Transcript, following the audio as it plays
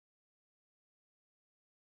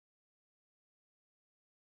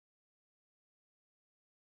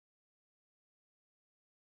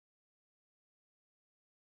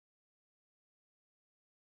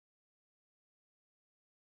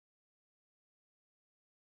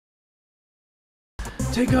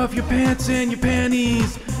Take off your pants and your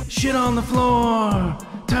panties, shit on the floor.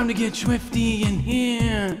 Time to get swifty in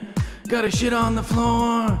here. Gotta shit on the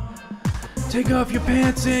floor. Take off your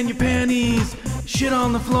pants and your panties, shit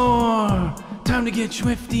on the floor. Time to get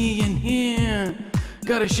swifty in here.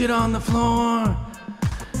 Gotta shit on the floor.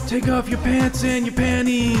 Take off your pants and your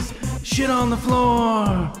panties, shit on the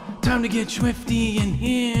floor. Time to get swifty in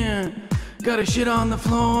here. Gotta shit on the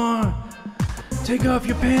floor. Take off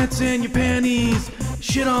your pants and your panties,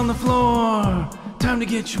 shit on the floor. Time to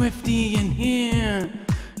get swifty in here.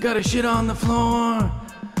 Gotta shit on the floor.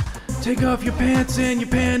 Take off your pants and your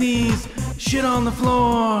panties, shit on the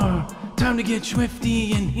floor. Time to get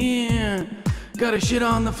swifty in here. Gotta shit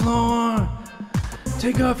on the floor.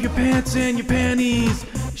 Take off your pants and your panties,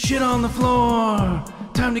 shit on the floor.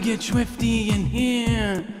 Time to get swifty in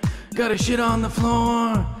here. Gotta shit on the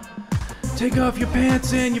floor. Take off your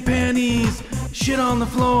pants and your panties, shit on the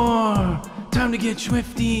floor. Time to get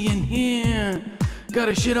swifty in here.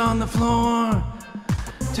 Gotta shit on the floor.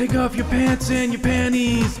 Take off your pants and your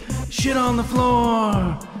panties, shit on the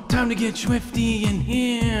floor. Time to get swifty in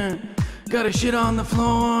here. Gotta shit on the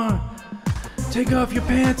floor. Take off your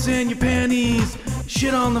pants and your panties,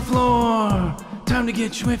 shit on the floor. Time to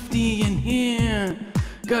get swifty in here.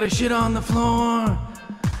 Gotta shit on the floor.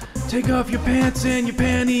 Take off your pants and your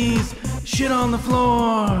panties, shit on the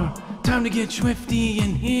floor. Time to get swifty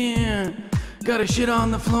in here. Gotta shit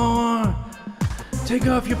on the floor. Take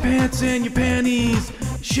off your pants and your panties,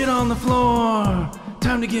 shit on the floor.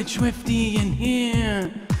 Time to get swifty in here.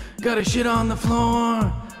 Gotta shit on the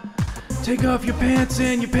floor. Take off your pants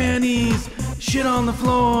and your panties, shit on the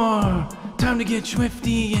floor. Time to get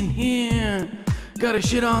swifty in here. Gotta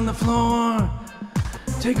shit on the floor.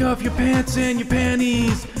 Take off your pants and your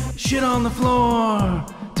panties, shit on the floor.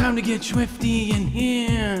 Time to get swifty in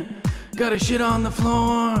here. Gotta shit on the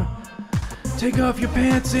floor. Take off your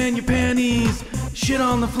pants and your panties, shit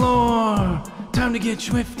on the floor. Time to get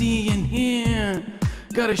swifty in here.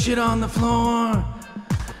 Gotta shit on the floor.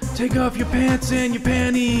 Take off your pants and your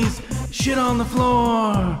panties, shit on the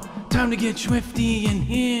floor. Time to get swifty in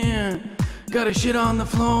here. Gotta shit on the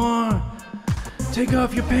floor. Take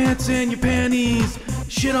off your pants and your panties,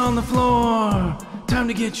 shit on the floor. Time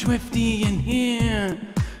to get swifty in here.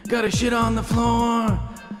 Gotta shit on the floor.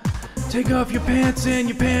 Take off your pants and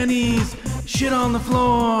your panties, shit on the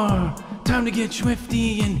floor. Time to get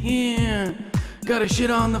swifty in here. Gotta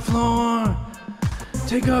shit on the floor.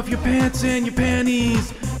 Take off your pants and your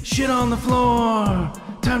panties, shit on the floor.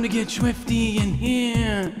 Time to get swifty in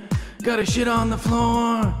here. Gotta shit on the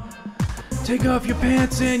floor. Take off your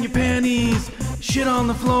pants and your panties, shit on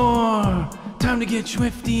the floor. Time to get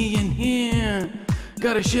swifty in here.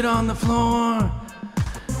 Gotta shit on the floor.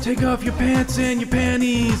 Take off your pants and your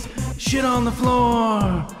panties, shit on the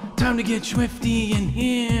floor. Time to get swifty in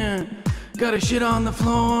here. Gotta shit on the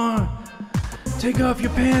floor. Take off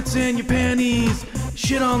your pants and your panties,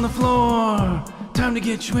 shit on the floor. Time to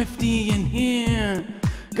get swifty in here.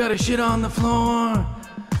 Gotta shit on the floor.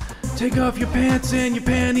 Take off your pants and your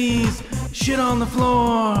panties, shit on the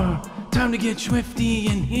floor. Time to get swifty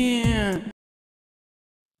in here.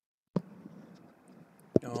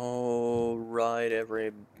 Alright,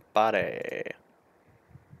 everybody.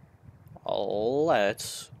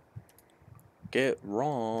 Let's get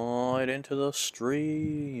right into the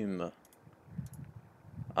stream.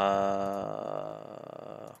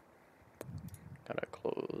 Gotta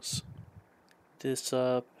close this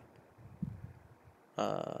up.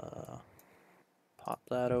 Pop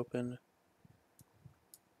that open.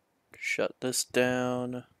 Shut this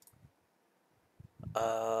down.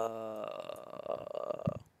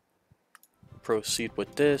 Proceed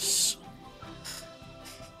with this.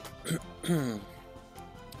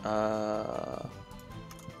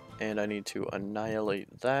 And I need to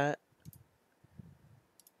annihilate that.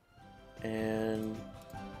 And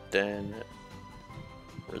then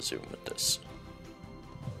resume with this.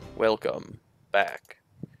 Welcome back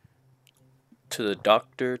to the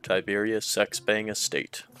Dr. Tiberius Sexbang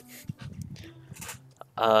estate.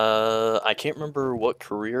 I can't remember what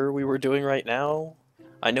career we were doing right now.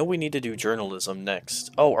 I know we need to do journalism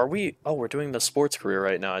next. Oh, are we? Oh, we're doing the sports career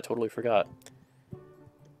right now. I totally forgot.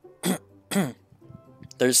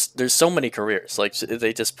 There's so many careers. Like,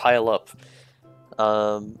 they just pile up.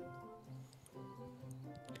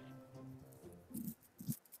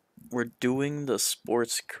 We're doing the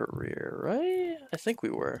sports career, right? I think we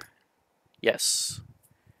were. Yes.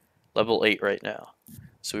 Level 8 right now.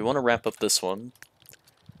 So we want to wrap up this one.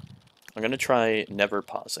 I'm going to try never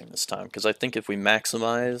pausing this time, because I think if we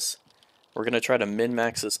maximize, we're going to try to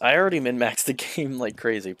min-max this. I already min-maxed the game like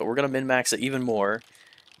crazy, but we're going to min-max it even more,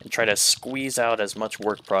 and try to squeeze out as much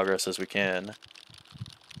work progress as we can.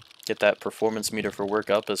 Get that performance meter for work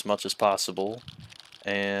up as much as possible,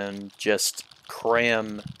 and just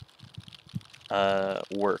cram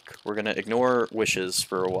work. We're gonna ignore wishes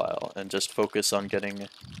for a while and just focus on getting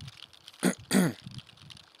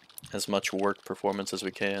as much work performance as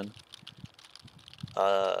we can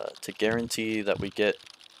to guarantee that we get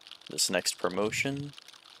this next promotion.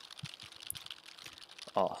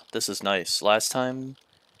 Oh, this is nice. Last time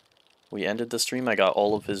we ended the stream, I got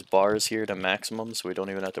all of his bars here to maximum, so we don't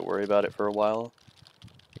even have to worry about it for a while.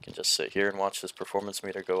 We can just sit here and watch this performance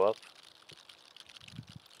meter go up.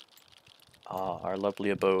 Ah, our lovely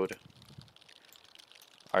abode.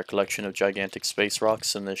 Our collection of gigantic space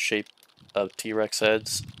rocks in the shape of T-Rex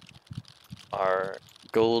heads. Our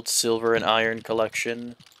gold, silver, and iron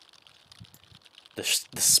collection. The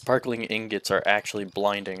sparkling ingots are actually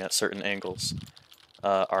blinding at certain angles.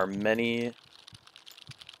 Our many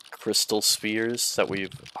crystal spheres that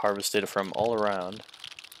we've harvested from all around.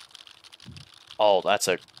 Oh, that's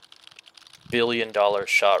a billion-dollar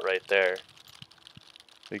shot right there.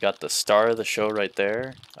 We got the star of the show right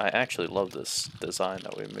there. I actually love this design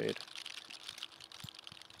that we made.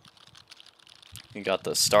 We got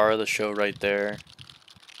the star of the show right there.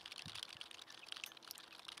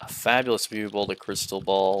 A fabulous view of all the crystal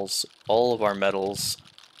balls, all of our metals,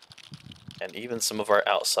 and even some of our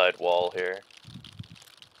outside wall here.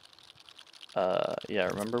 Yeah,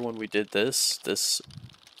 remember when we did this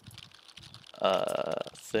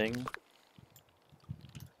thing?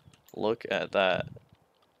 Look at that.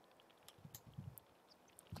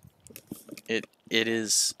 It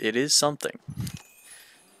is something.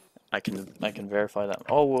 I can verify that.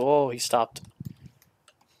 Oh, he stopped.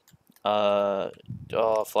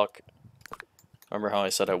 Oh fuck. Remember how I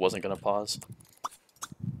said I wasn't gonna pause?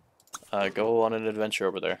 Go on an adventure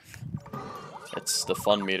over there. It's the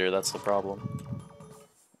fun meter, that's the problem.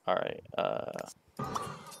 Alright,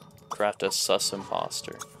 craft a sus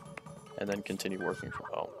imposter. And then continue working from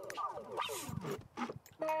home.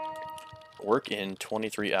 Work in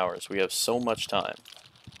 23 hours. We have so much time.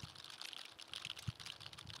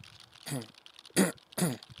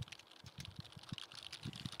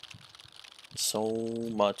 So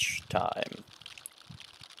much time.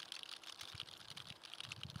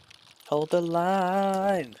 Hold the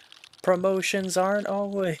line. Promotions aren't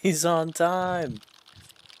always on time.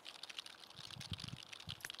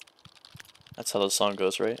 That's how the song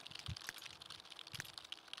goes, right?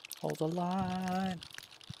 Hold the line.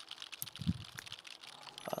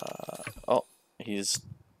 Oh, he's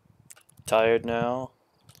tired now.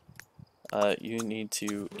 You need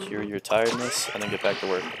to cure your tiredness and then get back to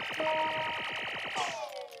work.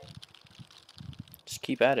 Just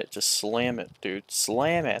keep at it. Just slam it, dude.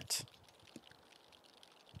 Slam it.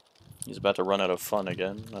 He's about to run out of fun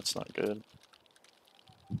again. That's not good.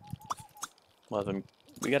 We'll have him,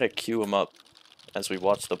 we gotta queue him up as we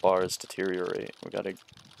watch the bars deteriorate. We gotta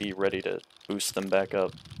be ready to boost them back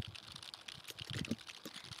up.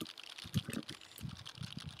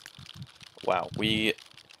 Wow, we've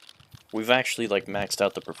actually like maxed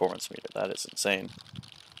out the performance meter. That is insane.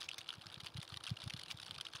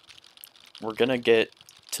 We're gonna get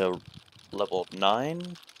to level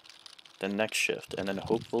 9 the next shift, and then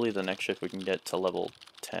hopefully the next shift we can get to level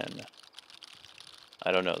 10.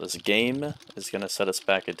 I don't know. This game is gonna set us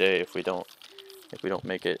back a day if we don't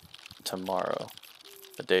make it tomorrow.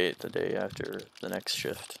 The day after the next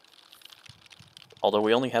shift. Although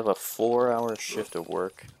we only have a 4-hour shift of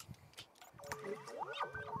work.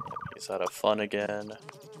 He's out of fun again.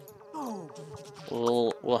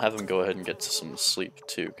 We'll have him go ahead and get some sleep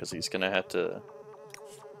too, because he's gonna have to.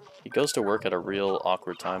 He goes to work at a real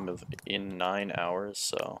awkward time of in 9 hours,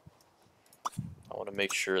 so I want to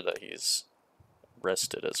make sure that he's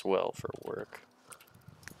rested as well for work.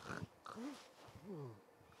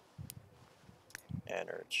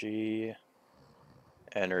 Energy.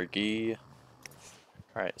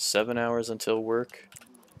 Alright, 7 hours until work.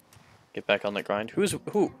 Get back on the grind.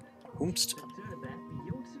 Whomst?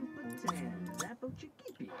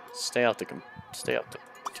 Stay out the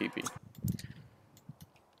TP.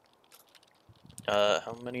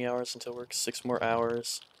 How many hours until work? 6 more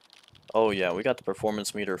hours. Oh yeah, we got the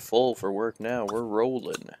performance meter full for work now. We're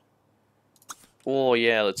rolling. Oh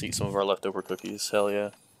yeah, let's eat some of our leftover cookies. Hell yeah.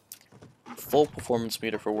 Full performance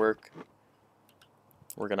meter for work.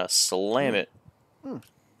 We're gonna slam it.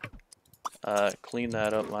 Clean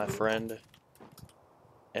that up, my friend.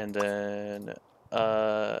 And then,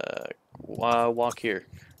 walk here.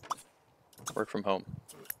 Work from home.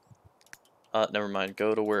 Never mind.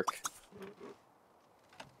 Go to work.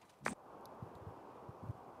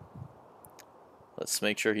 Let's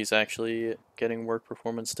make sure he's actually getting work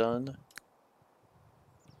performance done.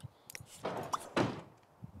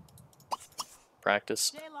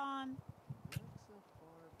 Practice.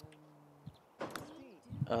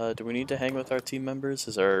 Do we need to hang with our team members?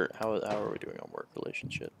 How are we doing on work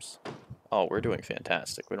relationships? Oh, we're doing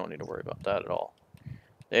fantastic. We don't need to worry about that at all.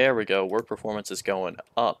 There we go. Work performance is going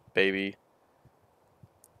up, baby.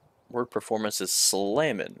 Work performance is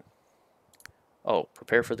slamming. Oh,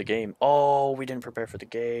 prepare for the game. Oh, we didn't prepare for the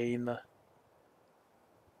game.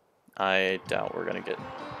 I doubt we're gonna get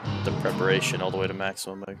the preparation all the way to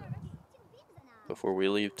maximum before we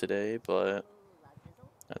leave today, but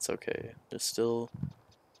that's okay. There's still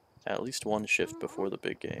at least one shift before the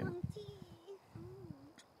big game.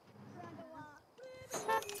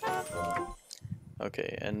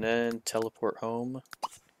 Okay, and then teleport home.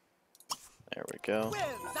 There we go.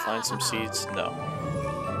 Find some seeds. No.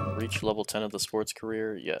 Reach level 10 of the sports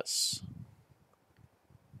career. Yes.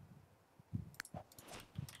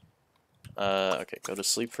 Okay, go to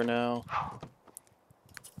sleep for now.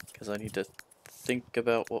 Because I need to think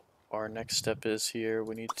about what our next step is here.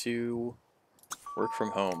 We need to work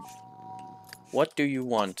from home. What do you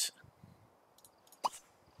want?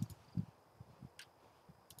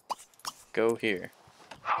 Go here.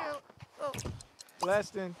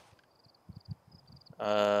 Blasting.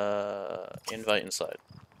 Invite inside.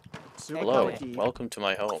 Super Hello, lucky. welcome to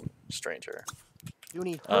my home, stranger. You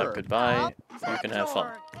need her. Goodbye. You can have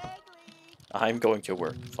fun. I'm going to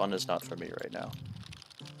work. Fun is not for me right now.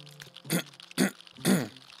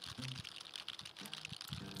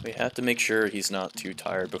 We have to make sure he's not too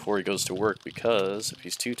tired before he goes to work, because if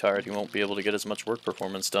he's too tired, he won't be able to get as much work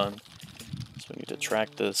performance done. So we need to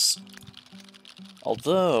track this.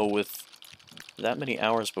 Although, with that many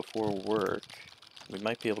hours before work, we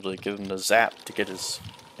might be able to give him the zap to get his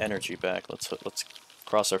energy back. Let's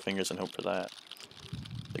cross our fingers and hope for that.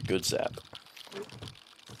 The good zap.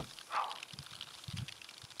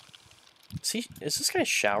 Is this guy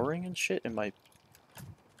showering and shit?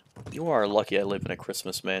 You are lucky I live in a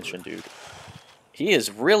Christmas mansion, dude. He is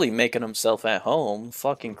really making himself at home.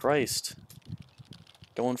 Fucking Christ.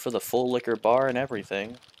 Going for the full liquor bar and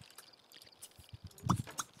everything.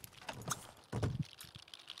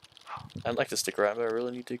 I'd like to stick around, but I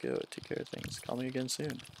really need to go take care of things. Call me again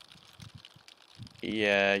soon.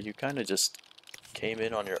 Yeah, you kind of just came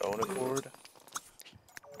in on your own accord.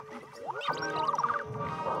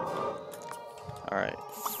 Alright.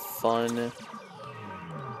 Fun.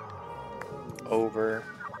 Over.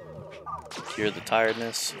 Cure the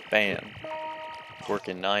tiredness. Bam.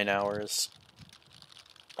 Working 9 hours.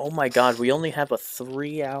 Oh my god, we only have a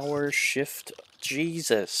 3-hour shift?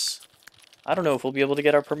 Jesus. I don't know if we'll be able to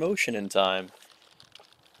get our promotion in time.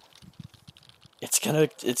 It's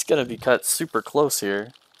gonna be cut super close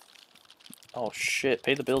here. Oh shit,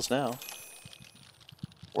 pay the bills now.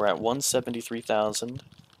 We're at 173,000.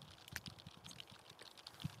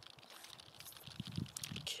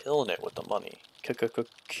 Killing it with the money.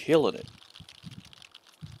 Killing it.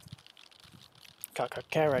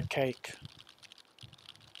 Carrot cake.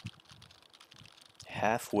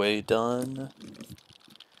 Halfway done.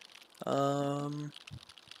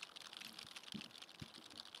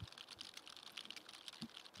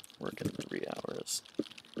 Working 3 hours.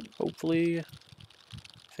 Hopefully,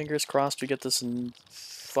 fingers crossed we get this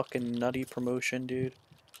fucking nutty promotion, dude.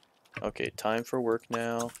 Okay, time for work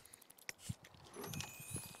now.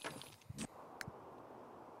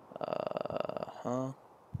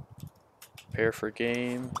 Prepare for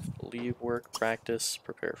game, leave work, practice,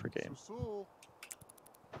 prepare for game.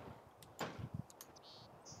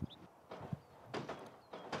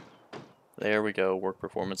 There we go, work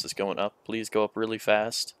performance is going up. Please go up really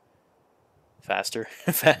fast. Faster.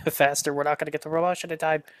 Faster, we're not gonna get the promotion in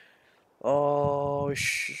time. Oh,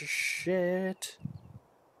 shit.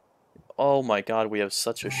 Oh my god, we have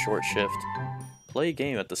such a short shift. Play a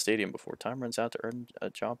game at the stadium before time runs out to earn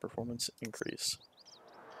a job performance increase.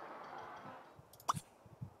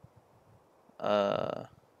 Oh,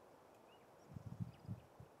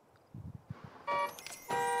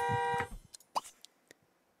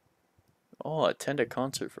 attend a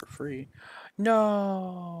concert for free.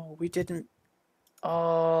 No, we didn't.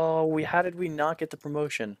 Oh, how did we not get the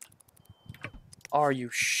promotion? Are you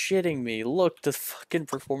shitting me? Look, the fucking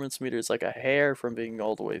performance meter is like a hair from being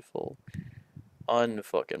all the way full.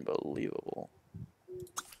 Unfucking believable.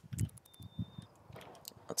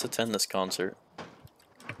 Let's attend this concert.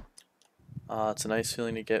 It's a nice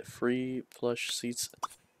feeling to get free plush seats.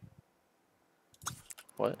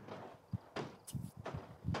 What?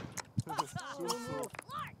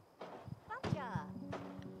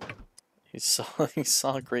 He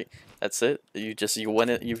saw great. That's it. You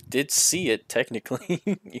went it. You did see it technically.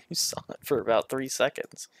 You saw it for about 3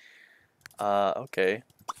 seconds. Okay.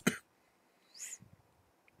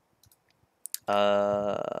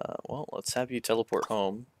 Well, let's have you teleport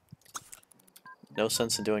home. No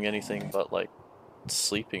sense in doing anything but like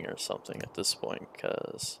sleeping or something at this point,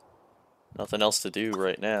 cause nothing else to do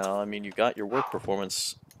right now. I mean, you got your work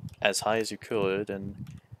performance as high as you could, and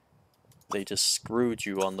they just screwed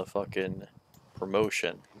you on the fucking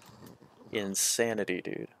promotion. Insanity,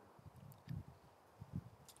 dude.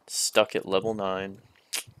 Stuck at level 9.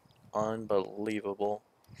 Unbelievable.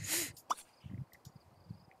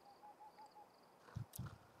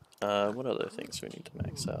 What other things we need to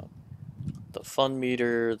max out? The fun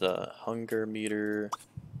meter, the hunger meter.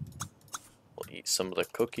 We'll eat some of the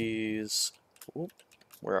cookies. Oop,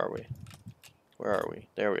 where are we? Where are we?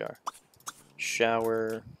 There we are.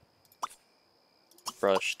 Shower.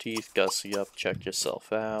 Brush teeth, gussy up, check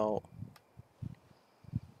yourself out.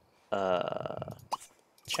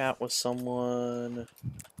 Chat with someone.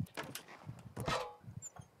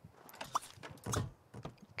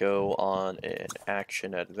 Go on an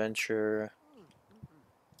action adventure.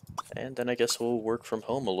 And then I guess we'll work from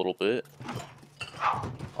home a little bit.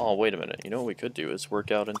 Oh, wait a minute. You know what we could do is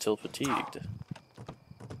work out until fatigued.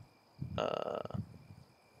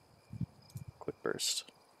 Quick burst.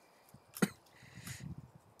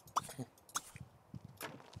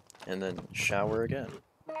 And then shower again.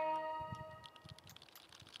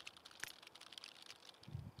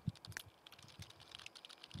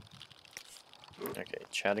 Okay,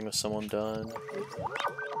 chatting with someone done.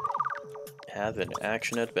 Have an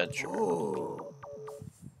action adventure. Ooh.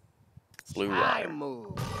 Blue Time wire.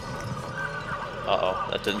 move. Uh-oh,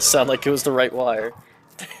 that didn't sound like it was the right wire.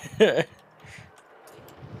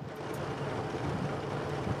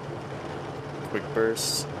 Quick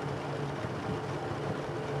burst.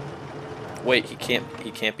 Wait, he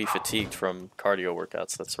can't be fatigued from cardio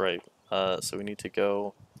workouts, that's right. So we need to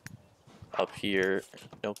go up here.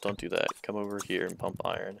 Nope, don't do that. Come over here and pump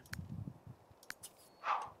iron.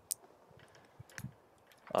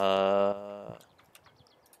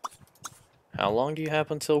 How long do you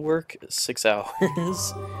have until work? 6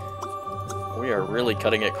 hours. We are really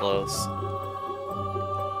cutting it close.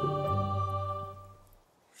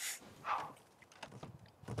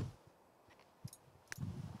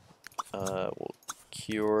 We'll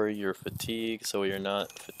cure your fatigue so you're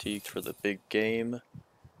not fatigued for the big game.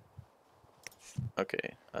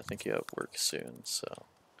 Okay, I think you have work soon, so.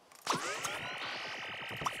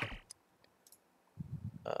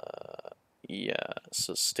 Yeah,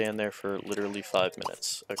 so stand there for literally 5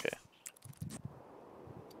 minutes. Okay.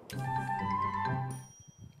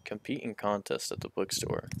 Compete in contest at the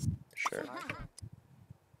bookstore. Sure.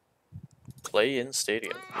 Play in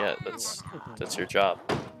stadium. Yeah, that's your job.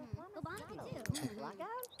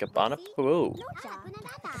 Gabbana Poo.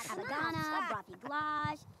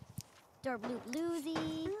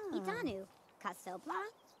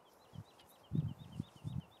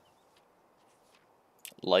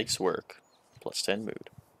 Likes work. Plus 10 mood.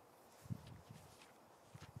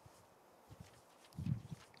 Look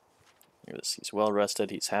at this. He's well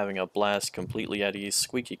rested. He's having a blast. Completely at ease.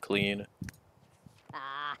 Squeaky clean.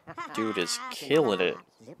 Dude is killing it.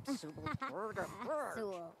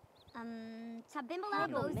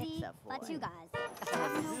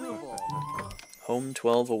 Home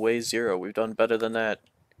 12, away 0. We've done better than that.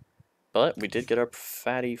 But we did get our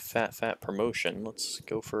fat promotion. Let's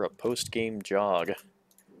go for a post-game jog.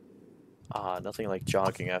 Nothing like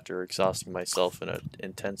jogging after exhausting myself in an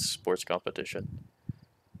intense sports competition.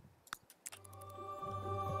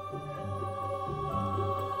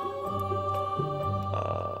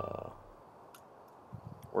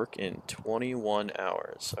 Work in 21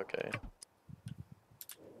 hours. Okay.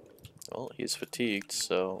 Well, he's fatigued,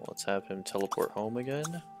 so let's have him teleport home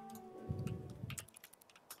again.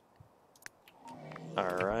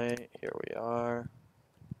 Alright, here we are.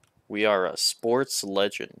 We are a sports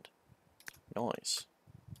legend. Nice.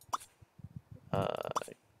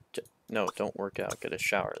 No, don't work out. Get a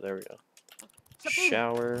shower. There we go.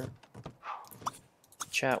 Shower.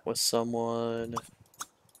 Chat with someone.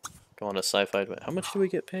 Go on a sci-fi. How much do we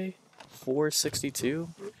get paid? $4.62?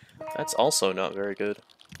 That's also not very good.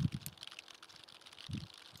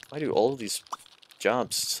 Why do all of these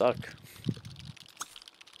jobs suck?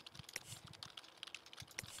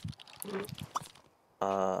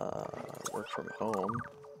 Work from home.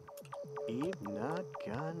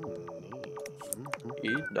 Idnagani.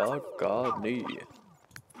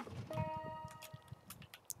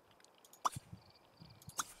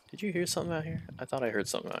 Did you hear something out here? I thought I heard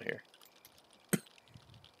something out here.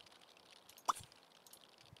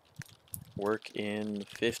 Work in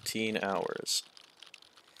 15 hours.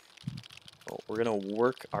 Well, we're gonna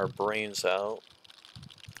work our brains out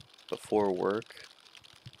before work.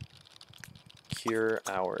 Cure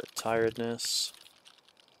our tiredness.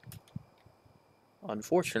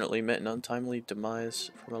 Unfortunately, met an untimely demise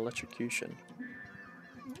from electrocution.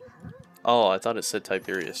 Oh, I thought it said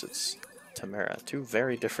Tiberius. It's Tamara. Two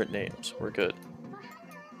very different names. We're good.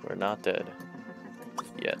 We're not dead.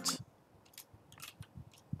 Yet.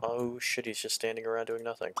 Oh shit, he's just standing around doing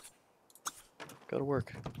nothing. Go to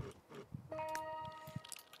work.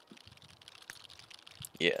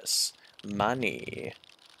 Yes. Money.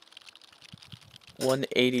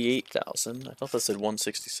 188,000. I thought that said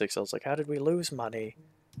 166. I was like, how did we lose money?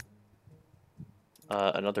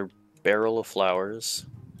 Another barrel of flowers.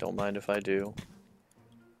 Don't mind if I do.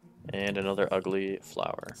 And another ugly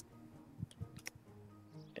flower.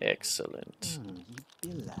 Excellent.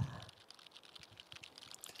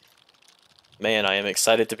 Man, I am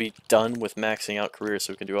excited to be done with maxing out careers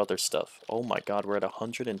so we can do other stuff. Oh my god, we're at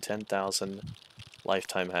 110,000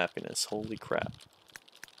 lifetime happiness. Holy crap.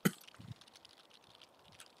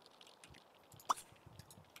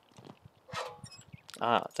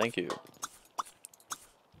 Ah, thank you.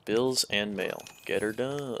 Bills and mail. Get her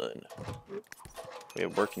done. We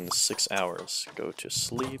have work in 6 hours. Go to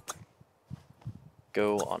sleep.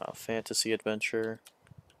 Go on a fantasy adventure.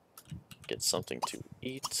 Get something to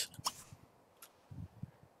eat.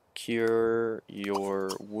 Cure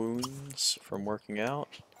your wounds from working out.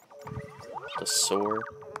 The sore.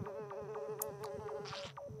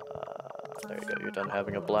 There you go. You're done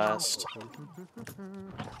having a blast.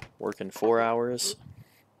 Work in 4 hours.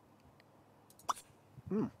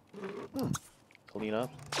 Clean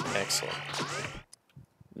up. Excellent.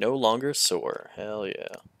 No longer sore. Hell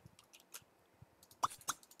yeah.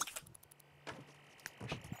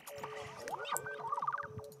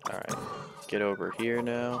 Alright. Get over here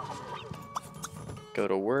now. Go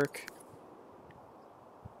to work.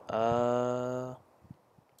 And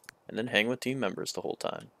then hang with team members the whole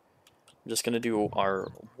time. I'm just gonna do our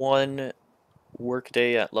one work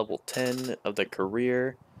day at level 10 of the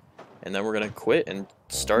career. And then we're gonna quit and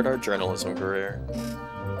start our journalism career.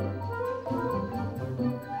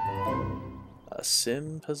 A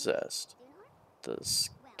sim possessed. The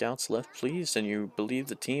scouts left pleased, and you believe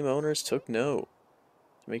the team owners took note.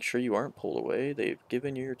 To make sure you aren't pulled away, they've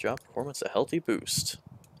given your job performance a healthy boost.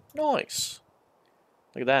 Nice.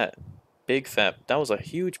 Look at that. Big fat. That was a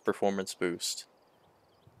huge performance boost.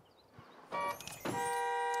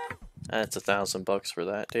 That's $1,000 for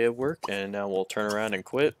that day of work, and now we'll turn around and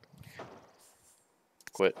quit.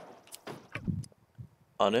 Quit.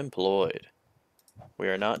 Unemployed. We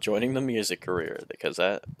are not joining the music career because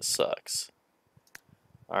that sucks.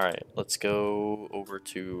 Alright, let's go over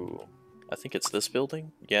to, I think it's this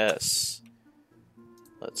building? Yes.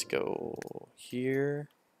 Let's go here.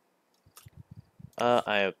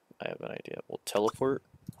 I have an idea. We'll teleport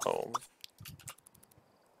home.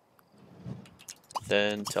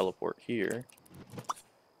 Then teleport here.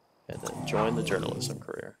 And then join the journalism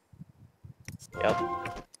career.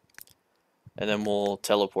 Yep. And then we'll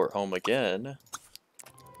teleport home again.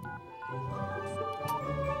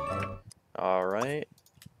 Alright.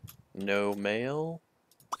 No mail.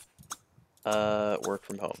 Work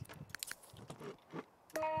from home.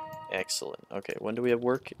 Excellent. Okay, when do we have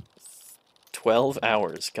work? 12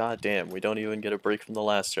 hours. God damn, we don't even get a break from the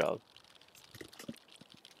last job.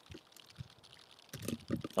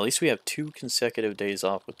 At least we have 2 consecutive days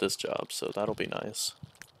off with this job, so that'll be nice.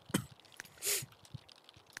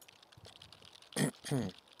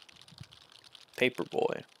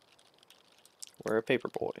 Paperboy. We're a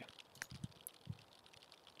paperboy.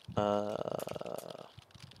 Go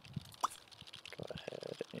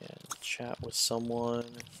ahead and chat with someone.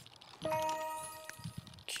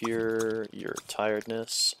 Cure your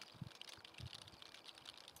tiredness.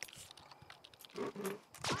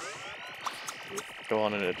 Go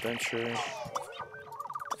on an adventure.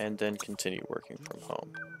 And then continue working from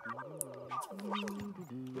home.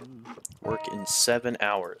 Work in 7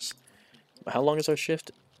 hours. How long is our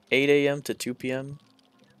shift? 8 a.m. to 2 p.m.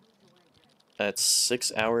 That's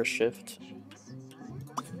 6-hour shift.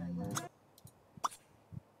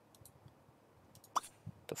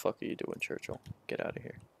 The fuck are you doing, Churchill? Get out of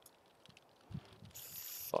here.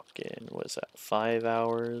 Fucking, what is that? 5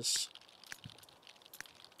 hours.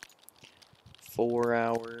 4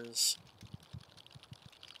 hours.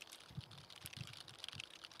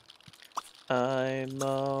 I'm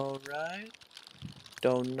alright.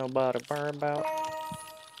 Don't know about a bar about.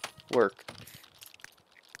 Work.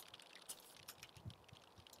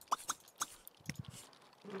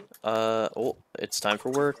 Oh, It's time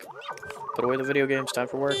for work. Put away the video games. Time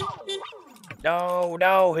for work. No,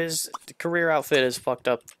 no, his career outfit is fucked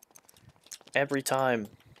up every time.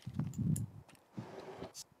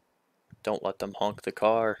 Don't let them honk the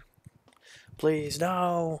car. Please,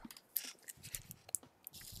 no.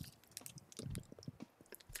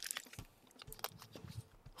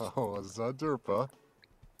 Oh, Zadurpa.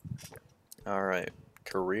 Alright,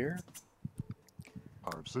 career?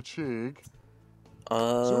 Armsachig. What do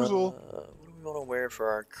Zoozle. we want to wear for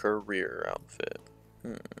our career outfit?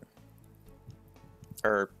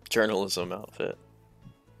 Or journalism outfit.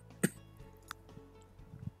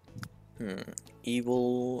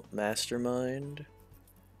 Evil mastermind.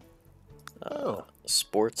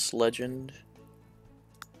 Sports legend.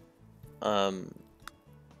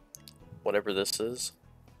 Whatever this is.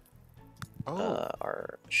 Oh.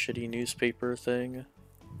 Our shitty newspaper thing.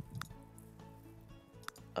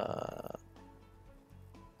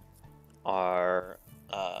 Our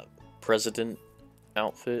president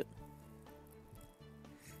outfit.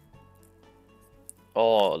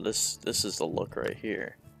 Oh, this is the look right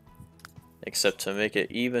here. Except to make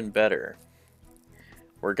it even better,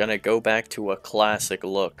 we're gonna go back to a classic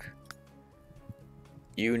look.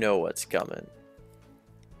 You know what's coming.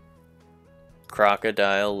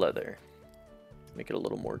 Crocodile leather. Make it a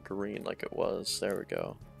little more green like it was. There we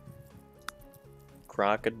go.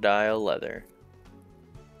 Crocodile leather.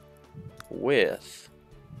 With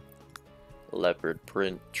leopard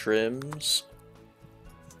print trims.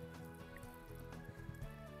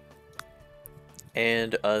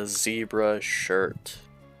 And a zebra shirt.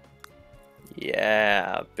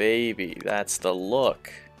 Yeah, baby, that's the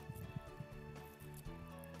look.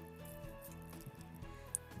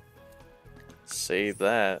 Save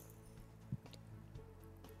that.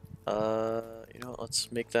 You know,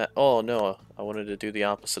 let's make that. Oh no, I wanted to do the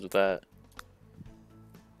opposite of that.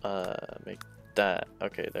 Make that.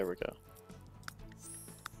 Okay, there we go.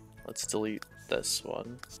 Let's delete this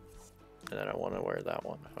one. And then I want to wear that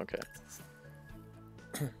one. Okay.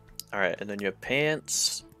 Alright, and then you have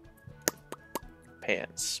pants.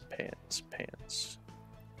 Pants.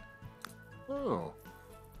 Oh.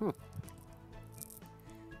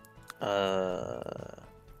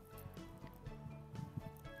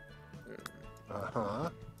 Uh-huh.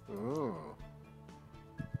 Ooh.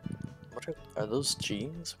 What are those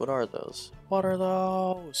jeans? What are those? What are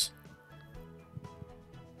those?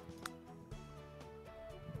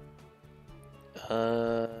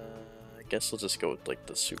 I guess we'll just go with like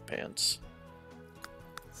the suit pants.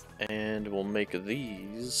 And we'll make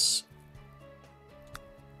these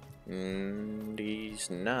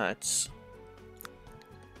nuts.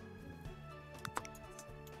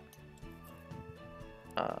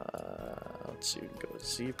 Let's see, we can go with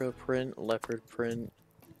zebra print, leopard print.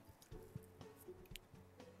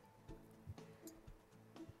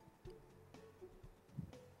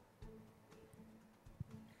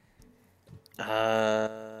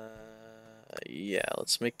 Yeah,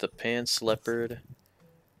 let's make the pants leopard,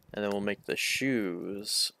 and then we'll make the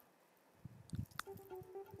shoes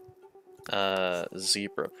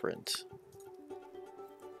zebra print.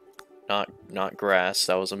 Not grass,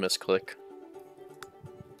 that was a misclick.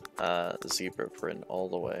 Zebra print all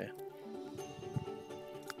the way.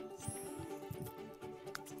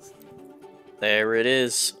 There it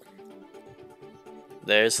is.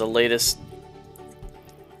 There's the latest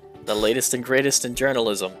and greatest in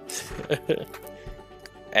journalism.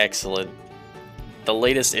 Excellent. The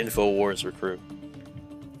latest InfoWars recruit.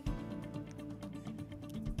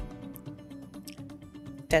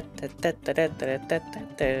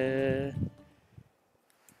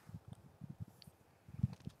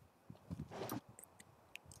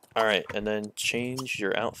 Alright, and then change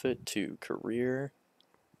your outfit to career.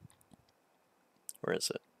 Where is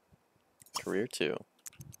it? Career 2.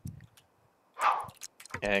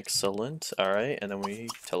 Excellent. Alright, and then we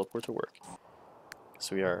teleport to work.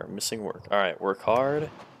 So we are missing work. Alright, work hard.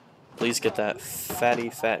 Please get that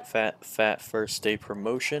fat first day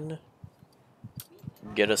promotion.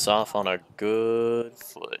 Get us off on a good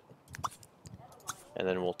foot. And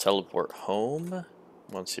then we'll teleport home.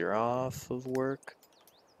 Once you're off of work,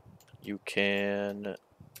 you can...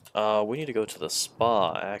 we need to go to the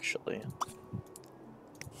spa, actually.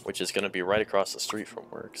 Which is going to be right across the street from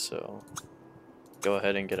work, so... Go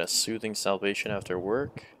ahead and get a soothing salvation after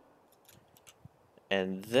work.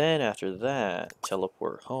 And then after that,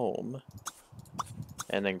 teleport home.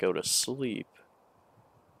 And then go to sleep.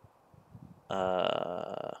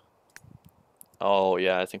 Oh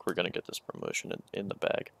yeah, I think we're gonna get this promotion in the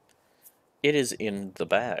bag. It is in the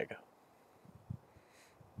bag.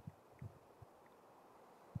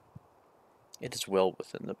 It is well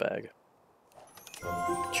within the bag.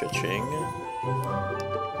 Cha-ching.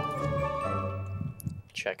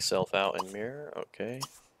 Check self out in mirror. Okay.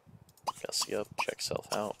 Gussy up. Check self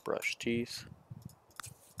out. Brush teeth.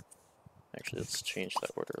 Actually, let's change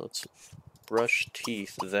that order. Let's brush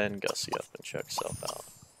teeth, then gussy up and check self out.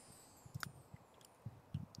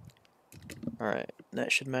 Alright,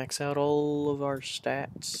 that should max out all of our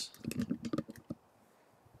stats.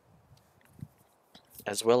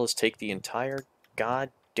 As well as take the entire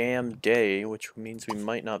goddamn day, which means we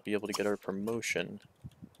might not be able to get our promotion.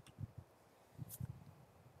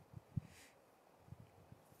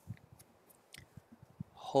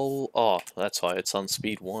 Oh, that's why it's on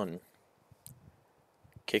speed 1.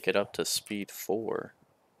 Kick it up to speed 4.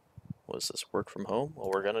 Was this work from home?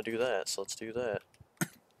 Well, we're gonna do that, so let's do that.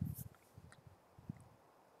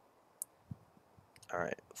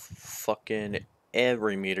 Alright, fucking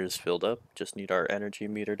every meter's filled up. Just need our energy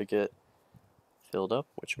meter to get filled up,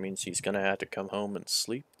 which means he's gonna have to come home and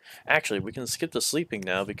sleep. Actually, we can skip the sleeping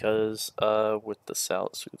now because with the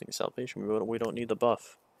soothing salvation, we don't need the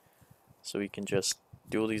buff. So we can just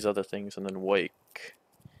do all these other things and then wake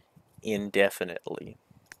indefinitely.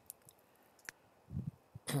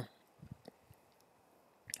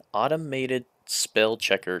 Automated spell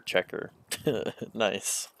checker.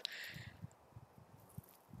 Nice.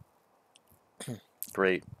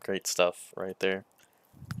 Great stuff right there.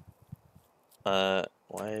 Why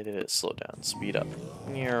did it slow down? Speed up.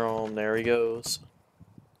 There he goes.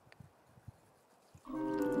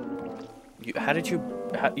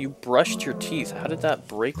 You brushed your teeth. How did that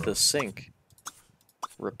break the sink?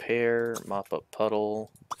 Repair, mop up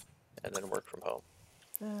puddle, and then work from home.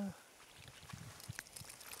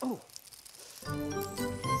 Oh.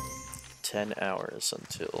 10 hours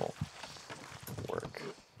until work.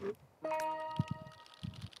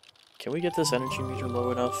 Can we get this energy meter low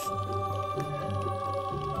enough?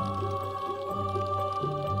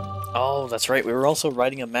 Oh, that's right. We were also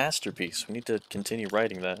writing a masterpiece. We need to continue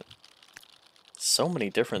writing that. So many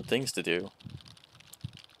different things to do.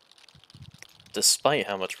 Despite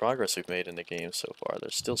how much progress we've made in the game so far,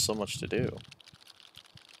 there's still so much to do.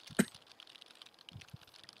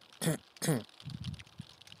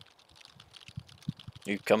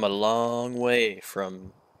 We've come a long way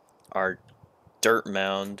from our dirt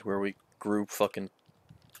mound where we grew fucking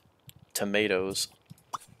tomatoes.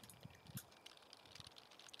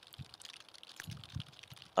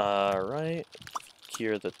 Alright.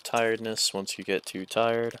 Cure the tiredness once you get too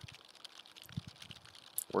tired.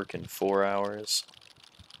 Work in 4 hours.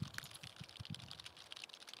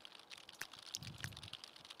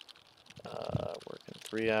 Work in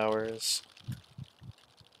 3 hours.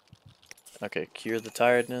 Okay, cure the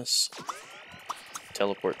tiredness.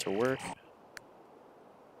 Teleport to work.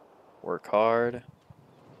 Work hard.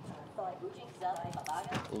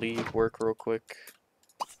 Leave work real quick.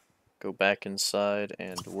 Go back inside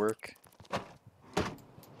and work.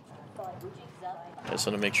 I just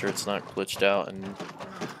want to make sure it's not glitched out and...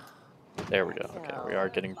 There we go. Okay, we are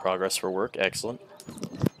getting progress for work. Excellent.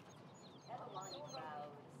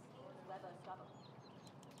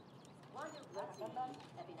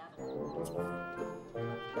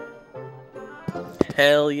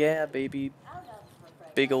 Hell yeah, baby.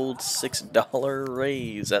 Big old $6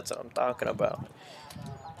 raise. That's what I'm talking about.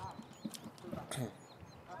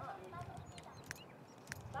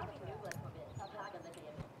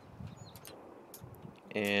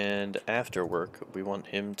 And after work, we want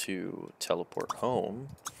him to teleport home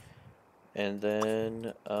and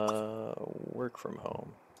then work from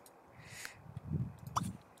home.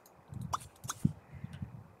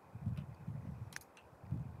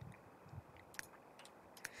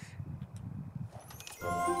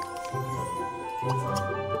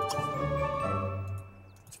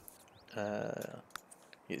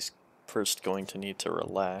 He's first going to need to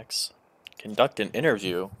relax. Conduct an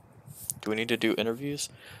interview. Do we need to do interviews?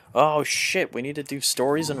 Oh shit, we need to do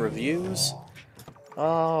stories and reviews?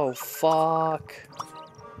 Oh fuck.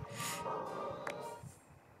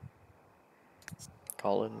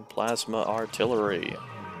 Call in plasma artillery.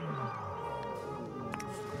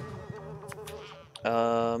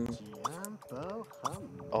 Oh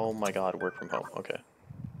my god, work from home. Okay.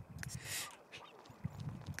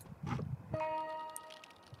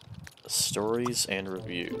 Stories and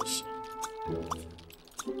reviews.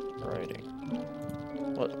 Writing.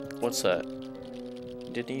 What's that?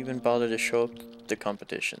 Didn't even bother to show up the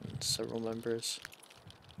competition. Several members.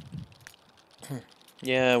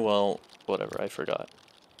 Yeah, well, whatever, I forgot.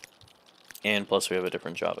 And plus we have a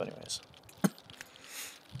different job anyways.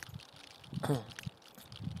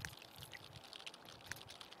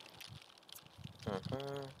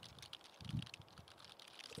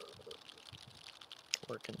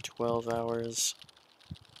 Working 12 hours.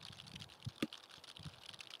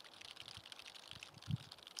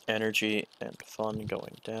 Energy and fun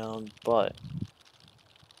going down, but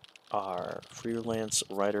our freelance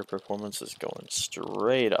writer performance is going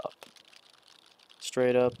straight up.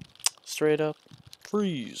 Straight up, straight up,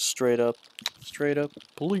 freeze, straight up,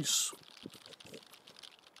 police.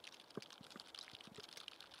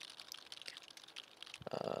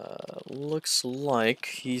 Looks like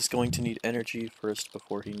he's going to need energy first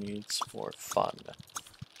before he needs more fun.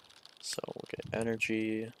 So we'll get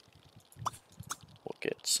energy, we'll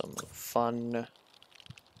get some fun.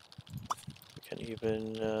 We can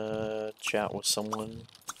even chat with someone,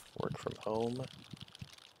 work from home.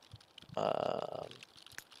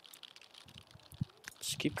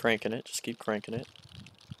 Just keep cranking it, just keep cranking it.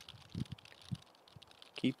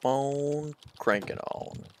 Keep on cranking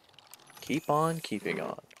on. Keep on keeping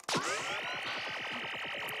on.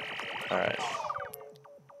 Alright.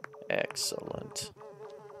 Excellent.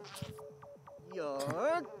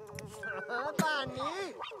 York. Bunny.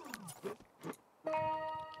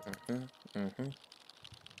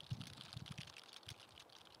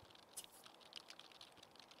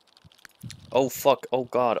 Oh fuck, oh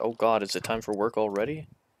god, is it time for work already?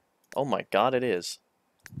 Oh my god, it is.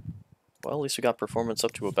 Well, at least we got performance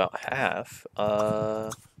up to about half.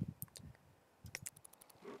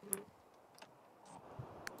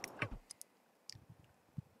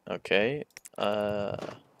 Okay,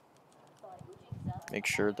 make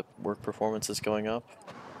sure the work performance is going up.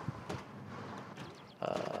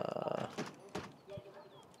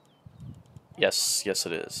 Yes,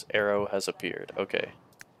 it is. Arrow has appeared. Okay.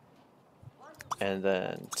 And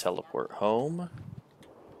then teleport home.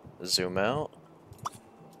 Zoom out.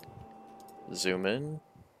 Zoom in.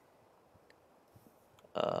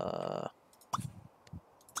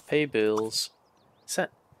 Pay bills. Is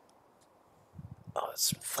that... Oh,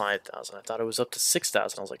 it's 5,000. I thought it was up to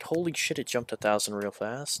 6,000. I was like, holy shit, it jumped 1,000 real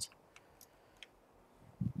fast.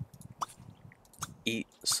 Eat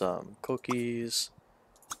some cookies.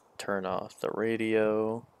 Turn off the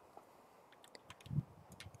radio.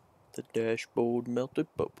 The dashboard melted,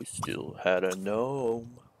 but we still had a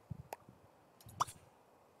gnome.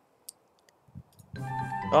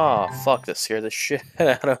 Oh, fuck, that scared the shit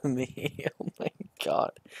out of me. Oh my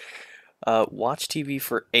god. Watch TV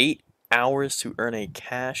for 8 hours to earn a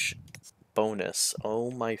cash bonus.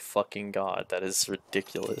 Oh my fucking god, that is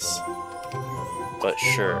ridiculous. But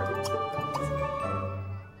sure.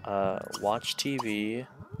 Watch TV.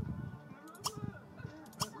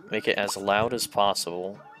 Make it as loud as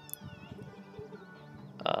possible.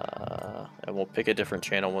 And we'll pick a different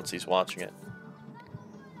channel once he's watching it.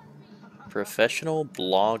 Professional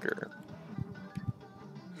blogger.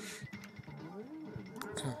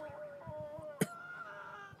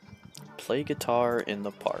 Play guitar in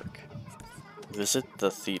the park. Visit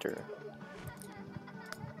the theater.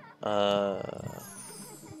 We're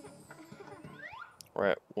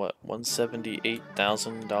at what,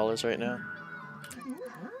 $178,000 right now?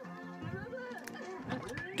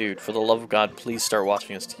 Dude, for the love of God, please start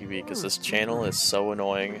watching this TV, because this channel is so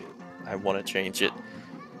annoying. I want to change it.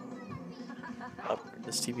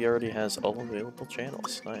 This TV already has all available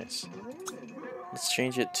channels. Nice. Let's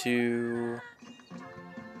change it to...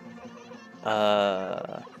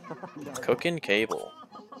 Cookin' Cable.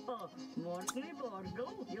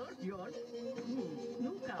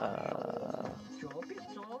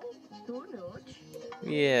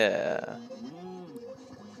 Yeah.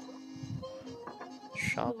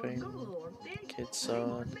 Shopping. Kids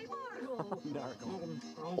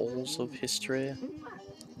Holes of History.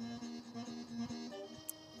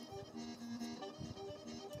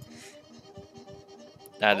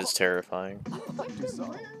 That is terrifying.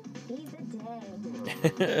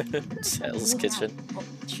 Hell's Kitchen.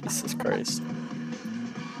 Jesus Christ.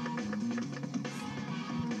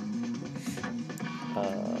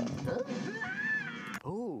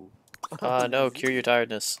 No, cure your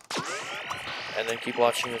tiredness. And then keep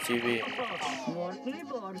watching the TV.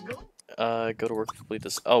 Go to work to complete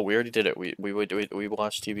this. Oh, we already did it. We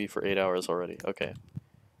watched TV for 8 hours already. Okay.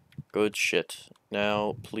 Good shit.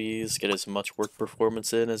 Now, please get as much work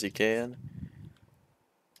performance in as you can.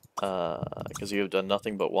 Because you have done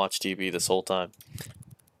nothing but watch TV this whole time.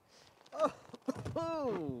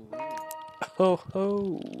 Ho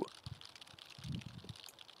ho!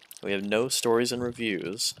 We have no stories and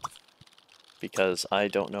reviews, because I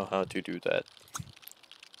don't know how to do that.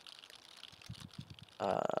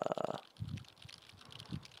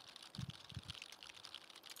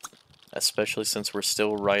 Especially since we're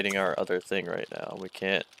still writing our other thing right now. We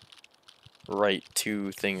can't write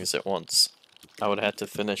 2 things at once. I would have to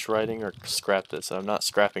finish writing or scrap this. And I'm not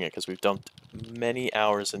scrapping it because we've dumped many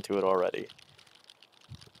hours into it already.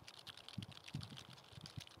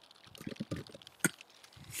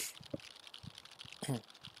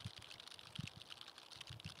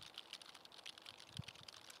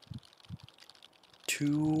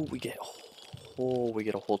 We get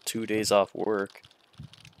a whole 2 days off work.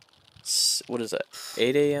 What is that?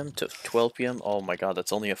 8 a.m. to 12 p.m. Oh my god,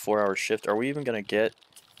 that's only a 4-hour shift. Are we even gonna get?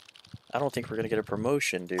 I don't think we're gonna get a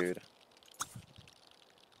promotion, dude.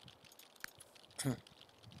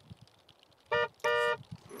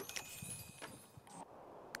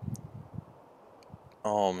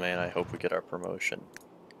 Oh man, I hope we get our promotion.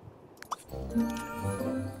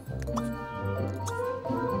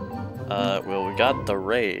 Well, we got the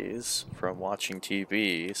raise from watching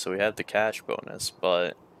TV, so we had the cash bonus,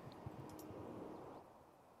 but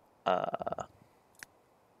the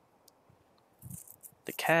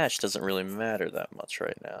cash doesn't really matter that much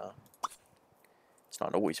right now. It's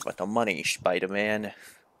not always about the money, Spider-Man.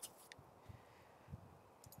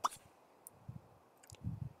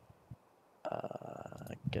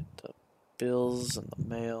 Get the bills in the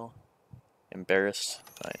mail. Embarrassed.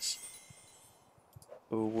 Nice.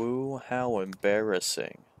 Ooh, woo, how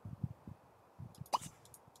embarrassing.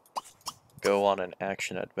 Go on an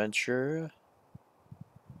action adventure.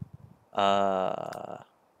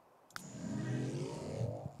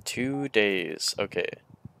 2 days. Okay.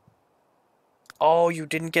 Oh, you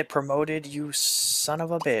didn't get promoted, you son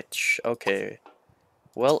of a bitch. Okay.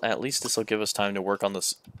 Well, at least this will give us time to work on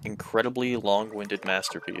this incredibly long-winded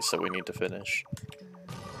masterpiece that we need to finish.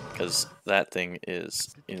 Because that thing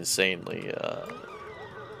is insanely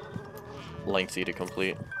lengthy to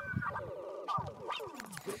complete.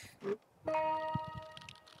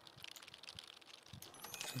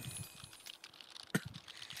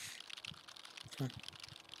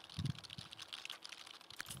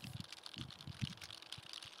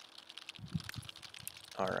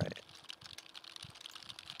 Alright.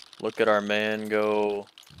 Look at our mango.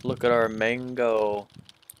 Look at our mango.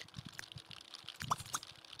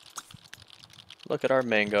 Look at our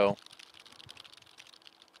mango.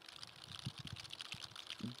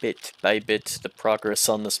 Bit by bit, the progress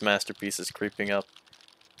on this masterpiece is creeping up.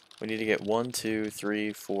 We need to get 1, 2,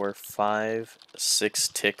 3, 4, 5, 6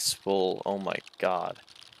 ticks full. Oh my god.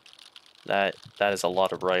 That is a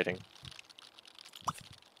lot of writing.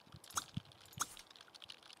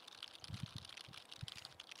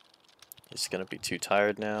 He's gonna be too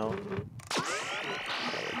tired now.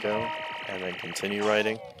 There we go. And then continue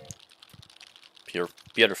writing.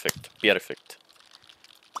 Perfect.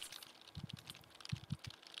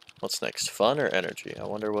 What's next? Fun or energy? I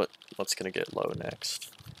wonder what's gonna get low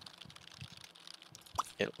next.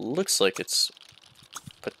 It looks like it's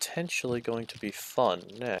potentially going to be fun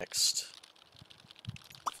next.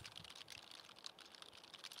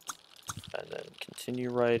 And then continue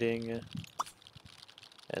writing.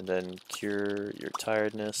 And then cure your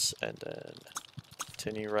tiredness, and then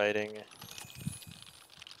continue writing.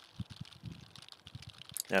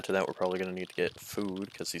 After that, we're probably going to need to get food,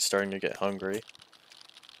 because he's starting to get hungry.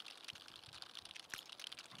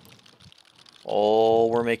 Oh,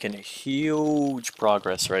 we're making huge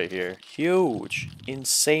progress right here. Huge.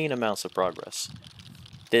 Insane amounts of progress.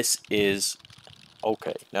 This is...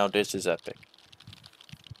 okay, now this is epic.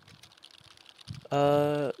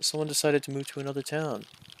 Someone decided to move to another town.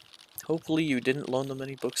 Hopefully you didn't loan them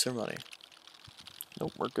any books or money.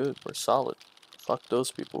 Nope, we're good. We're solid. Fuck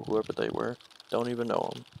those people, whoever they were. Don't even know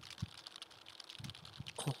them.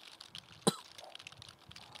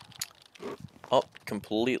 Oh,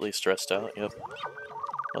 completely stressed out. Yep.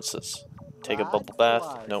 What's this? Take a bubble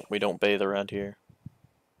bath? Nope, we don't bathe around here.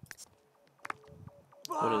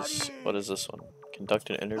 What is this one? Conduct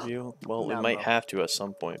an interview? Well, we might have to at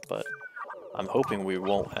some point, but I'm hoping we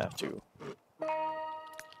won't have to.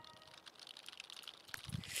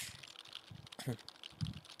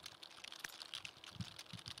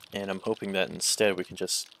 And I'm hoping that instead we can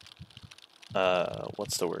just,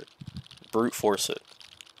 what's the word? Brute force it.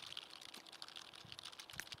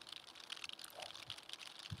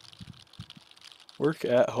 Work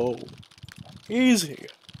at home. Easy.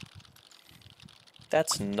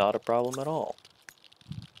 That's not a problem at all.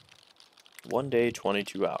 1 day,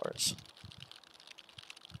 22 hours.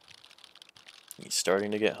 He's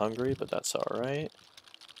starting to get hungry, but that's alright.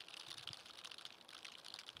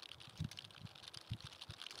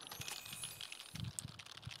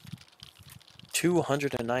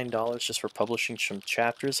 $209 just for publishing some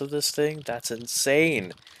chapters of this thing? That's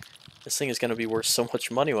insane! This thing is going to be worth so much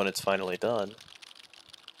money when it's finally done.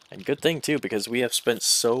 And good thing too, because we have spent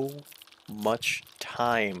so much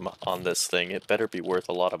time on this thing. It better be worth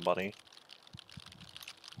a lot of money.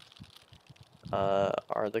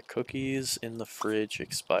 Are the cookies in the fridge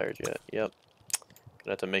expired yet? Yep.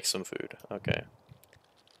 Gonna have to make some food. Okay.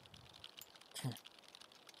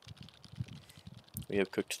 We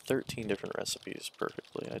have cooked 13 different recipes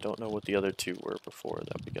perfectly. I don't know what the other two were before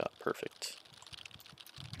that we got perfect.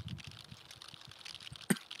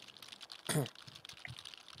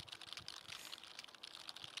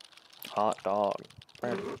 Hot dog.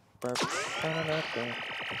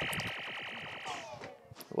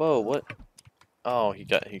 Whoa, what? Oh,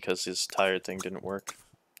 because his tired thing didn't work.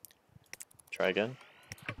 Try again.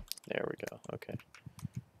 There we go. Okay.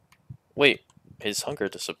 Wait, his hunger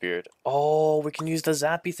disappeared. Oh, we can use the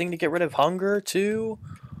zappy thing to get rid of hunger too?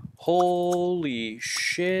 Holy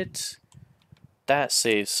shit. That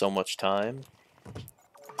saves so much time.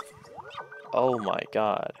 Oh my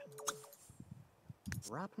god.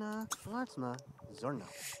 Rapna, Latsma, Zorna.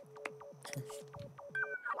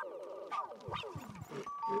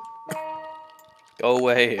 Go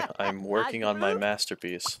away. I'm working on my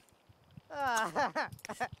masterpiece.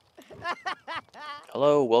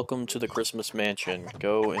 Hello, welcome to the Christmas mansion.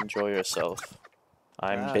 Go enjoy yourself.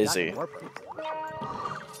 I'm busy.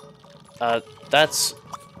 That's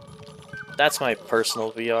my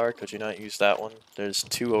personal VR. Could you not use that one? There's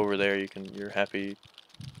two over there. You're happy.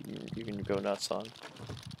 You can go nuts on.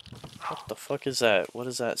 What the fuck is that? What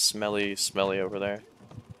is that smelly over there?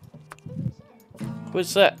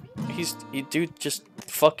 What's that? Dude just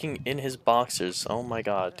fucking in his boxers. Oh my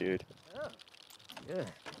god, dude.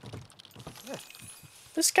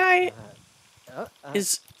 This guy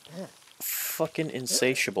is fucking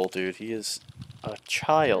insatiable, dude. He is a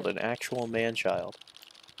child, an actual man-child.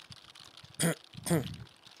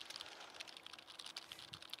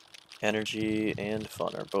 Energy and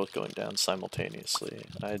fun are both going down simultaneously.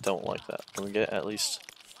 I don't like that. Can we get at least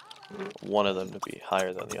one of them to be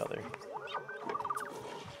higher than the other?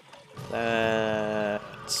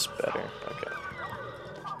 That's better. Okay.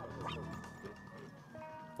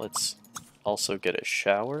 Let's also get a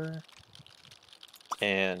shower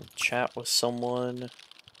and chat with someone.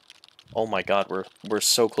 Oh my god, we're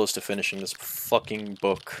so close to finishing this fucking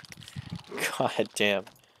book. God damn.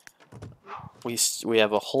 We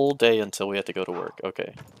have a whole day until we have to go to work.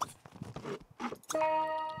 Okay.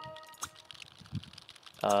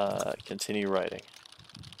 Continue writing.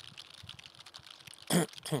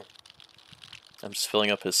 I'm just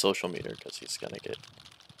filling up his social meter because he's gonna get...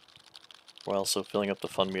 We're also filling up the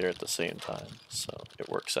fun meter at the same time, so it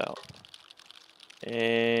works out.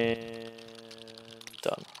 And...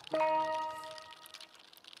 done. There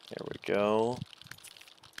we go.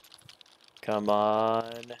 Come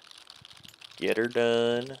on. Get her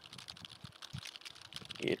done.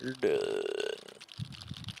 Get her done.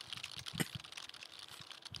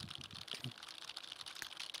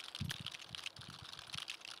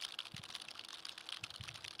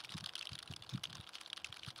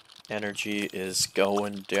 Energy is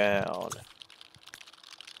going down.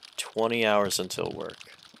 20 hours until work.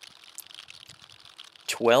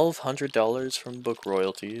 $1,200 from book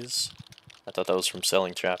royalties. I thought that was from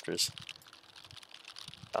selling chapters.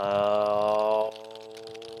 Oh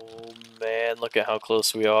man, look at how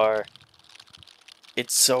close we are.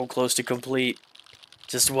 It's so close to complete.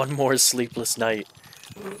 Just one more sleepless night.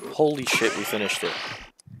 Holy shit, we finished it.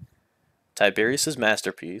 Tiberius's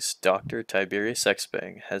masterpiece, Dr. Tiberius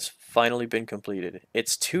Exbang, has finally been completed.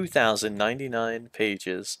 It's 2,099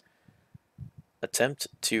 pages. Attempt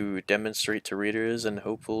to demonstrate to readers and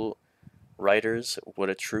hopeful writers what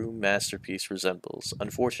a true masterpiece resembles.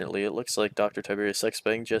 Unfortunately, it looks like Dr. Tiberius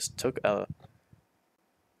Exbang just took a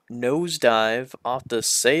nosedive off the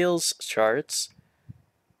sales charts.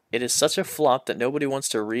 It is such a flop that nobody wants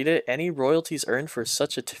to read it. Any royalties earned for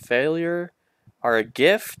such a failure are a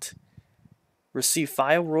gift. Receive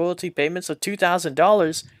 5 royalty payments of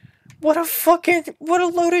 $2,000. What a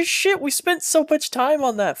load of shit. We spent so much time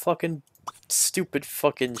on that fucking stupid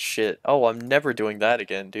fucking shit. Oh, I'm never doing that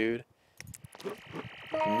again, dude.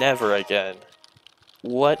 Never again.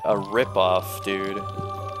 What a ripoff, dude.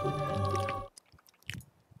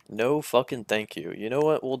 No fucking thank you. You know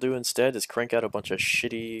what we'll do instead is crank out a bunch of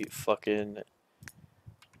shitty fucking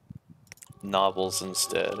novels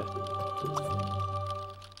instead.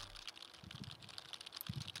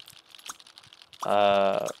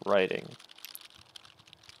 Writing.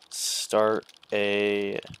 Start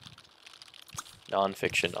a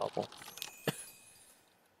non-fiction novel.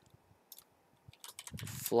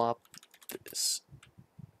 Flop this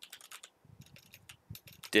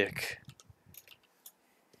dick.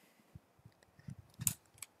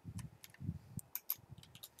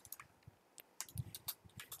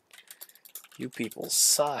 You people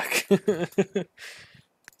suck.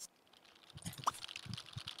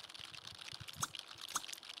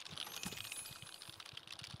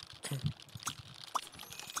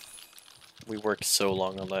 We worked so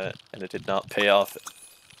long on that, and it did not pay off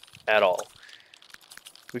at all.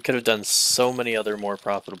 We could have done so many other more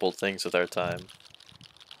profitable things with our time.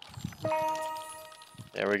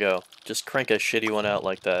 There we go. Just crank a shitty one out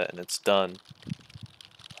like that, and it's done.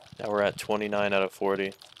 Now we're at 29 out of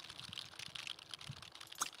 40.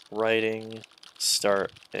 Writing,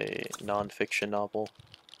 start a non-fiction novel.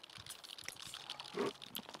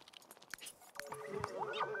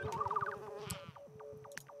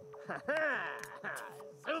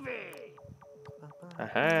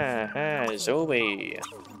 Aha, ha, Zoe.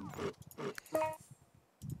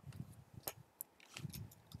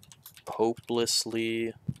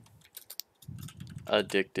 Hopelessly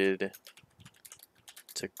addicted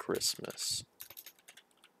to Christmas.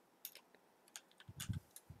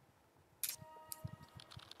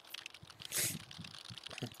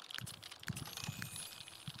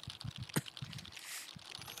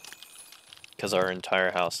 Because our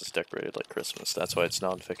entire house is decorated like Christmas. That's why it's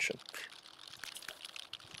nonfiction.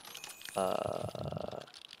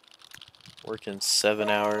 Working 7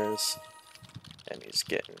 hours, and he's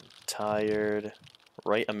getting tired.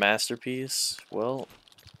 Write a masterpiece? Well,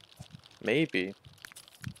 maybe.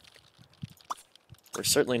 We're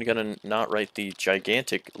certainly gonna not write the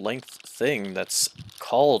gigantic length thing that's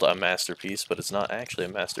called a masterpiece, but it's not actually a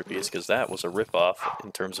masterpiece, because that was a ripoff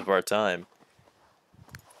in terms of our time.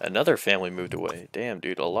 Another family moved away. Damn,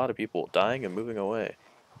 dude, a lot of people dying and moving away.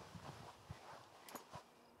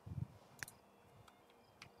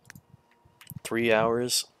 Three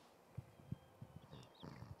hours.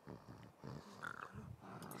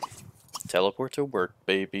 Teleport to work,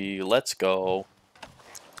 baby. Let's go.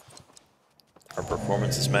 Our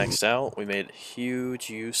performance is maxed out. We made huge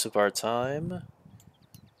use of our time.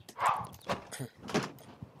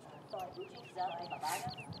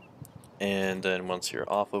 And then once you're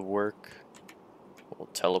off of work, we'll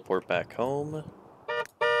teleport back home.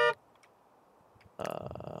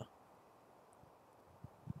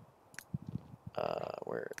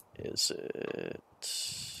 Where is it?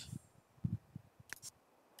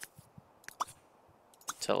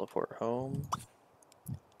 Teleport home.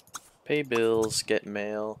 Pay bills, get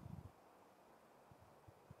mail.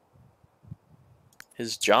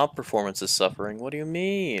 His job performance is suffering. What do you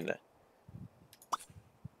mean?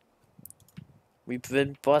 We've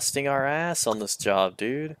been busting our ass on this job,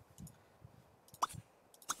 dude.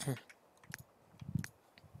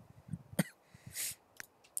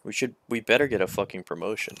 We better get a fucking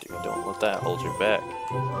promotion, dude. Don't let that hold you back.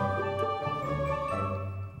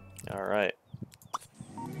 Alright.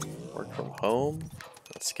 Work from home.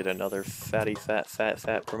 Let's get another fatty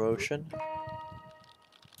fat promotion.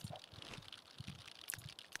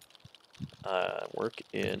 Work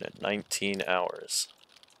in 19 hours.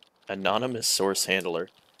 Anonymous source handler.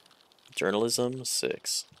 Journalism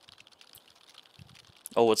 6.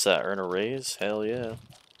 Oh, what's that? Earn a raise? Hell yeah.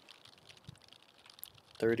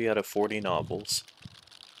 30 out of 40 novels.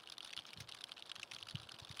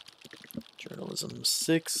 Journalism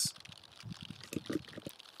 6.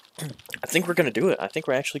 I think we're gonna do it. I think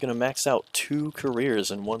we're actually gonna max out 2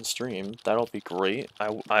 careers in one stream. That'll be great. I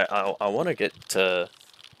want to get to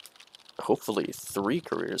hopefully 3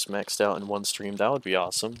 careers maxed out in one stream. That would be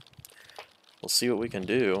awesome. We'll see what we can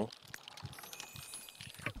do.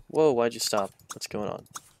 Whoa, why'd you stop? What's going on?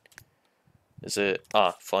 Is it...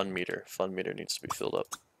 Ah, fun meter. Fun meter needs to be filled up.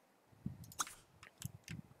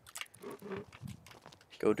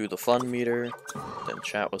 Go do the fun meter, then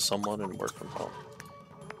chat with someone and work from home.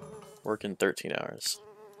 Work in 13 hours.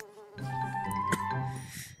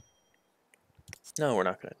 No, we're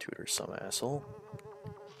not gonna tutor some asshole.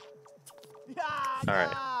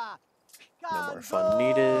 Alright. No more fun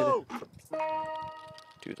needed.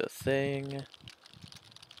 Do the thing.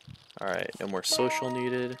 Alright, no more social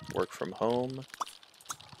needed. Work from home.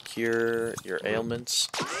 Cure your ailments.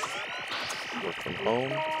 Work from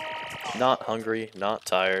home. Not hungry, not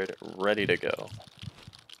tired, ready to go.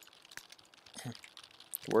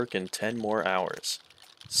 Work in 10 more hours.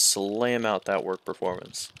 Slam out that work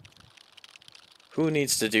performance. Who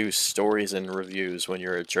needs to do stories and reviews when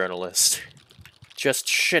you're a journalist? Just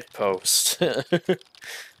shitpost.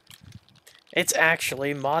 It's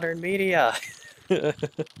actually modern media.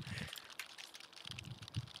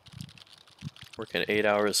 Working 8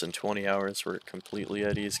 hours and 20 hours, we're completely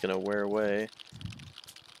at ease, gonna wear away.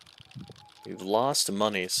 We've lost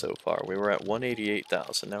money so far. We were at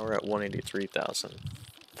 188,000, now we're at 183,000.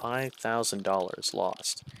 $5,000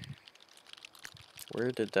 lost.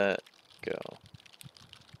 Where did that go?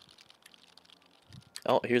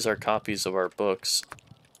 Oh, here's our copies of our books.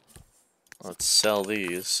 Let's sell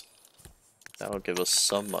these. That'll give us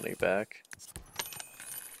some money back.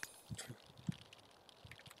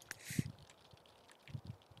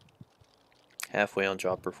 Halfway on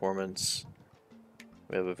job performance.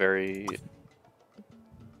 We have a very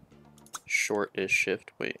short-ish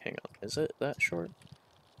shift. Wait, hang on. Is it that short?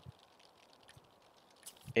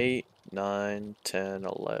 8, 9, 10,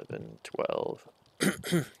 11, 12.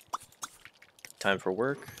 Time for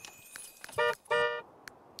work. Get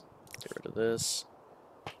rid of this.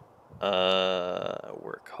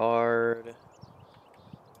 Work hard.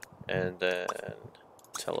 And then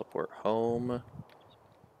teleport home.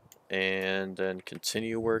 And then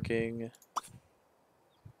continue working.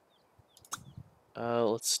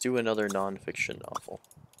 Let's do another non-fiction novel.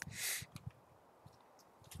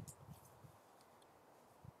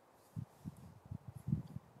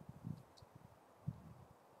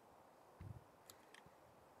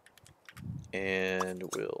 And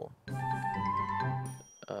we'll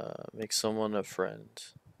make someone a friend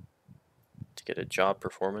to get a job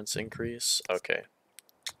performance increase. Okay.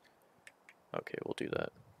 Okay, we'll do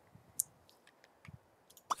that.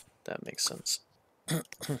 That makes sense.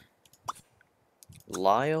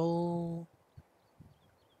 Lyle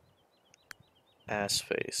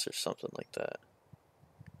Assface or something like that.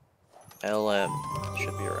 LM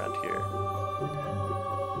should be around here.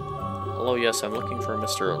 Hello, yes, I'm looking for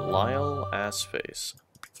Mr. Lyle Assface.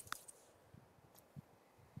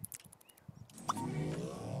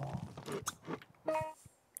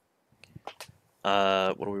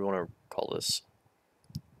 What do we want to call this?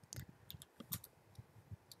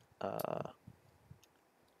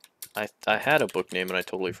 I had a book name and I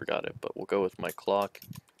totally forgot it, but we'll go with my clock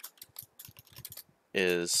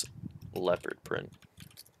is leopard print.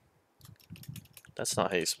 That's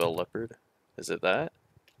not how you spell leopard. Is it that?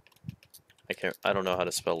 I don't know how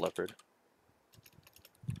to spell leopard.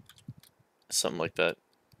 Something like that.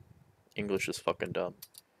 English is fucking dumb.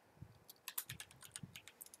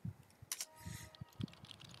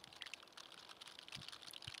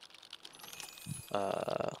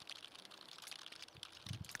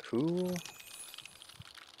 Who?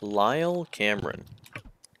 Lyle Cameron.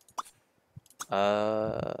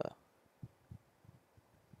 L.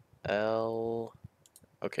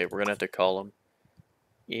 Okay, we're gonna have to call him.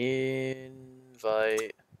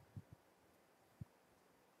 Invite.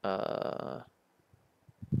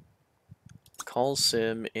 Call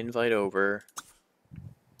sim. Invite over.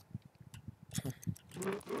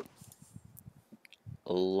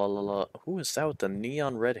 La la la. Who is that with the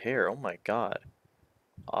neon red hair? Oh my god.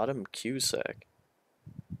 Autumn Cusack.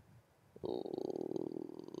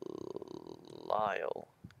 Lyle.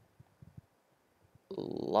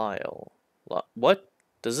 What?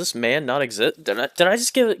 Does this man not exist? Did I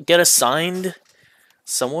just get assigned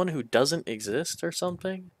someone who doesn't exist or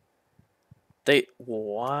something?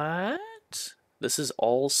 What? This is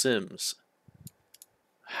all Sims.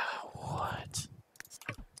 What?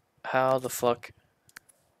 How the fuck?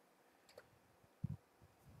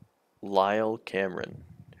 Lyle Cameron.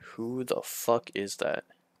 Who the fuck is that?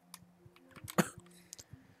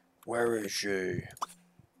 Where is she?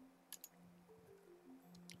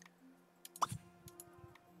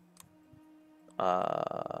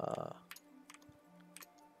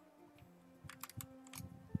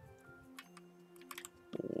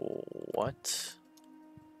 What?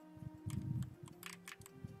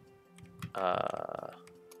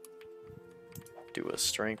 Do a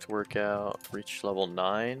strength workout, reach level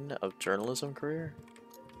 9 of journalism career?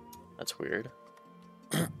 That's weird.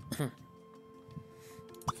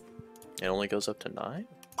 It only goes up to 9?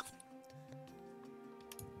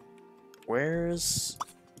 Where's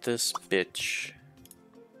this bitch?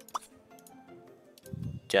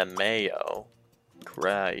 DeMayo.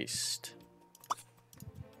 Christ.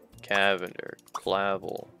 Cavender.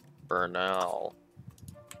 Clavel. Bernal.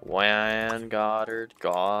 Wan Goddard.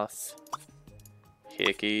 Goth.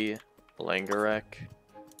 Hickey. Langarek.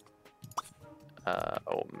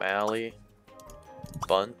 O'Malley.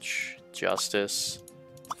 Bunch. Justice.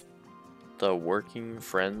 The Working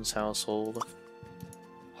Friends household.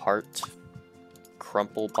 Hart.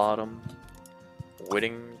 Crumplebottom.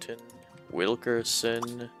 Whittington.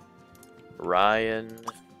 Wilkerson. Ryan.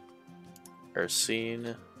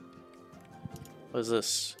 Ursine. What is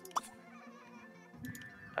this?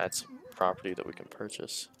 That's property that we can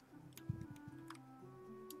purchase.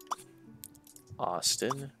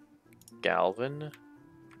 Austin. Galvin.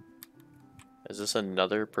 Is this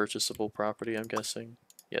another purchasable property, I'm guessing?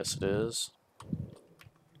 Yes, it is.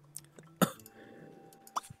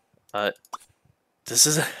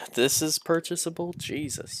 This is purchasable?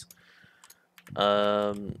 Jesus.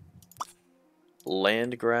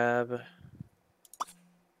 Land grab.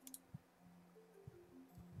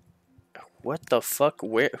 What the fuck?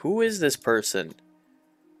 Where? Who is this person?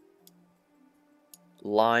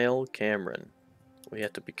 Lyle Cameron. We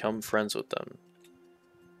have to become friends with them.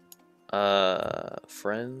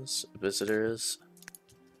 Friends, visitors.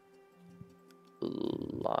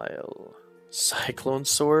 Lyle. Cyclone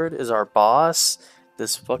Sword is our boss?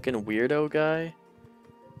 This fucking weirdo guy?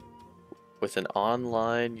 With an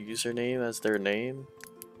online username as their name?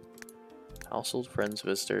 Household, friends,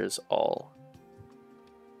 visitors, all.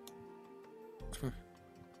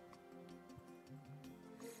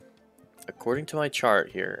 According to my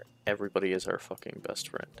chart here, everybody is our fucking best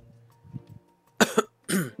friend.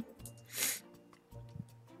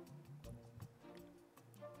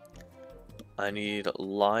 I need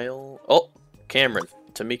Lyle. Oh, Cameron.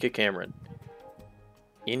 Tamika Cameron.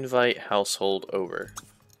 Invite household over.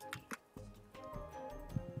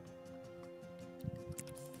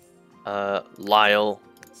 Lyle.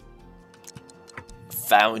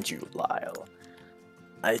 Found you, Lyle.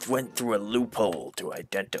 I went through a loophole to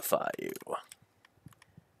identify you.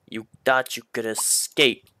 You thought you could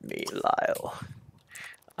escape me, Lyle.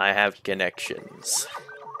 I have connections.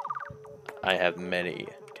 I have many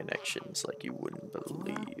connections like you wouldn't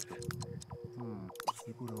believe.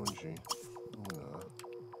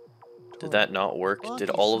 Did that not work?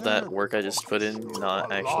 Did all of that work I just put in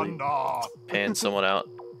not actually pan someone out?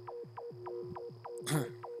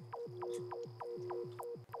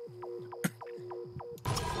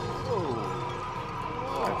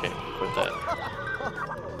 Okay, put that.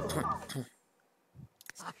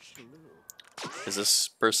 Is this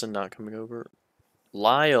person not coming over?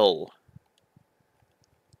 Lyle.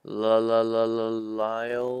 Lyle.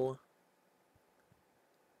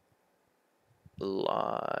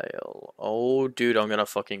 Lyle. Oh, dude, I'm gonna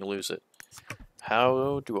fucking lose it.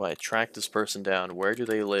 How do I track this person down? Where do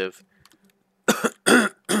they live?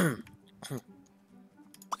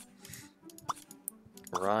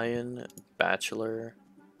 Ryan, bachelor.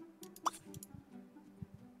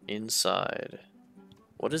 Inside.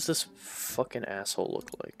 What does this fucking asshole look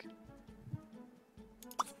like?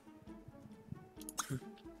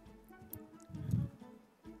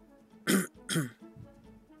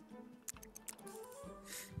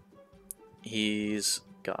 He's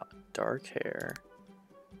got dark hair.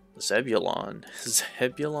 Zebulon.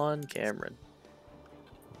 Zebulon Cameron.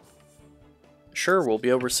 Sure, we'll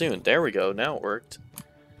be over soon. There we go. Now it worked.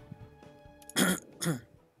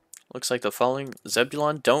 Looks like the following...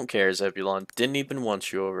 Zebulon, don't care, Zebulon. Didn't even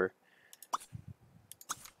want you over.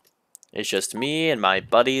 It's just me and my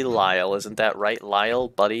buddy Lyle. Isn't that right, Lyle?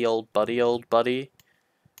 Buddy, old buddy, old buddy.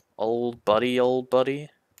 Old buddy, old buddy.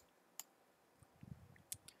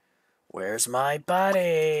 Where's my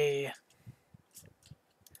buddy?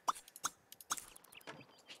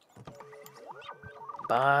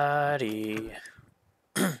 Buddy.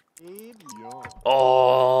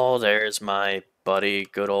 Oh, there's my buddy,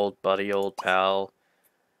 good old buddy, old pal.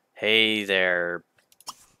 Hey there,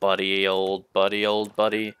 buddy, old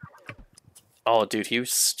buddy. Oh, dude, he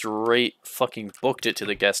straight fucking booked it to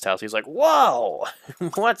the guest house. He's like, whoa,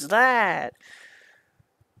 what's that?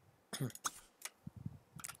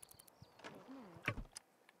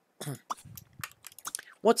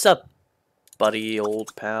 What's up, buddy,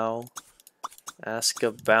 old pal? Ask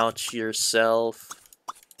about yourself.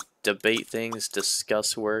 Debate things,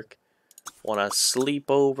 discuss work. Wanna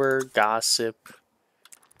sleep over, gossip.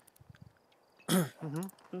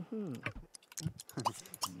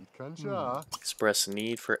 Express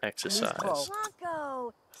need for exercise.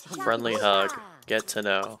 Friendly hug. Get to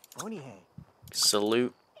know.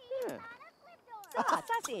 Salute.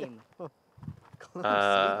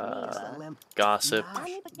 Gossip.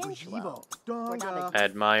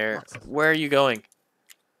 Admire. Where are you going?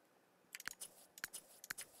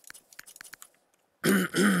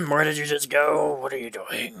 Where did you just go? What are you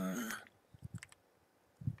doing?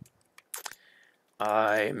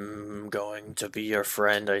 I'm going to be your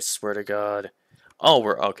friend, I swear to God. Oh,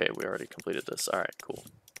 we're okay. We already completed this. Alright, cool.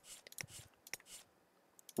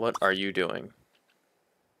 What are you doing?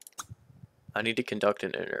 I need to conduct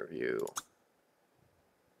an interview.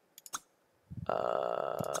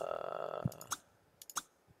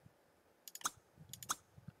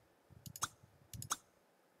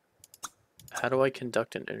 How do I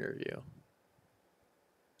conduct an interview?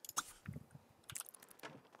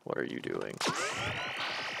 What are you doing?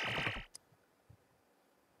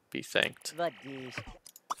 Be thanked.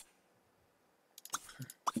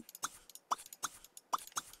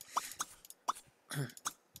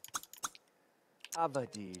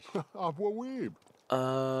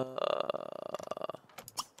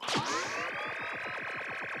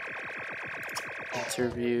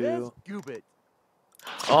 Interview. Let's goob it.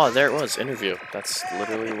 Oh, there it was. Interview. That's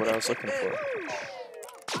literally what I was looking for.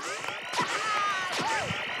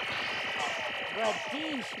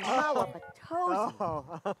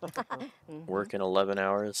 Oh. Working 11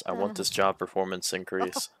 hours. I want this job performance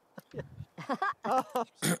increase.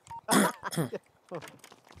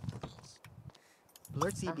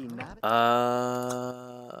 Blurtsy be mad.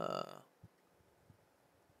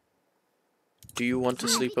 Do you want to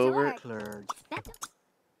sleep over? Clerg.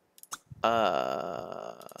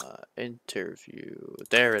 Interview.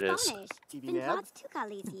 There it is. Be nab.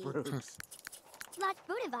 Brooks.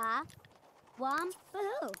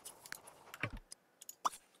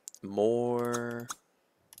 More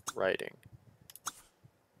writing.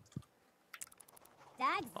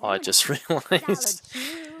 Oh, I just realized.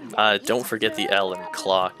 Don't forget the L in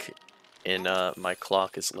clock. In my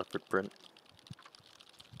clock is leopard print.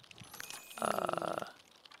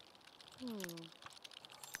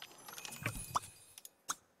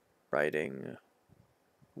 Writing.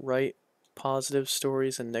 Write positive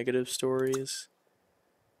stories and negative stories.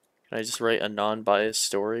 Can I just write a non-biased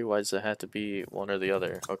story? Why does it have to be one or the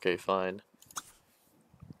other? Okay, fine.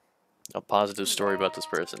 A positive story about this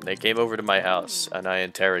person. They came over to my house and I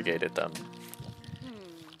interrogated them.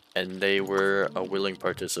 And they were a willing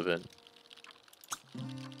participant.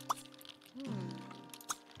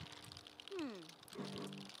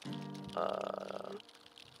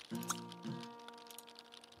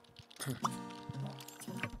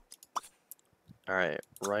 Alright,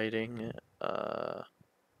 writing,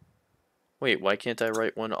 wait, why can't I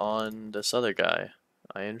write one on this other guy?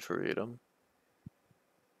 I interviewed him.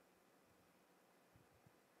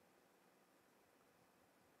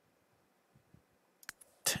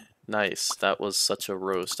 Nice, that was such a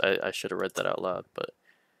roast. I should have read that out loud, but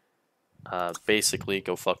basically,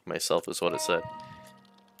 go fuck myself is what it said.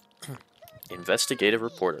 Investigative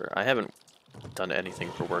reporter. I haven't done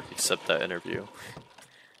anything for work except that interview.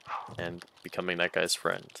 And becoming that guy's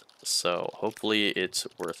friend. So, hopefully it's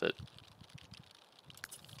worth it.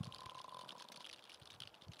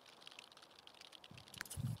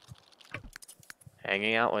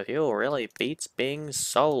 Hanging out with you really beats being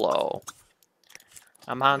solo.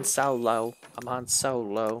 I'm on solo. I'm on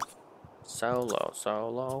solo.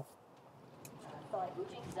 Solo.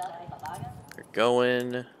 They're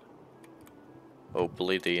going.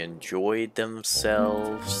 Hopefully they enjoyed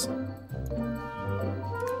themselves.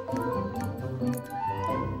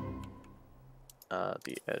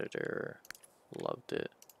 The editor loved it.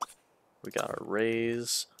 We got a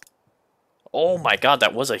raise. Oh my god,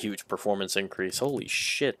 that was a huge performance increase. Holy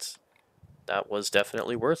shit. That was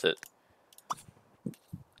definitely worth it.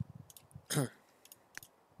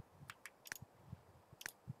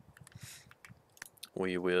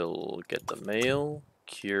 We will get the mail,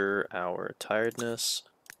 cure our tiredness.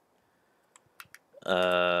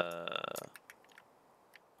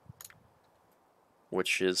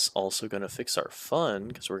 Which is also going to fix our fun,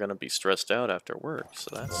 because we're going to be stressed out after work, so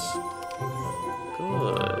that's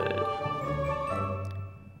good.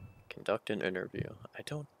 Conduct an interview. I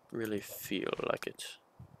don't really feel like it.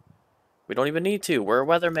 We don't even need to. We're a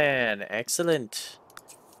weatherman. Excellent.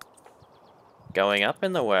 Going up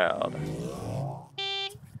in the world.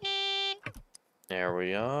 There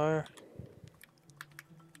we are.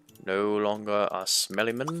 No longer a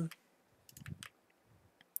smellyman.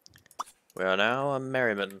 We are now a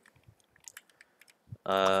merryman.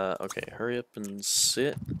 Okay, hurry up and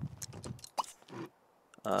sit.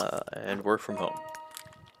 And work from home.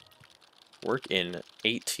 Work in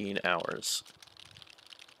 18 hours.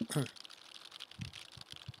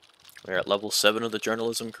 We're at level 7 of the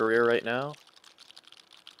journalism career right now.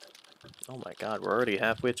 Oh my god, we're already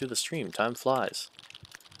halfway through the stream. Time flies.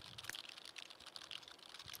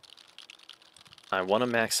 I want to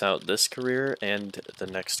max out this career and the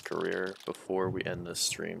next career before we end this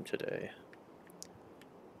stream today.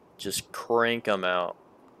 Just crank them out.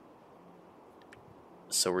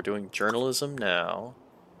 So we're doing journalism now.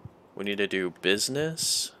 We need to do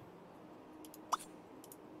business.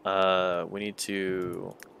 We need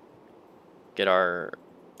to get our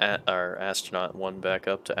astronaut one back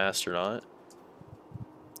up to astronaut.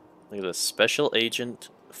 Look at this. Special agent,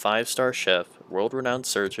 5-star chef, world-renowned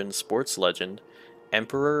surgeon, sports legend,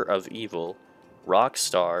 Emperor of Evil, rock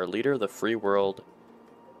star, leader of the free world,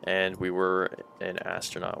 and we were an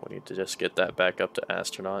astronaut. We need to just get that back up to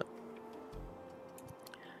astronaut.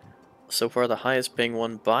 So far, the highest paying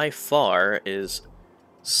one by far is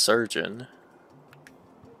surgeon.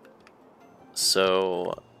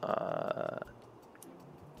 So,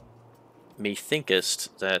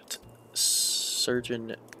 methinkest that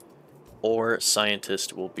surgeon or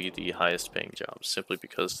scientist will be the highest paying jobs, simply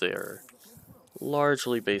because they are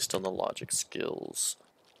largely based on the logic skills.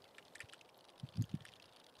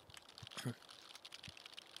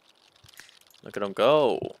 Look at them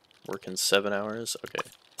go! Working 7 hours. Okay.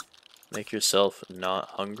 Make yourself not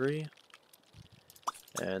hungry.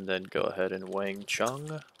 And then go ahead and Wang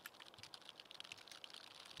Chung.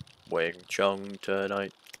 Wang Chung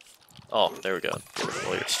tonight. Oh, there we go. Get rid of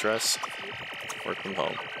all your stress. Work from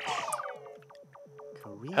home.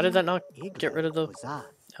 How did that not get rid of the...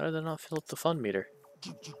 How did that not fill up the fun meter?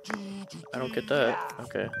 I don't get that.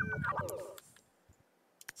 Okay.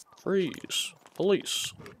 Freeze.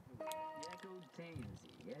 Police.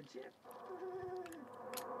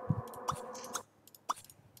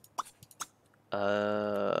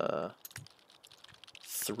 Uh...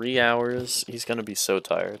 3 hours. He's gonna be so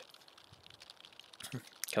tired.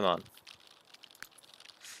 Come on.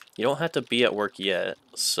 You don't have to be at work yet,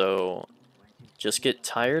 so just get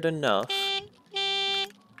tired enough.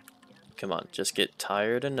 Come on, just get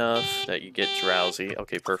tired enough that you get drowsy.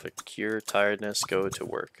 Okay, perfect. Cure tiredness, go to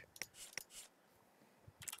work.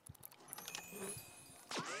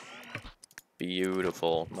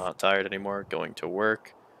 Beautiful. Not tired anymore, going to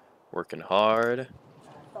work. Working hard.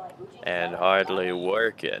 And hardly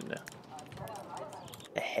working.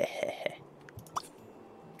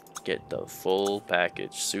 Get the full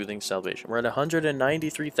package. Soothing Salvation. We're at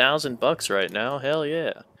 193,000 bucks right now. Hell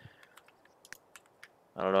yeah.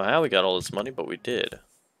 I don't know how we got all this money, but we did.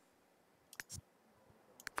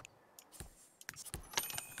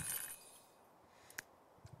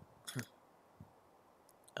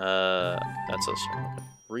 That's us.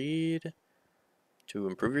 Read to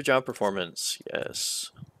improve your job performance.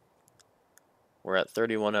 Yes. We're at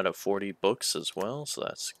 31 out of 40 books as well, so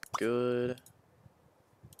that's good.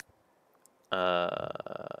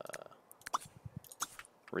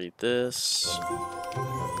 Read this.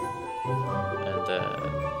 And then...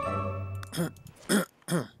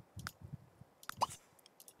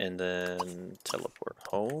 and then teleport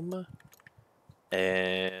home.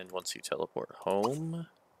 And once you teleport home...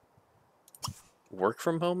 Work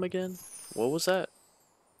from home again? What was that?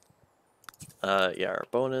 Yeah, our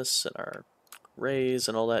bonus and our raise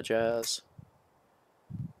and all that jazz.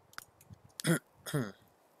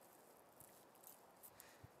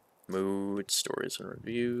 Mood, stories and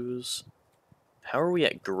reviews. How are we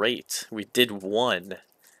at great? We did 1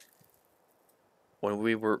 when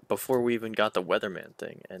we were before we even got the weatherman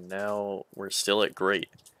thing, and now we're still at great.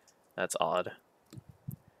 That's odd.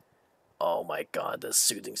 Oh my god, this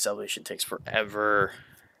Soothing Salvation takes forever.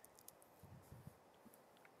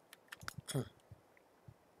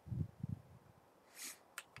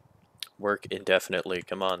 Work indefinitely,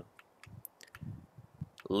 come on.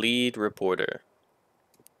 Lead reporter.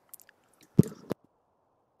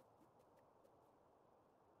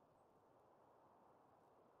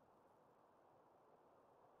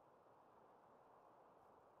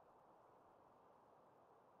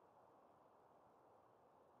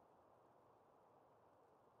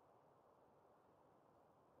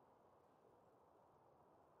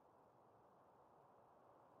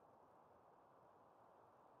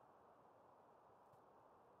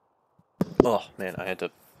 Oh man, I had to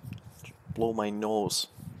blow my nose.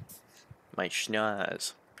 My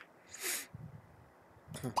schnoz.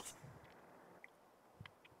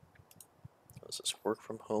 Does this work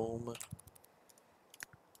from home?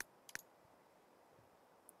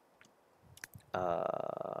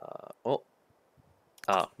 Oh.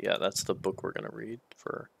 Ah, yeah, that's the book we're gonna read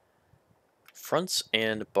for Fronts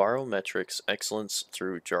and Barometrics Excellence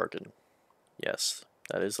Through Jargon. Yes,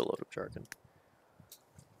 that is a load of jargon.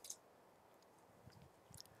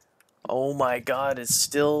 Oh my god, it's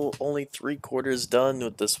still only 3/4 done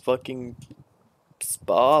with this fucking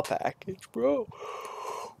spa package, bro.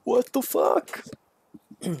 What the fuck?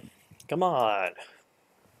 Come on.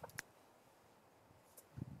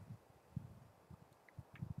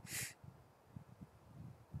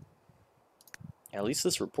 At least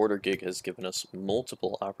this reporter gig has given us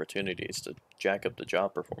multiple opportunities to jack up the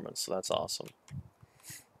job performance, so that's awesome.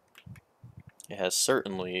 It has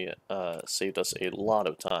certainly saved us a lot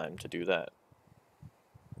of time to do that.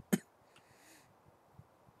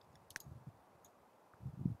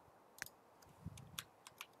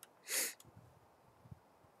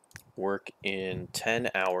 Work in 10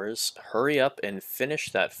 hours. Hurry up and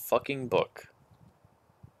finish that fucking book.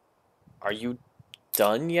 Are you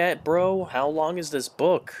done yet, bro? How long is this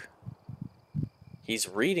book? He's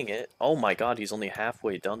reading it. Oh my god, he's only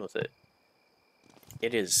halfway done with it.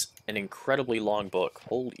 It is an incredibly long book.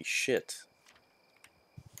 Holy shit.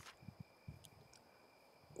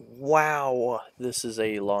 Wow, this is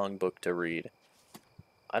a long book to read.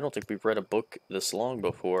 I don't think we've read a book this long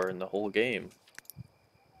before in the whole game.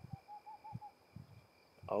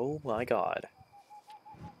 Oh my god.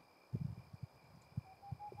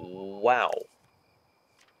 Wow.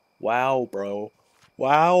 Wow, bro.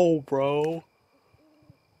 Wow, bro.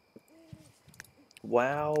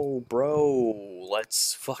 Wow, bro.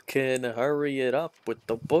 Let's fucking hurry it up with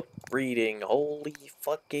the book reading. Holy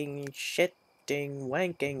fucking shitting,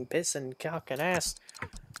 wanking, pissing, cocking ass.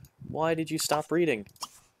 Why did you stop reading?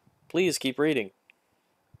 Please keep reading.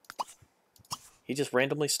 He just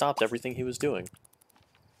randomly stopped everything he was doing.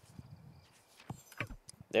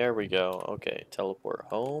 There we go. Okay, teleport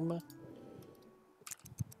home.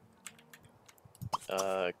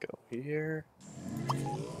 Go here.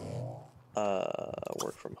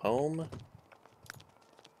 Work from home.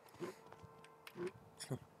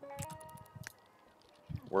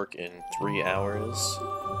 Work in 3 hours.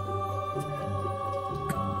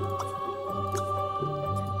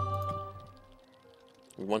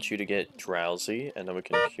 We want you to get drowsy, and then we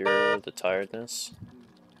can cure the tiredness.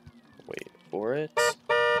 Wait for it.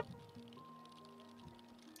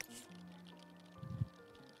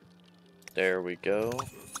 There we go.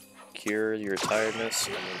 Cure your tiredness,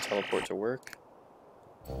 and then teleport to work.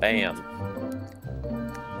 Bam!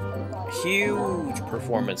 Huge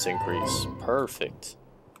performance increase. Perfect.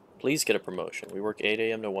 Please get a promotion. We work 8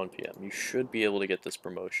 a.m. to 1 p.m. You should be able to get this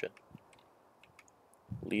promotion.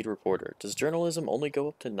 Lead reporter. Does journalism only go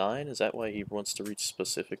up to 9? Is that why he wants to reach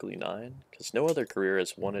specifically 9? Because no other career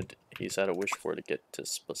he's had a wish for to get to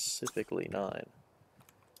specifically 9.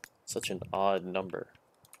 Such an odd number.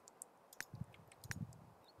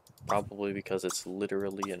 Probably because it's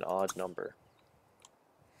literally an odd number.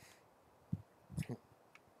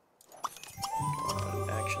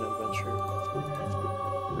 Action adventure.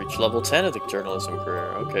 Reach level 10 of the journalism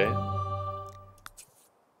career. Okay.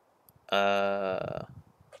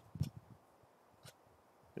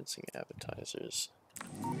 Rinsing appetizers.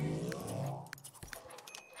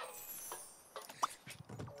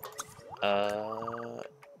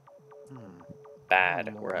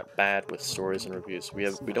 Bad. We're at bad with stories and reviews.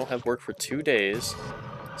 We don't have work for 2 days.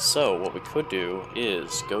 So what we could do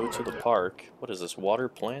is go to the park. What is this? Water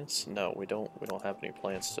plants? No, we don't have any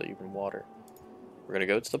plants to even water. We're gonna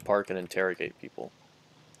go to the park and interrogate people.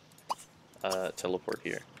 Teleport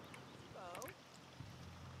here.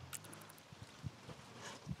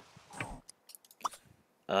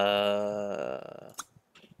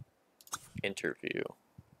 Interview.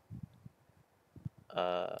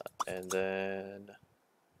 And then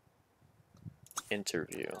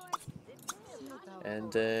interview.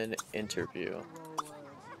 And then interview.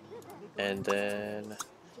 And then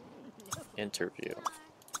interview.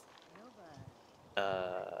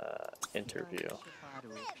 Interview.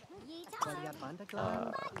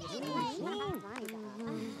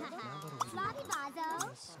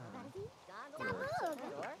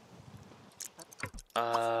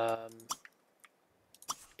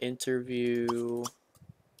 Interview.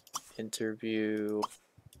 Interview.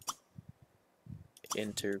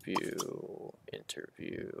 Interview.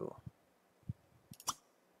 Interview.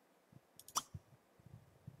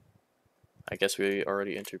 I guess we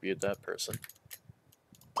already interviewed that person.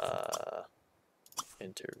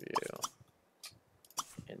 Interview.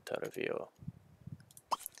 Interview.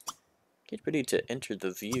 Get ready to enter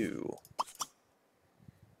the view.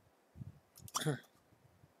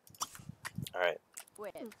 Alright.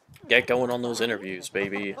 Get going on those interviews,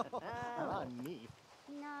 baby.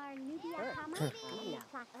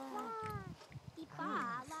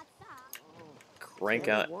 Crank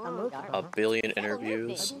out a billion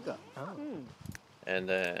interviews. And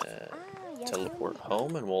then teleport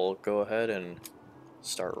home, and we'll go ahead and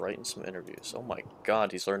start writing some interviews. Oh my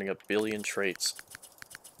god, he's learning a billion traits.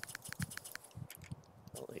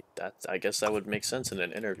 Well, I guess that would make sense in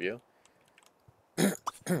an interview.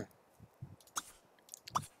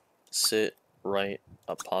 Sit, write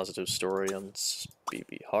a positive story on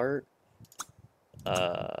BB Hart.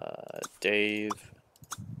 Dave.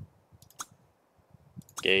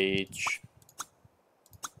 Gage.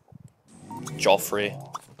 Joffrey.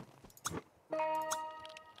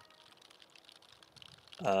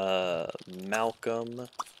 Malcolm.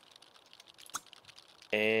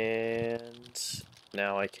 And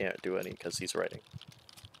now I can't do any because he's writing.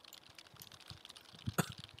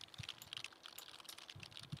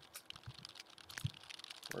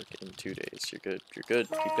 Work in 2 days. You're good. You're good.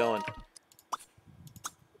 Keep going.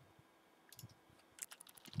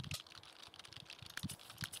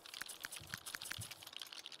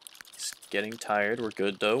 He's getting tired. We're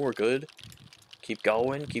good though. We're good. Keep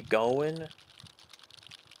going. Keep going.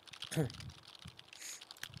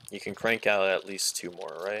 You can crank out at least 2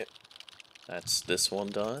 more, right? That's this one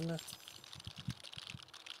done.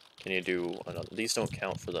 Can you do another? These don't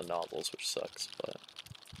count for the novels, which sucks, but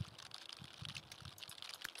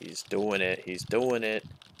he's doing it. He's doing it.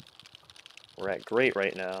 We're at great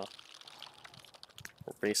right now.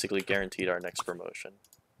 We're basically guaranteed our next promotion.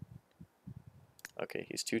 Okay,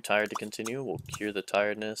 he's too tired to continue. We'll cure the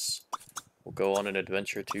tiredness. We'll go on an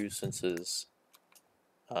adventure too, since his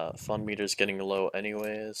fun meter's getting low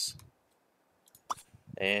anyways.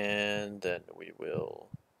 And then we will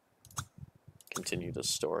continue the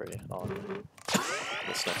story on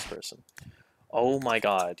this next person. Oh my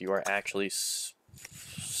god, you are actually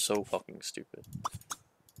so fucking stupid.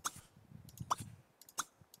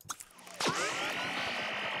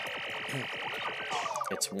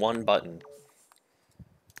 It's one button.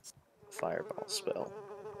 Fireball spell.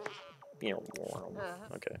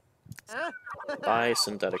 Okay. Buy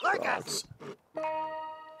synthetic rods.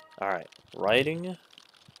 Alright, writing.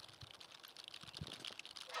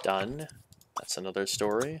 Done. That's another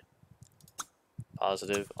story.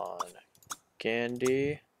 Positive on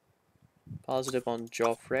Gandhi. Positive on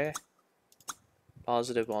Joffrey.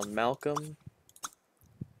 Positive on Malcolm.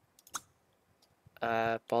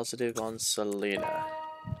 Positive on Selena.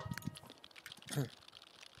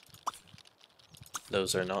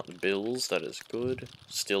 Those are not bills, that is good.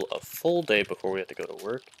 Still a full day before we have to go to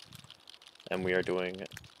work. And we are doing,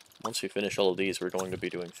 once we finish all of these, we're going to be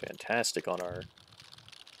doing fantastic on our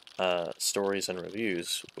stories and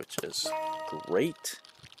reviews, which is great.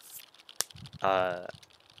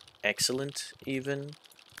 Excellent, even.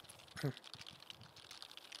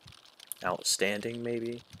 Outstanding,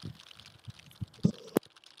 maybe.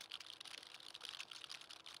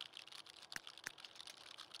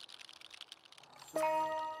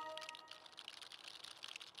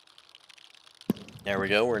 There we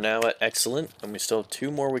go, we're now at excellent, and we still have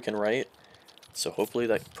 2 more we can write, so hopefully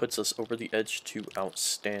that puts us over the edge to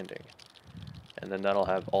outstanding. And then that'll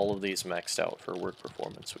have all of these maxed out for work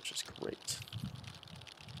performance, which is great.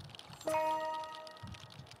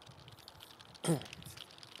 Come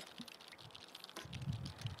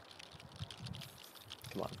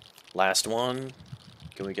on, last one.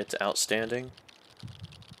 Can we get to outstanding?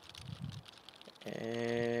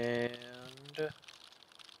 And...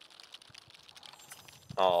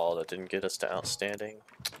 oh, that didn't get us to outstanding.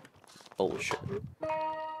 Bullshit.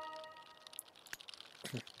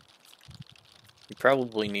 You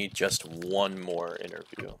probably need just 1 more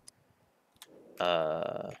interview.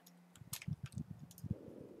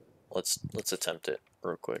 Let's attempt it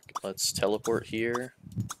real quick. Let's teleport here.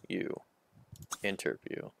 You.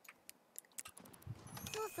 Interview.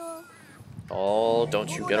 Oh,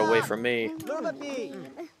 don't you get away from me.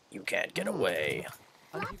 You can't get away.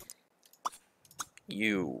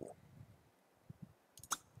 You.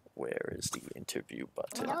 Where is the interview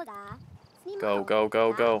button? Go, go,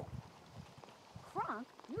 go, go.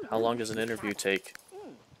 How long does an interview take?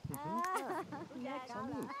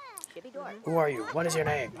 Who are you? What is your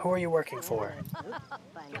name? Who are you working for?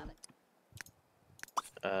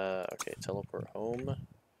 Okay, teleport home.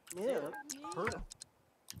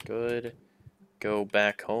 Good. Go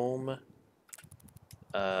back home.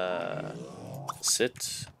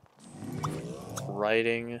 Sit.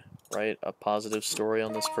 Writing. Write a positive story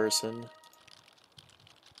on this person.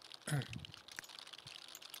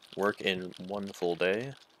 Work in 1 full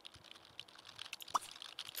day.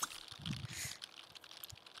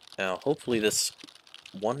 Now, hopefully this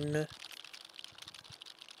 1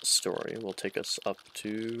 story will take us up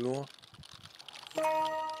to...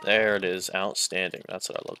 there it is, outstanding. That's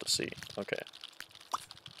what I love to see. Okay.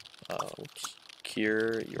 Oops.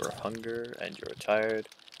 Cure your hunger and you're tired.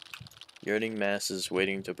 Yearning masses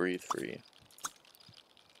waiting to breathe free.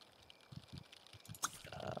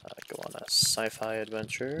 Go on a sci-fi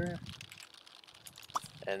adventure.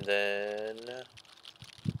 And then...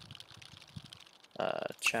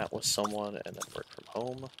 chat with someone and then work from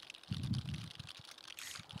home.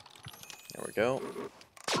 There we go.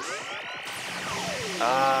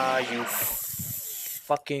 Ah, you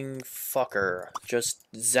fucking fucker. Just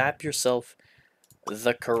zap yourself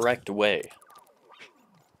the correct way.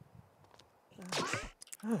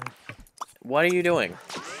 What are you doing?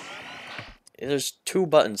 There's 2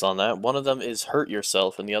 buttons on that. One of them is hurt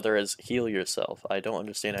yourself and the other is heal yourself. I don't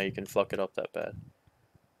understand how you can fuck it up that bad.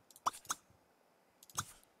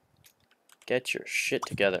 Get your shit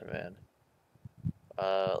together, man.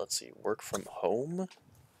 Let's see. Work from home?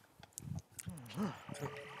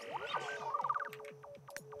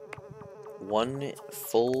 One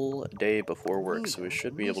full day before work, so we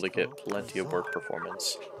should be able to get plenty of work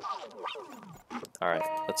performance. Alright,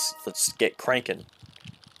 let's get cranking.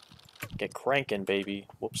 Get cranking, baby.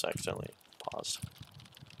 Whoops, I accidentally paused.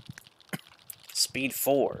 Speed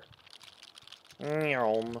 4.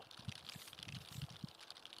 Nyom.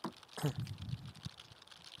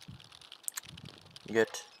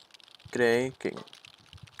 Get cranking.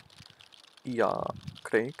 Yeah,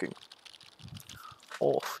 cranking.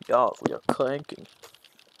 Oh, yeah, we are cranking.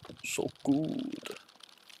 So good.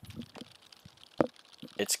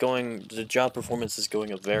 It's going, the job performance is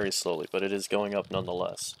going up very slowly, but it is going up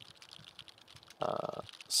nonetheless.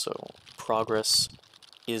 So, progress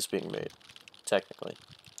is being made, technically.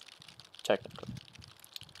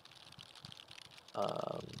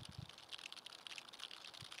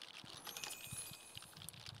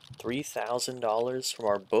 $3,000 from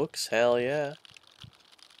our books? Hell yeah.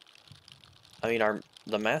 I mean,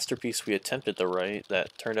 the masterpiece we attempted to write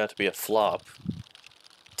that turned out to be a flop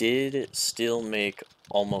did still make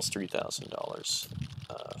almost $3,000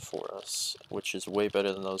 for us, which is way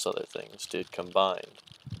better than those other things did combined.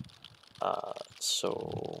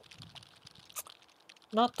 So,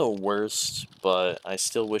 not the worst, but I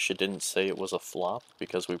still wish it didn't say it was a flop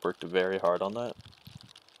because we worked very hard on that.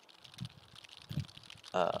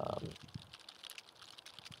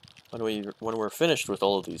 When we're finished with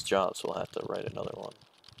all of these jobs, we'll have to write another one.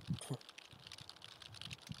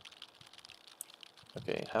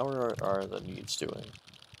 Okay, how are the needs doing?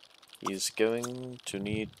 He's going to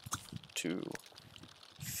need to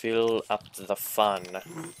fill up the fun.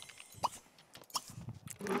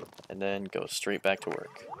 And then go straight back to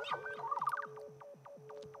work.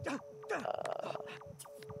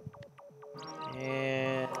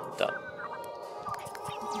 And done.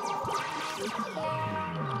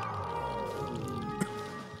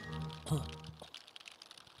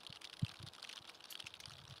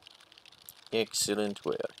 Excellent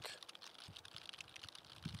work.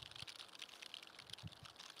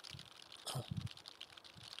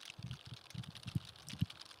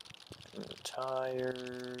 I'm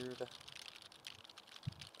tired.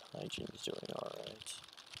 Hygiene's doing alright.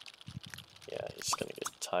 Yeah, he's gonna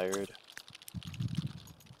get tired.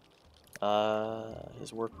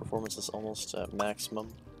 His work performance is almost at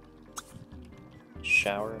maximum.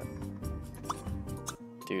 Shower.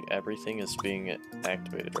 Dude, everything is being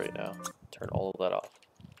activated right now. Turn all of that off.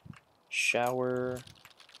 Shower.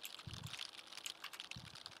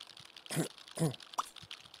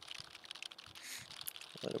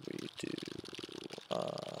 What do we do?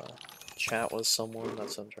 Chat with someone,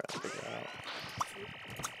 that's what I'm trying to figure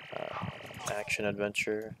out. Action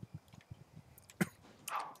adventure.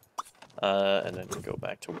 And then go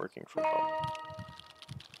back to working from home.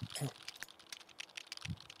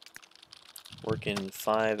 Working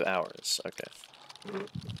 5 hours, okay.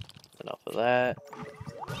 Enough of that.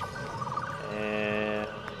 And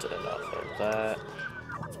enough of that.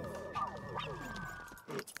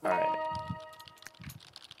 Alright.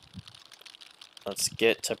 Let's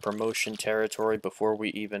get to promotion territory before we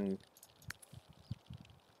even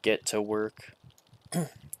get to work.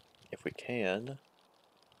 If we can.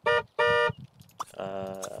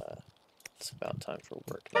 It's about time for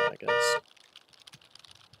work now, I guess.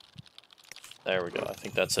 There we go. I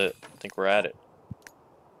think that's it. I think we're at it.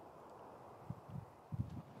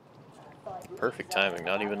 Perfect timing.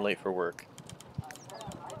 Not even late for work.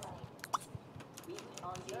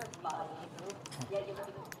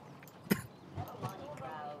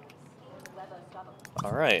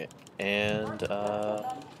 Alright. And,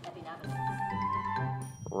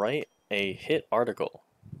 write a hit article.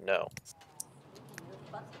 No.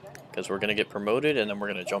 Because we're going to get promoted and then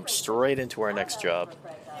we're going to jump straight into our next job.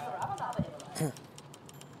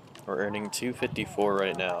 We're earning $2.54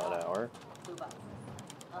 right now an hour.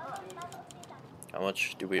 How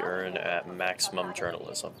much do we earn at maximum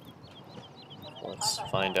journalism? Let's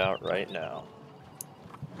find out right now.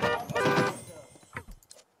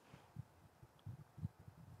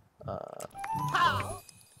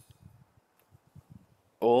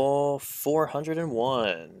 Oh,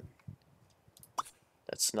 401.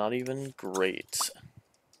 That's not even great.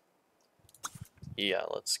 Yeah,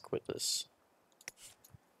 let's quit this.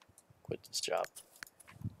 Quit this job.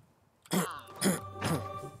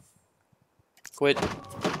 Quit.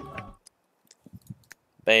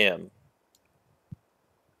 Bam.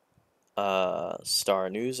 Star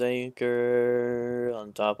news anchor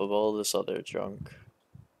on top of all this other junk.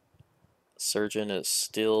 Surgeon is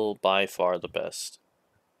still by far the best.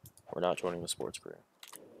 We're not joining the sports career.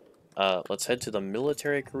 Let's head to the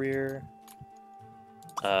military career.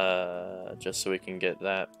 Just so we can get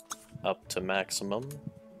that up to maximum.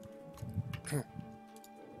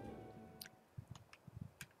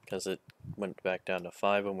 Because it went back down to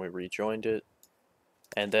 5 when we rejoined it.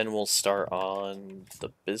 And then we'll start on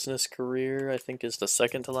the business career, I think is the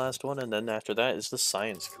second to last one, and then after that is the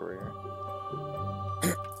science career.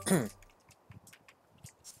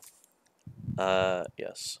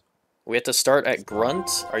 Yes. We have to start at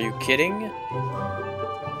Grunt? Are you kidding?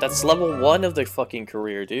 That's level 1 of the fucking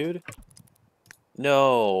career, dude.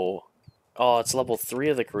 No. Oh, it's level 3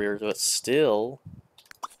 of the career, but still.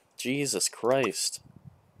 Jesus Christ.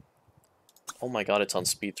 Oh my god, it's on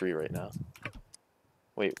speed 3 right now.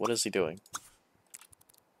 Wait, what is he doing?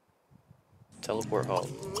 Teleport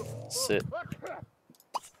home. Sit.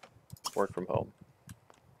 Work from home.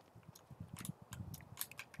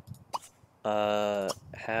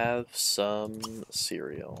 Have some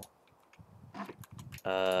cereal.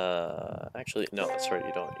 Actually, no, that's right,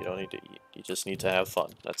 you don't need to eat. You just need to have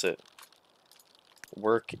fun. That's it.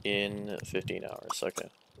 Work in 15 hours, okay.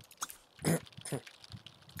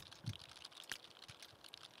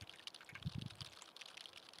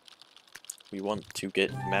 We want to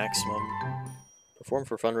get maximum. Perform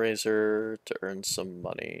for fundraiser to earn some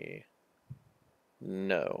money.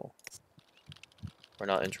 No. We're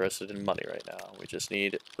not interested in money right now. We just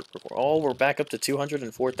need... Oh, we're back up to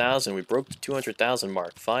 204,000. We broke the 200,000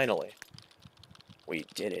 mark, finally. We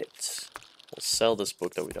did it. We'll sell this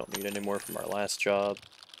book that we don't need anymore from our last job.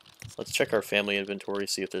 Let's check our family inventory,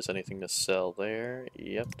 see if there's anything to sell there.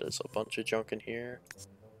 Yep, there's a bunch of junk in here.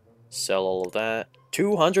 Sell all of that.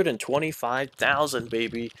 225,000,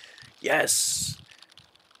 baby! Yes!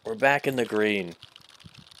 We're back in the green.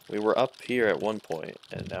 We were up here at one point,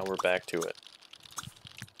 and now we're back to it.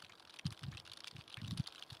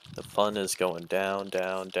 The fun is going down,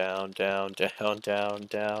 down, down, down, down, down,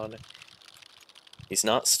 down. He's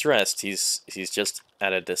not stressed, he's just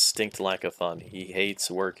at a distinct lack of fun. He hates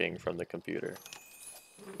working from the computer.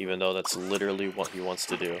 Even though that's literally what he wants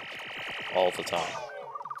to do. All the time.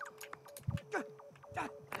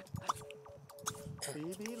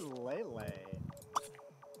 Baby Lele.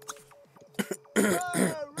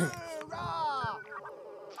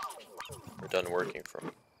 We're done working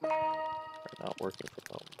from... Or not working from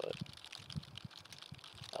home, but...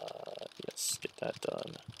 yes, get that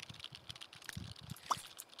done.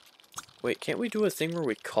 Wait, can't we do a thing where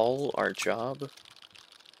we call our job?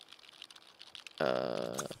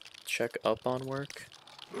 Check up on work?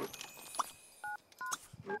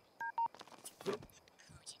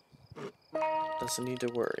 Doesn't need to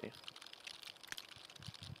worry.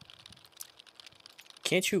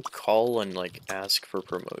 Can't you call and, like, ask for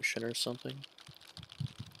promotion or something?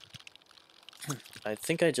 I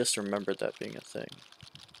think I just remembered that being a thing.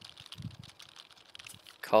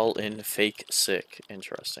 Call in fake sick.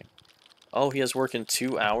 Interesting. Oh, he has work in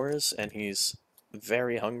 2 hours, and he's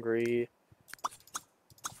very hungry.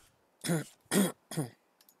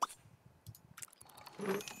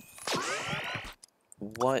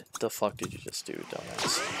 What the fuck did you just do,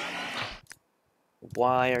 dumbass?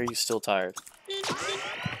 Why are you still tired?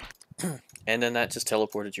 And then that just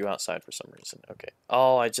teleported you outside for some reason. Okay.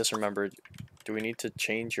 Oh, I just remembered. Do we need to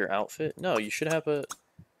change your outfit? No, you should have a...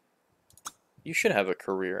 You should have a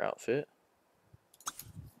career outfit.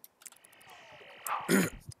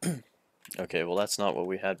 Okay, well that's not what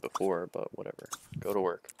we had before, but whatever. Go to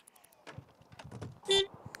work.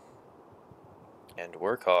 And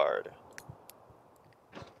work hard.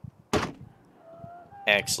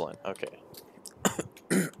 Excellent, okay.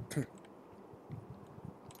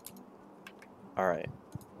 Alright.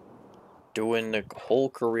 Doing the whole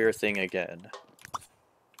career thing again.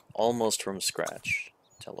 Almost from scratch.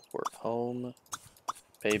 Teleport home.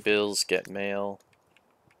 Pay bills, get mail.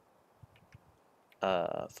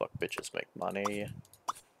 Fuck bitches, make money.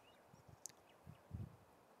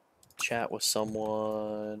 Chat with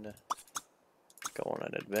someone. Go on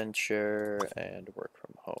an adventure, and work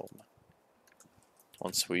from home.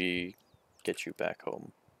 Once we get you back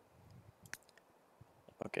home.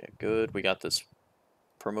 Okay, good. We got this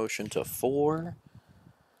promotion to 4.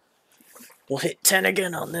 We'll hit 10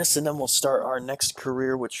 again on this, and then we'll start our next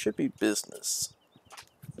career, which should be business.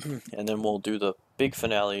 And then we'll do the big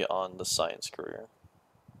finale on the science career.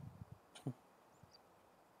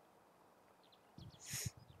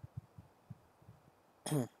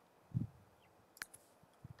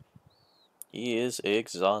 He is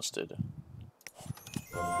exhausted.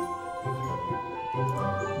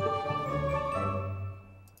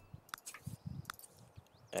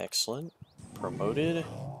 Excellent. Promoted.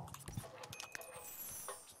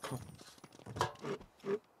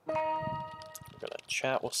 We're gonna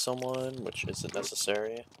chat with someone, which isn't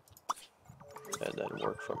necessary. And then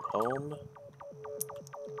work from home.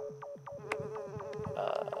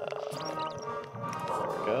 There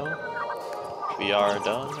we go. We are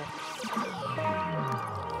done.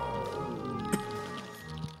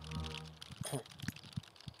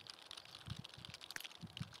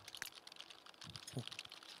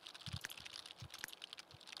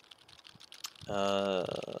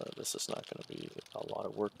 This is not going to be a lot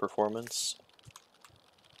of work performance.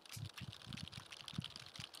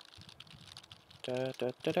 Da,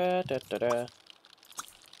 da, da, da, da, da, da.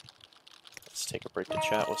 Let's take a break to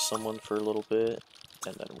chat with someone for a little bit,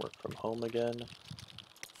 and then work from home again.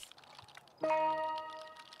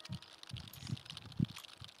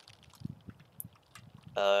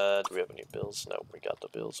 Do we have any bills? No, we got the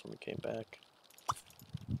bills when we came back.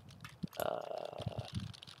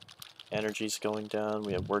 Energy's going down.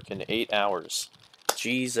 We have work in 8 hours.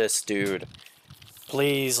 Jesus, dude.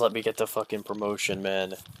 Please let me get the fucking promotion,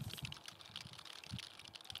 man.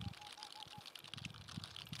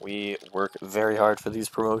 We work very hard for these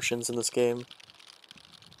promotions in this game.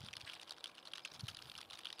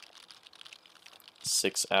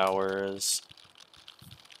 6 hours.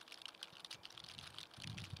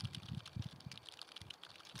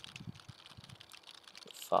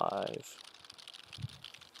 Five.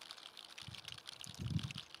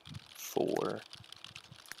 4.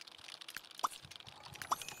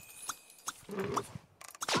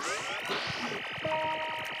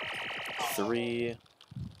 3.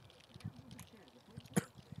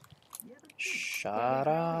 Shut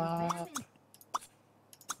up.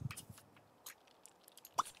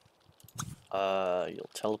 You'll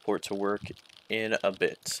teleport to work in a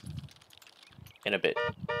bit. In a bit.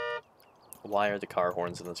 Why are the car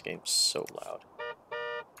horns in this game so loud?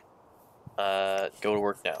 Go to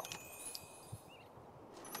work now.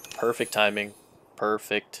 Perfect timing.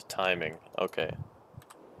 Perfect timing. Okay.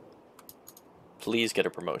 Please get a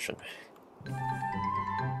promotion.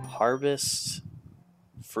 Harvest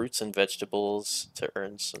fruits and vegetables to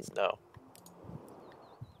earn some... No.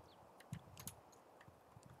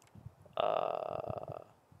 Oh,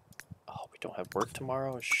 we don't have work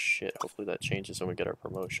tomorrow? Shit, hopefully that changes when we get our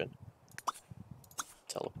promotion.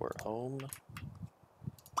 Teleport home.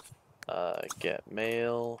 Get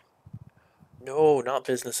mail. No, not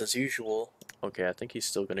business as usual. Okay, I think he's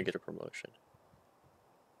still gonna get a promotion.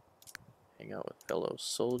 Hang out with fellow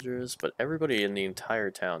soldiers, but everybody in the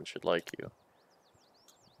entire town should like you.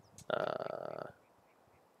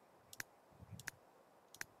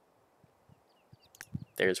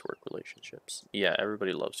 There's work relationships. Yeah,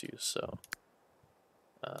 everybody loves you, so...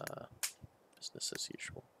 business as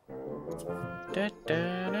usual. Da,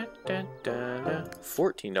 da, da, da, da, da.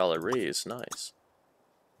 $14 raise, nice.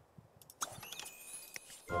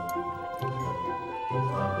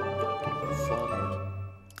 Fun.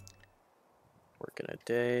 Work in a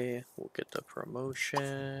day, we'll get the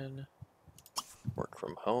promotion. Work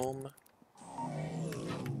from home.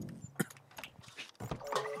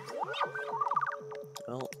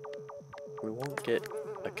 Well, we won't get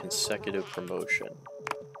a consecutive promotion,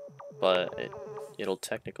 but it'll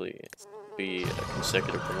technically be a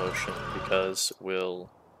consecutive promotion because we'll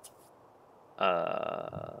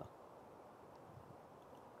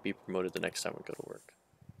be promoted the next time we go to work.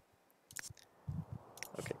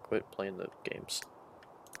 Okay, quit playing the games.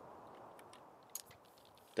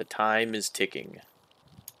 The time is ticking.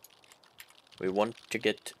 We want to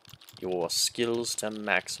get your skills to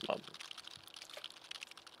maximum.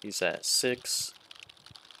 He's at 6,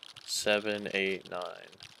 7, 8, 9.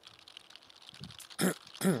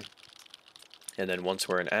 And then once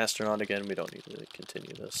we're an astronaut again, we don't need to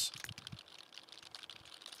continue this.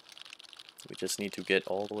 We just need to get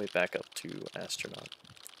all the way back up to astronaut.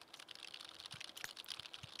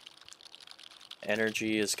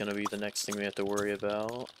 Energy is going to be the next thing we have to worry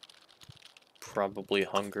about. Probably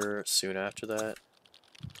hunger soon after that.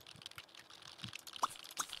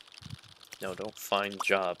 No, don't find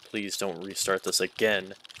job. Please don't restart this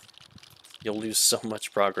again. You'll lose so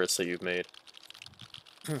much progress that you've made.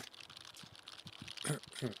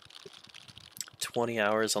 20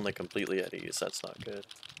 hours on the completely at ease. That's not good.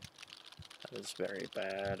 That is very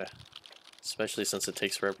bad. Especially since it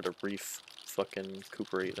takes forever to fucking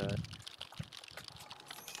recuperate that.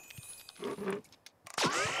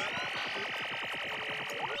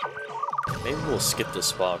 Maybe we'll skip this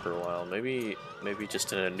spot for a while. Maybe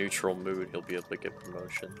just in a neutral mood he'll be able to get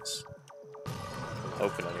promotions. I'm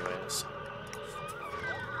hoping anyways.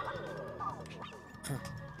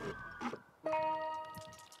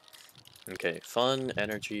 Okay, fun,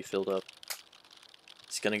 energy filled up.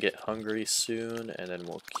 He's gonna get hungry soon, and then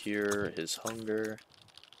we'll cure his hunger.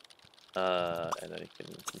 And then he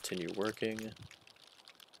can continue working.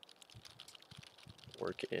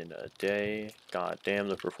 Work in a day. God damn,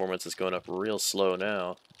 the performance is going up real slow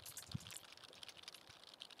now.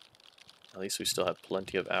 At least we still have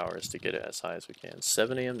plenty of hours to get it as high as we can.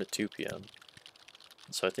 7 AM to 2 PM.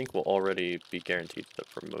 So I think we'll already be guaranteed the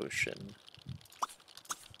promotion.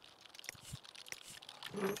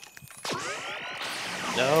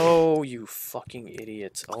 No, you fucking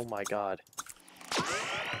idiots. Oh my god.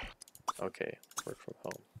 Okay, work from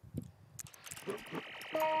home.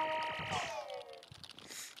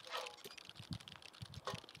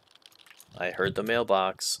 I heard the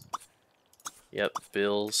mailbox. Yep,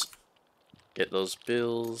 bills. Get those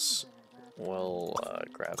bills. We'll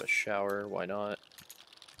grab a shower, why not?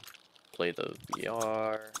 Play the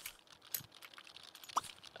VR.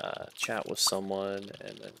 Chat with someone,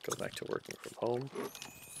 and then go back to working from home.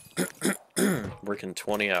 Working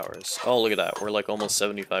 20 hours. Oh, look at that. We're like almost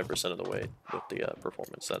 75% of the way with the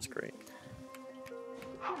performance. That's great.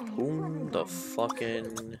 Whom the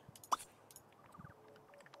fucking...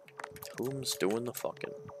 Whom's doing the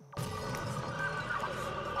fucking...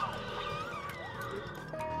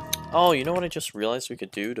 Oh, you know what I just realized we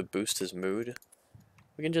could do to boost his mood?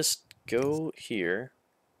 We can just go here.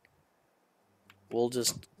 We'll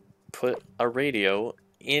just put a radio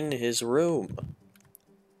in his room.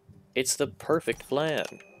 It's the perfect plan.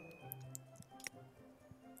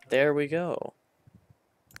 There we go.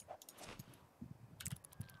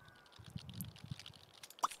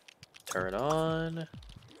 Turn on.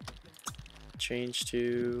 Change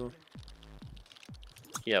to...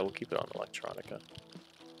 Yeah, we'll keep it on Electronica.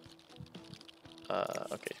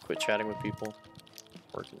 Okay, quit chatting with people.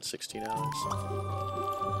 Working 16 hours.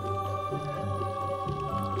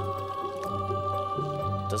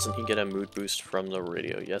 Doesn't he get a mood boost from the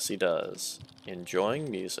radio? Yes, he does.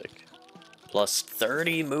 Enjoying music. Plus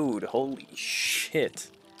 30 mood. Holy shit.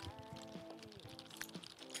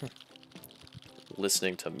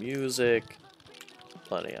 Listening to music.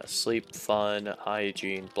 Plenty of sleep, fun,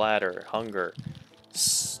 hygiene, bladder, hunger.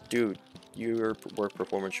 Dude, your work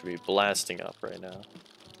performance should be blasting up right now.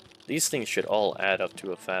 These things should all add up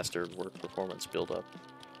to a faster work performance build-up.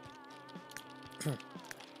 Look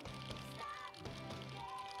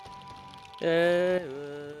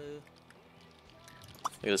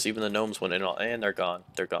at this, even the gnomes went in, and they're gone.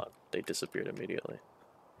 They're gone. They disappeared immediately.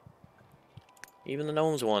 Even the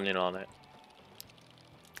gnomes went in on it.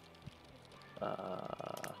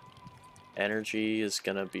 Energy is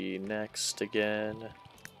gonna be next again.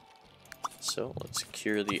 So let's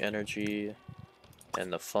cure the energy.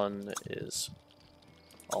 And the fun is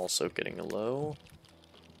also getting low.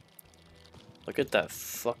 Look at that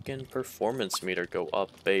fucking performance meter go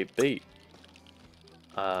up, baby.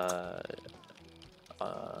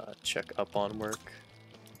 Check up on work.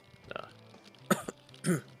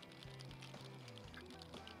 No.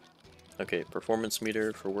 Okay, performance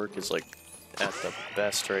meter for work is like at the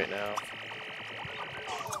best right now.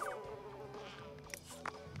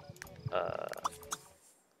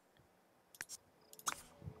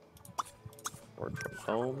 Work from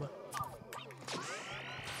home.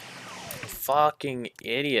 Fucking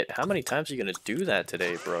idiot. How many times are you gonna do that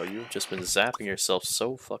today, bro? You've just been zapping yourself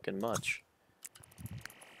so fucking much.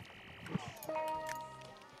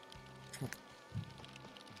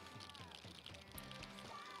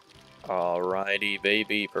 Alrighty,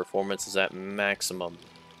 baby. Performance is at maximum.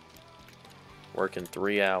 Working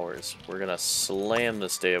 3 hours. We're gonna slam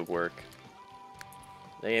this day of work.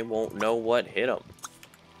 They won't know what hit them.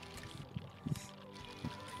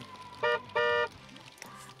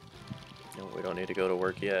 No, we don't need to go to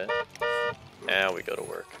work yet. Now we go to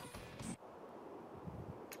work.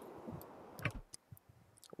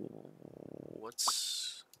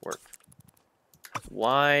 What's work?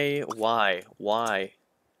 Why? Why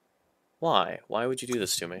would you do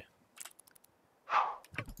this to me?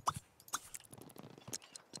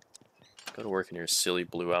 Go to work in your silly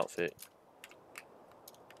blue outfit.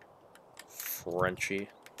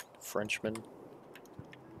 Frenchman.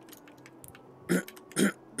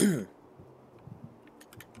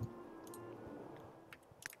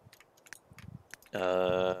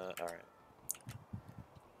 Alright.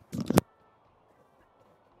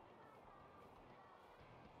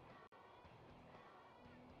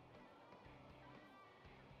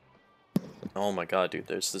 Oh my god, dude,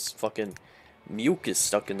 there's this fucking mucus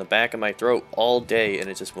stuck in the back of my throat all day and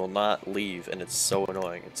it just will not leave, and it's so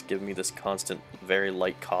annoying. It's giving me this constant, very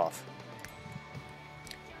light cough.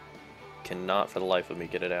 Cannot for the life of me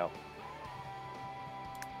get it out.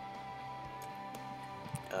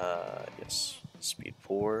 Yes. Speed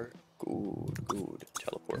 4. Good.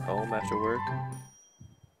 Teleport home after work.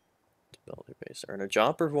 Develop your base. Earn a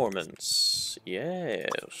job performance.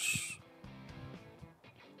 Yes.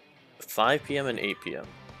 5 p.m. and 8 p.m.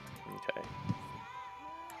 Okay.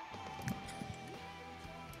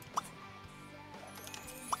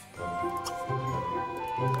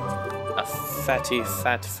 A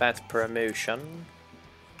fat promotion.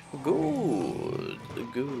 Good,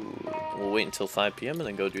 good. We'll wait until 5 p.m. and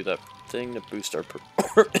then go do that thing to boost our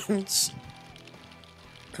performance.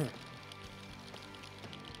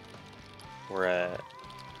 We're at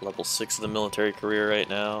level 6 of the military career right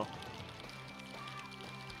now.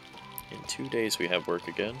 In 2 days we have work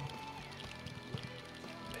again.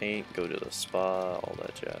 Paint, go to the spa, all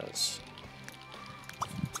that jazz.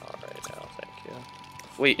 Alright now, thank you.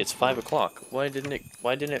 Wait, it's 5 o'clock. Why didn't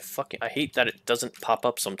it fucking... I hate that it doesn't pop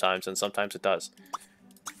up sometimes, and sometimes it does.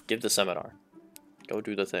 Give the seminar. Go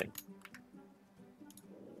do the thing.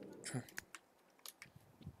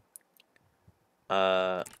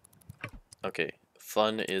 Okay.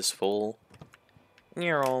 Fun is full.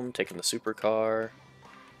 I'm taking the supercar.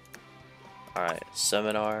 Alright,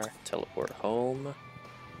 seminar, teleport home.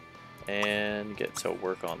 And get to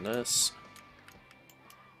work on this.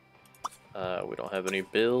 We don't have any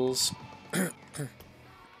bills.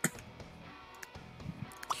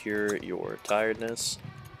 Cure your tiredness.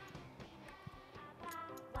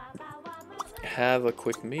 Have a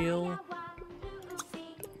quick meal.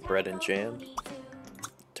 Bread and jam.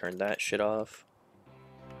 Turn that shit off.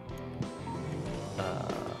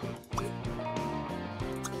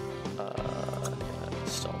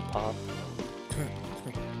 Stone pop.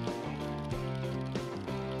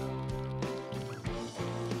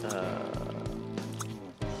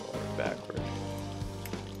 Backward.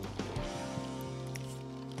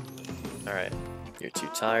 Alright. You're too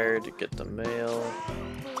tired to get the mail.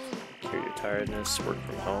 Cure your tiredness. Work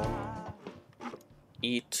from home.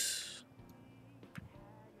 Eat.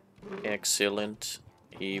 Excellent.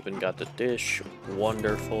 He even got the dish.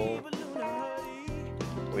 Wonderful.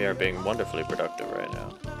 We are being wonderfully productive right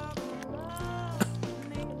now.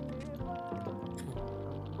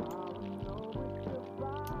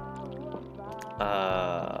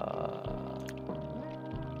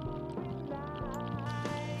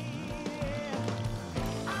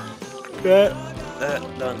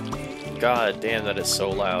 Done. God damn, that is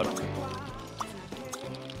so loud.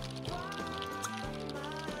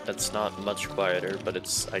 That's not much quieter,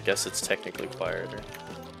 but I guess it's technically quieter.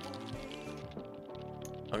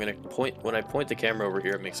 I'm gonna point, when I point the camera over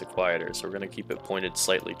here, it makes it quieter, so we're gonna keep it pointed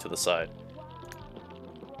slightly to the side.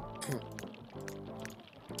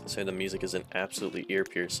 So the music isn't absolutely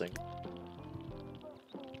ear-piercing.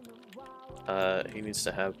 He needs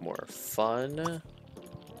to have more fun.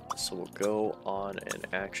 So we'll go on an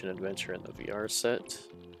action adventure in the VR set.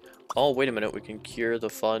 Oh, wait a minute, we can cure the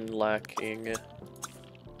fun lacking.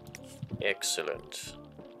 Excellent.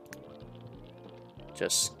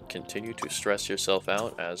 Just continue to stress yourself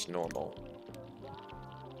out as normal.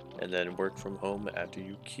 And then work from home after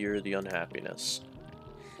you cure the unhappiness.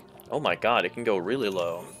 Oh my god, it can go really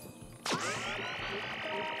low.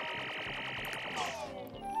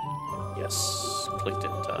 Yes, clicked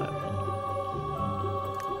in time.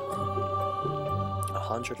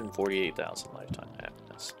 148,000 lifetime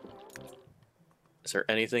happiness. Is there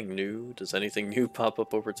anything new? Does anything new pop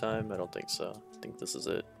up over time? I don't think so. I think this is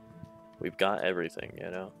it. We've got everything,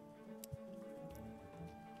 you know?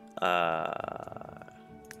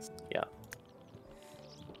 Yeah.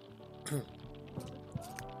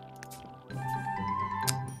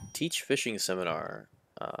 Teach fishing seminar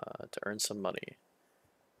to earn some money.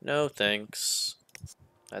 No thanks.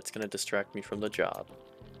 That's gonna distract me from the job.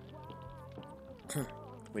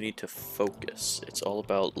 We need to focus. It's all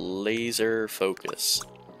about laser focus.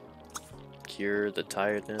 Cure the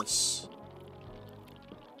tiredness.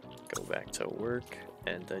 Go back to work.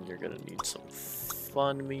 And then you're gonna need some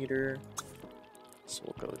fun meter. So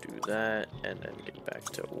we'll go do that. And then get back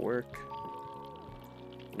to work.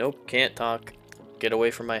 Nope, can't talk. Get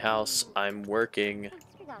away from my house. I'm working.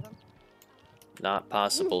 Not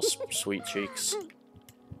possible, sweet cheeks.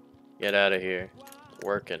 Get out of here.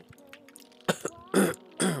 Working.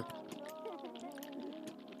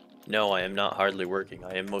 No, I am not hardly working.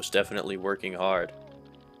 I am most definitely working hard.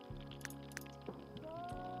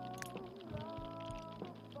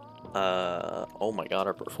 Oh my god,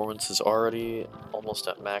 our performance is already almost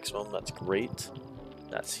at maximum. That's great.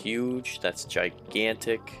 That's huge. That's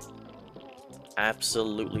gigantic.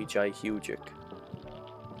 Absolutely gihugic.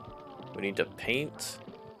 We need to paint,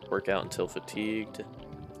 work out until fatigued,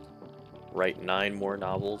 write 9 more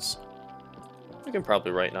novels. We can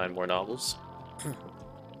probably write 9 more novels. Look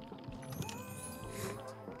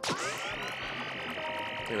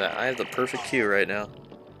at that, I have the perfect cue right now.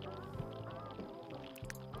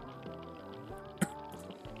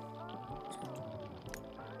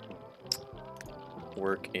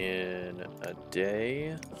 Work in a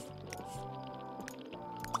day.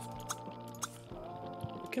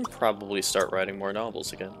 We can probably start writing more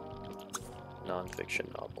novels again. non-fiction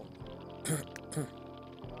novel.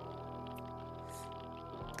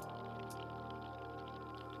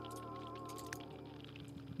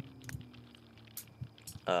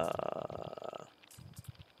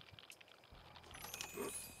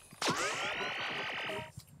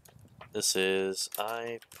 This is,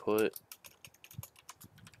 I put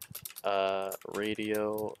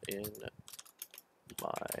radio in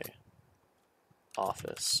my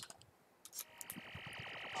office.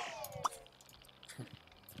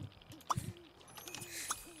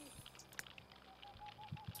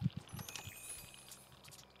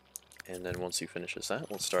 And then once he finishes that,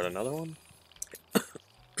 we'll start another one.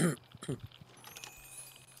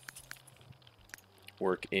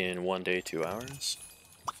 Work in 1 day, 2 hours.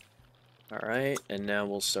 Alright, and now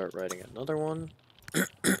we'll start writing another one.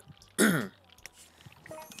 And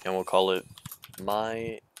we'll call it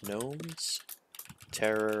My Gnomes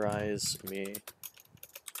Terrorize Me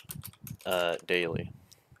Daily.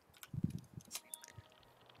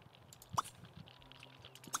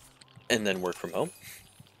 And then work from home.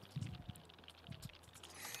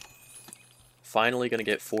 Finally gonna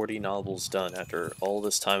get 40 novels done after all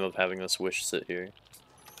this time of having this wish sit here.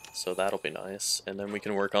 So that'll be nice. And then we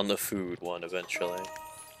can work on the food one eventually.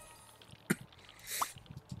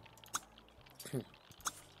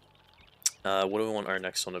 What do we want our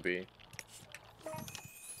next one to be?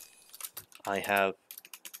 I have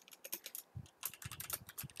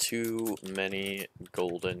too many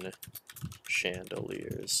golden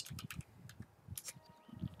chandeliers.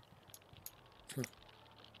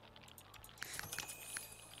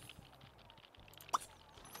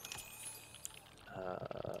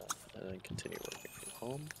 And then continue working from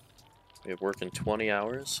home. We have work in 20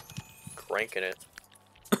 hours. Cranking it.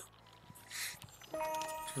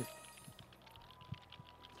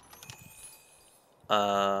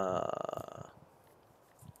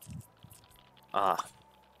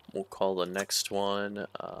 We'll call the next one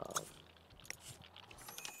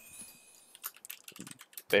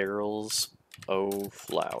Barrels O'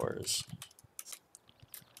 Flowers.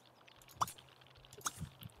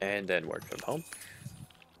 And then work from home.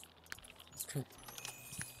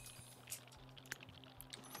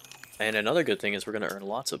 And another good thing is we're going to earn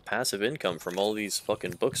lots of passive income from all these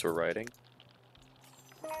fucking books we're writing.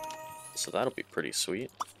 So that'll be pretty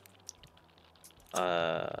sweet.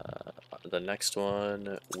 The next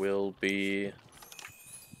one will be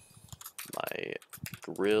My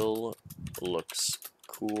Grill Looks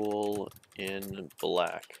Cool in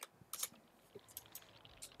Black.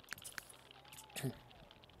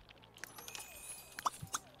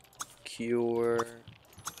 Cure.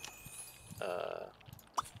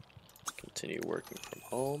 Continue working from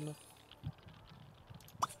home.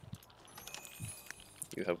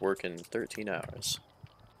 You have work in 13 hours.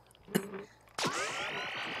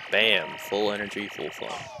 Bam! Full energy, full flow.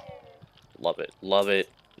 Love it, love it,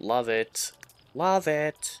 love it, love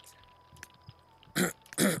it!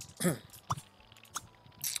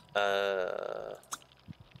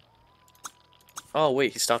 Oh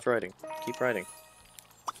wait, he stopped writing. Keep writing.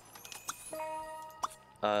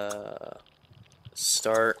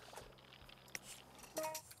 Start.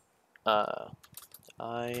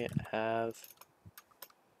 I have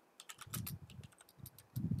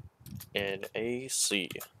an AC.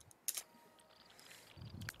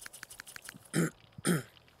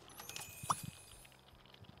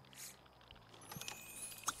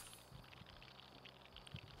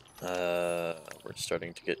 We're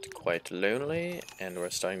starting to get quite lonely, and we're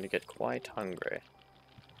starting to get quite hungry.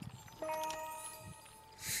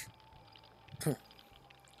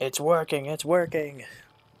 It's working, it's working!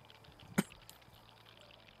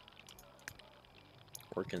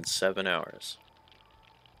 Working 7 hours.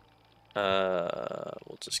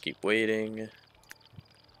 We'll just keep waiting.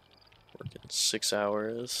 Working 6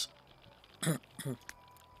 hours.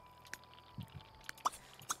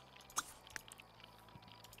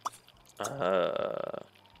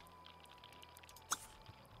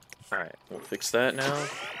 Alright, we'll fix that now.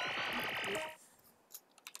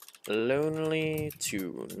 Lonely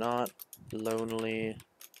to not lonely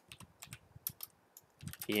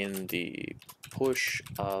in the push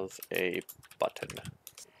of a button.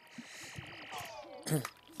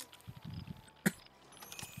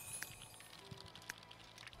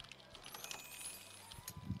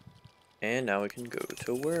 And now we can go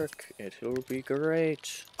to work. It'll be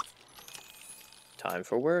great. Time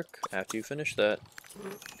for work after you finish that.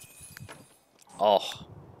 Oh.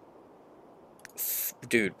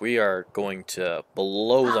 Dude, we are going to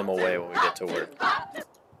blow them away when we get to work.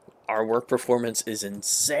 Our work performance is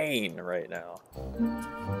insane right now.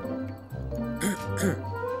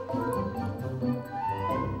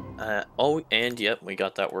 Oh, and yep, we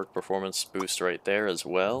got that work performance boost right there as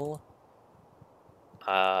well.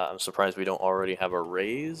 I'm surprised we don't already have a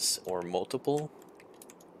raise or multiple.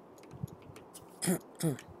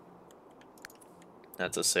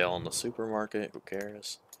 That's a sale in the supermarket, who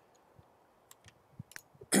cares?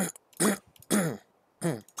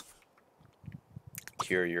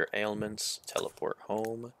 Cure your ailments, teleport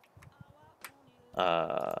home.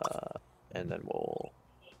 And then we'll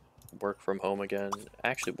work from home again.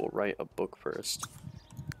 Actually, we'll write a book first.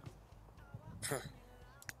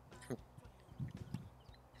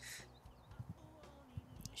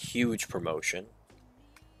 Huge promotion.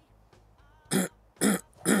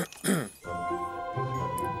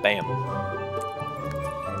 Bam.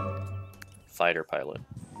 Fighter pilot.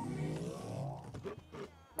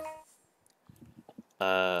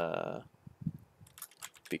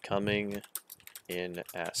 Becoming an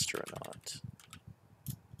astronaut.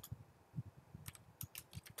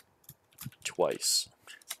 Twice.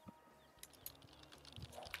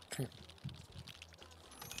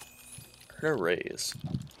 Earn a raise.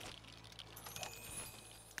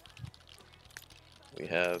 We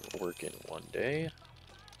have work in 1 day.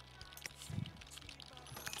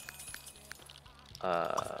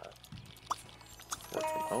 Work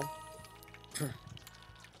from home.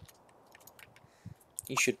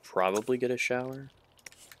 He should probably get a shower.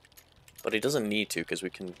 But he doesn't need to, because we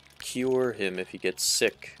can cure him if he gets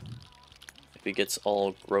sick. If he gets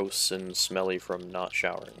all gross and smelly from not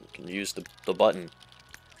showering, we can use the button.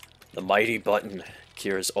 The mighty button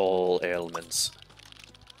cures all ailments.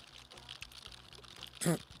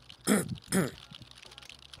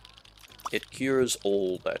 It cures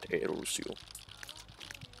all that ails you.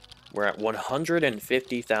 We're at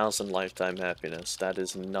 150,000 lifetime happiness. That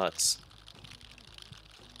is nuts.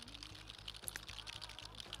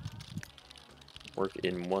 Work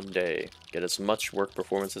in 1 day. Get as much work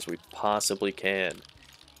performance as we possibly can.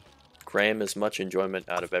 Cram as much enjoyment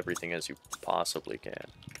out of everything as you possibly can.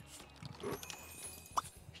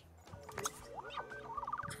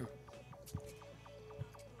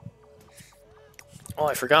 Oh,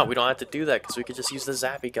 I forgot. We don't have to do that because we could just use the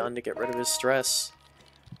Zappy gun to get rid of his stress.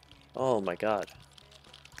 Oh my god.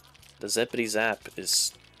 The Zippity Zap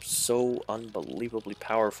is so unbelievably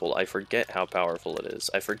powerful. I forget how powerful it is.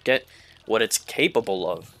 I forget what it's capable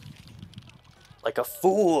of. Like a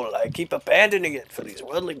fool, I keep abandoning it for these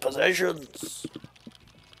worldly possessions.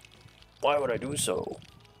 Why would I do so?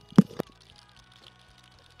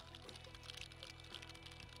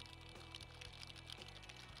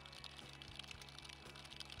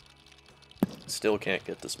 Still can't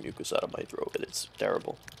get this mucus out of my throat. It's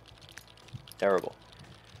terrible. Terrible.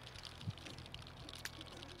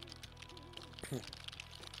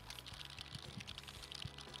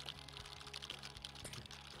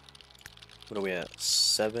 What are we at?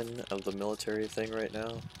 7 of the military thing right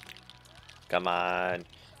now? Come on.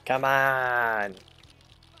 Come on!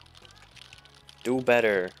 Do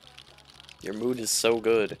better. Your mood is so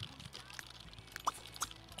good.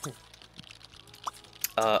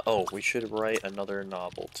 Oh, we should write another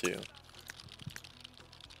novel too.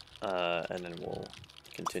 And then we'll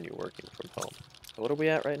continue working from home. What are we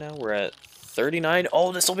at right now? We're at 39.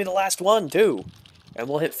 Oh, this will be the last one too! And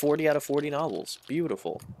we'll hit 40 out of 40 novels.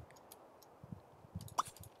 Beautiful.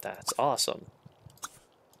 That's awesome.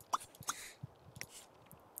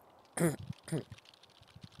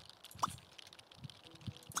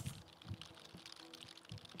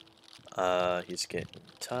 He's getting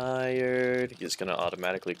tired. He's gonna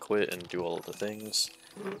automatically quit and do all of the things.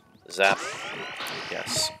 Zap.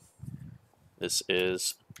 Yes. This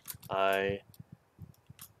is... I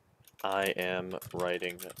am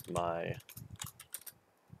writing my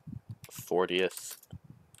 40th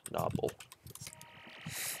novel.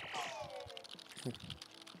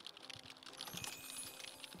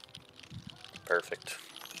 Perfect.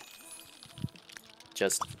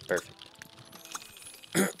 Just perfect.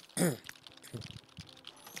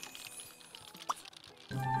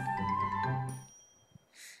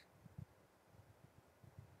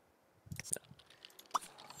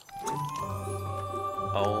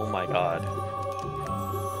 Oh my god.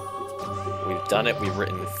 We've done it. We've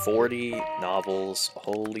written 40 novels.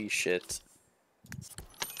 Holy shit.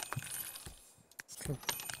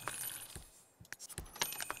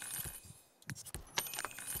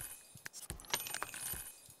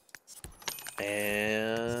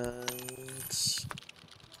 And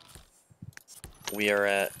we are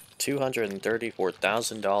at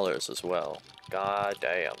 $234,000 as well. God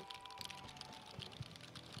damn.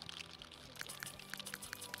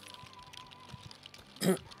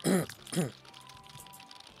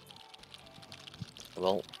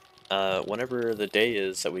 Well, whenever the day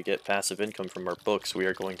is that we get passive income from our books, we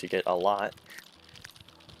are going to get a lot.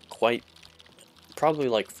 Probably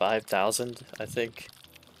like 5,000, I think.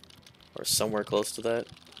 Or somewhere close to that.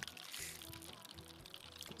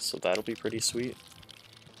 So that'll be pretty sweet.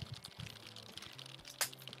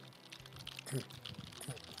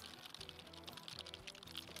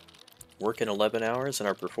 Working 11 hours and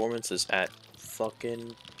our performance is at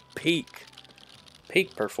fucking peak.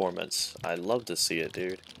 Peak performance. I love to see it,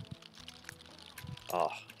 dude.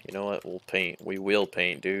 Oh, you know what? We'll paint. We will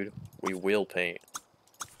paint, dude. We will paint.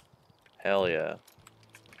 Hell yeah.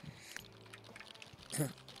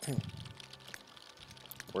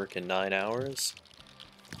 Working 9 hours.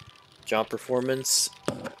 Job performance.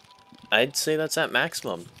 I'd say that's at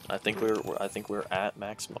maximum. I think we're at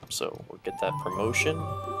maximum. So we'll get that promotion,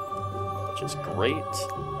 which is great.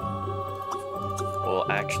 We'll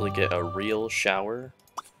actually get a real shower.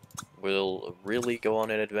 We'll really go on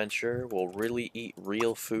an adventure. We'll really eat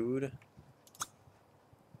real food.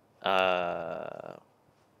 Oh,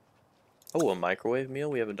 a microwave meal?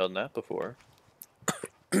 We haven't done that before.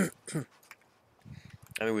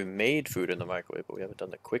 I mean, we made food in the microwave, but we haven't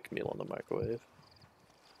done the quick meal in the microwave.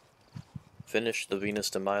 Finish the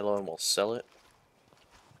Venus de Milo and we'll sell it.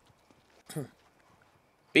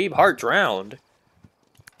 Babe Hart drowned?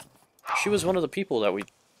 She was one of the people that we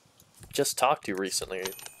just talked to recently,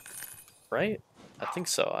 right? I think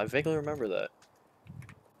so. I vaguely remember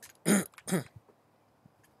that.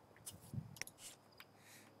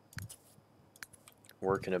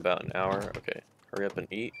 Work in about an hour. Okay, hurry up and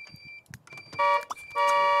eat.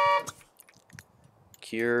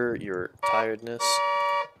 Cure your tiredness.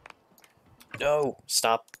 No!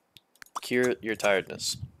 Stop. Cure your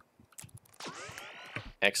tiredness.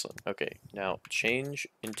 Excellent. Okay, now change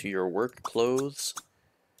into your work clothes.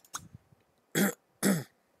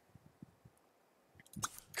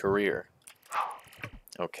 Career.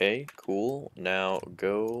 Okay, cool. Now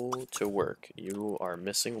go to work. You are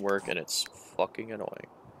missing work and it's fucking annoying.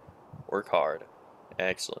 Work hard.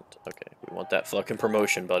 Excellent. Okay, we want that fucking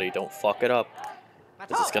promotion, buddy. Don't fuck it up.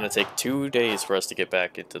 Because it's gonna take 2 days for us to get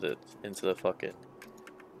back into the fucking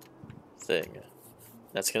thing.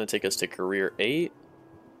 That's gonna take us to career 8.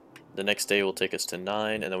 The next day will take us to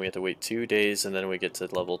 9, and then we have to wait 2 days, and then we get to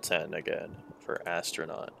level 10 again for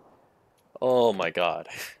astronaut. Oh my god.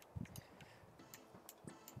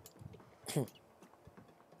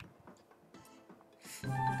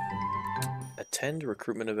 Attend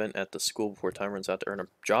recruitment event at the school before time runs out to earn a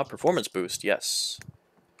job performance boost. Yes.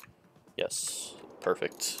 Yes.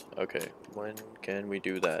 Perfect. Okay. When can we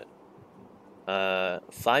do that?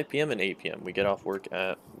 5 p.m. and 8 p.m. We get off work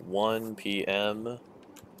at 1 p.m.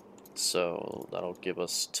 So that'll give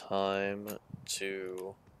us time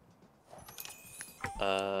to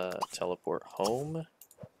teleport home.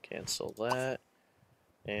 Cancel that.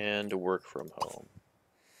 And work from home.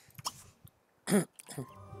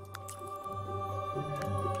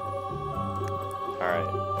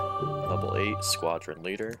 Alright. Level 8, squadron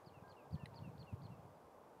leader.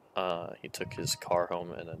 He took his car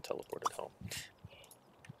home and then teleported home.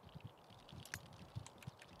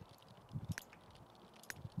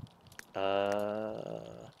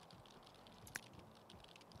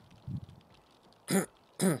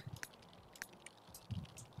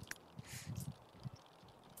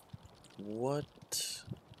 What?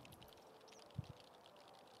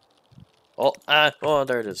 Oh,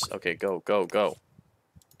 there it is. Okay, go, go, go.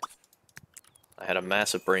 I had a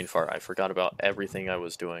massive brain fart. I forgot about everything I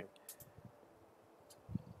was doing.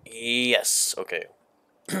 Yes, okay.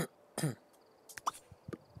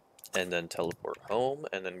 And then teleport home,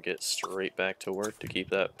 and then get straight back to work to keep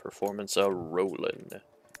that performance rolling.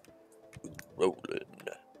 Rolling.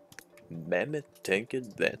 Mammoth tank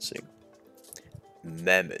advancing.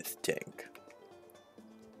 Mammoth tank.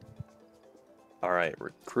 Alright,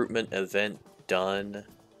 recruitment event done.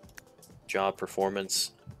 Job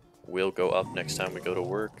performance will go up next time we go to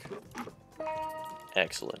work.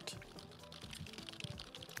 Excellent.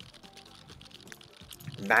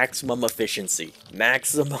 Maximum efficiency.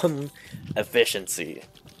 Maximum efficiency.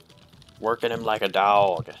 Working him like a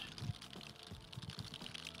dog.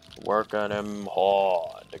 Working him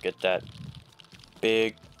hard to get that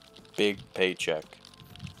big paycheck.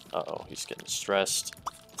 Uh-oh, he's getting stressed.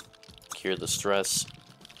 Cure the stress.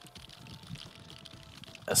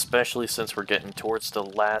 Especially since we're getting towards the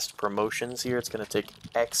last promotions here, it's going to take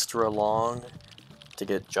extra long to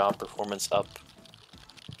get job performance up.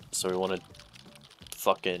 So we want to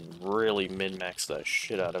fucking really min-max that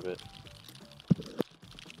shit out of it.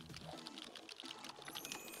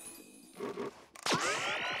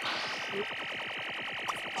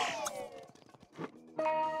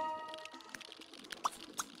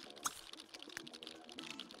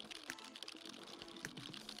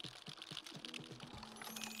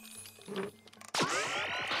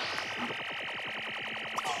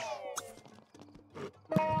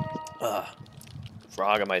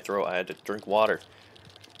 frog in my throat. I had to drink water.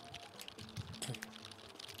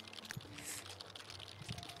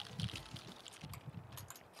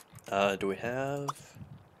 Do we have...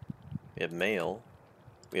 We have mail.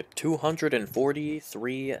 We have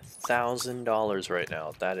 $243,000 right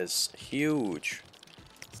now. That is huge.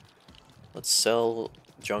 Let's sell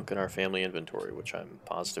junk in our family inventory, which I'm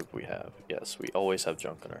positive we have. Yes, we always have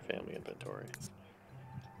junk in our family inventory.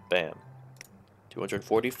 Bam.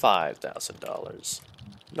 $245,000.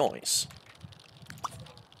 Nice.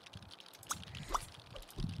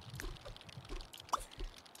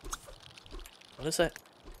 What is that?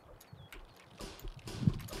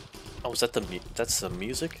 Oh, is that that's the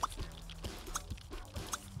music?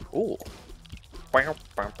 Ooh.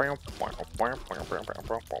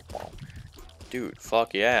 Dude,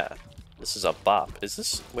 fuck yeah. This is a bop. Is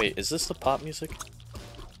this... Wait, is this the pop music?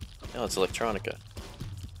 No, it's electronica.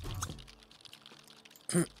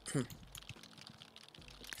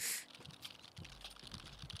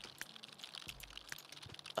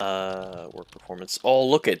 Work performance. Oh,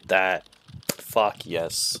 look at that. Fuck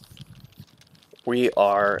yes. We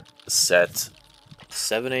are set.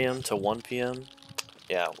 7 a.m. to 1 p.m.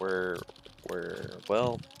 Yeah, we're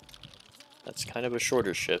well, that's kind of a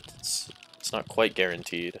shorter shift. It's not quite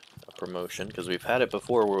guaranteed a promotion because we've had it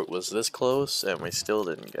before where it was this close and we still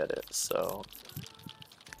didn't get it. So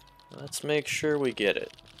let's make sure we get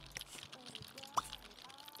it.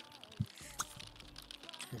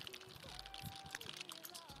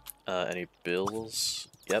 Any bills?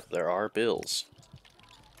 Yep, there are bills.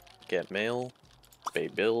 Get mail, pay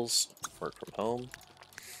bills, work from home.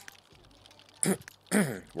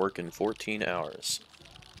 Working 14 hours.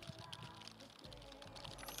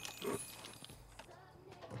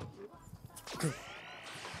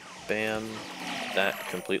 Bam. That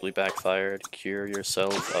completely backfired. Cure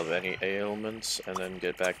yourself of any ailments and then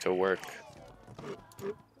get back to work.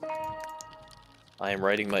 I am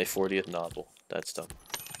writing my 40th novel. That's done.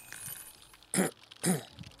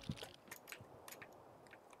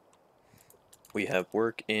 We have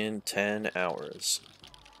work in 10 hours.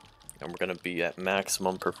 And we're going to be at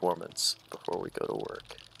maximum performance before we go to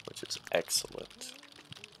work, which is excellent.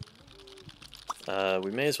 We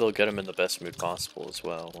may as well get him in the best mood possible as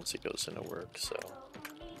well once he goes into work, so...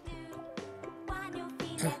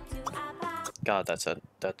 God, that's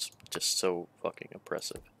just so fucking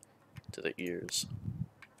oppressive to the ears.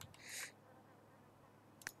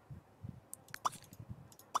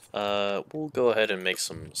 We'll go ahead and make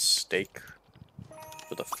some steak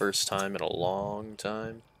for the first time in a long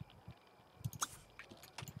time.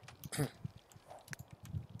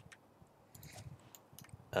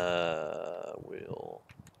 We'll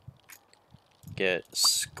get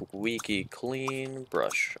squeaky clean,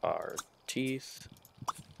 brush our teeth,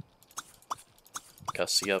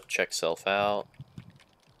 gussy up, check self out,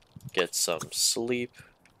 get some sleep.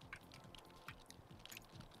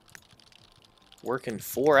 Working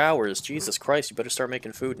 4 hours, Jesus Christ, you better start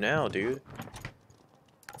making food now, dude.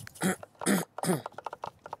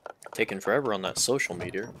 Taking forever on that social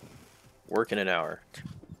meter. Working an hour.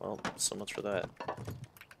 Well, so much for that.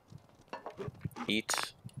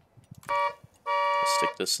 Eat.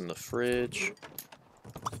 Stick this in the fridge.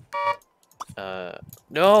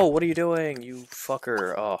 No! What are you doing, you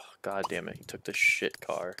fucker? Oh, god damn it. He took the shit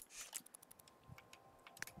car.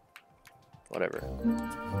 Whatever.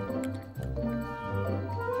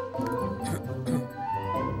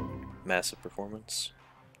 Massive performance.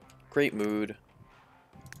 Great mood.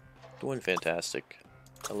 Doing fantastic.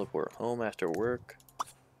 Teleport home after work.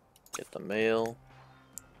 Get the mail.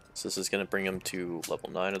 So this is going to bring him to level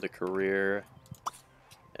 9 of the career.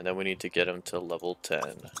 And then we need to get him to level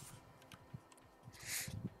 10.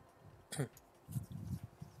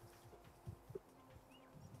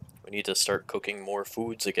 We need to start cooking more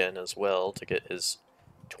foods again as well to get his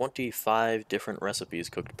 25 different recipes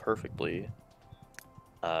cooked perfectly.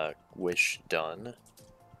 Wish done.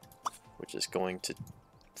 Which is going to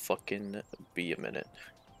fucking be a minute.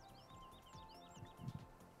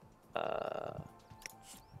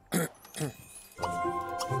 Okay.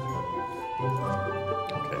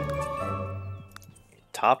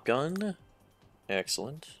 Top Gun.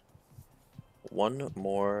 Excellent. One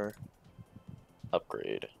more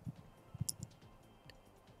upgrade.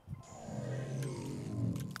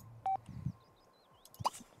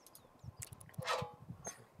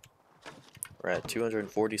 We're at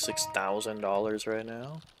 $246,000 right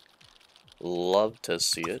now. Love to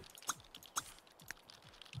see it.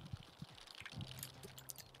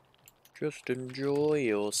 Just enjoy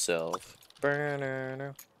yourself.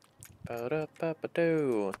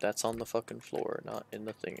 That's on the fucking floor, not in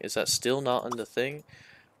the thing. Is that still not in the thing?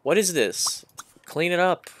 What is this? Clean it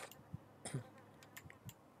up.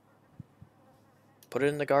 Put it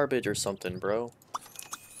in the garbage or something, bro.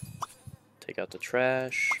 Take out the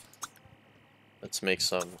trash. Let's make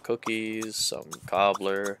some cookies, some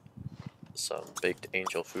cobbler, some baked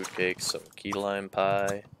angel food cake, some key lime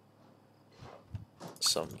pie,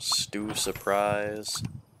 some stew surprise,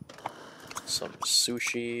 some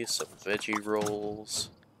sushi, some veggie rolls,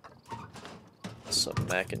 some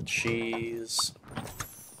mac and cheese,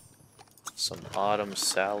 some autumn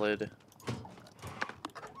salad,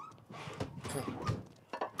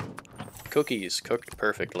 cookies cooked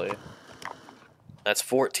perfectly. That's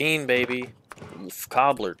 14, baby.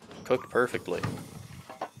 Cobbler cooked perfectly.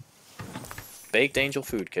 Baked angel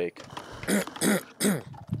food cake.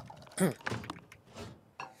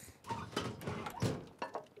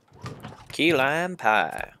 Key lime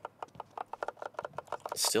pie.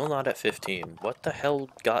 Still not at 15. What the hell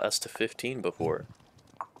got us to 15 before?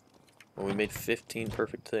 When we made 15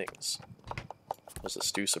 perfect things. Was it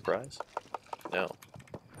stew surprise? No.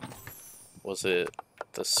 Was it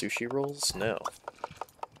the sushi rolls? No.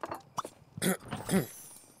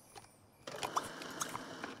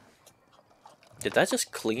 Did that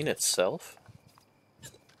just clean itself?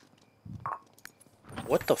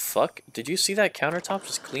 What the fuck? Did you see that countertop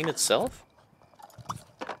just clean itself?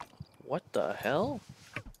 What the hell?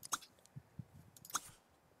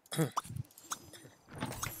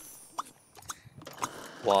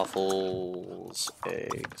 Waffles,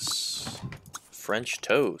 eggs, French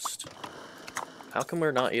toast. How come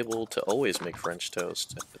we're not able to always make French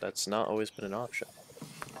toast? That's not always been an option.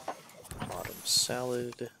 Autumn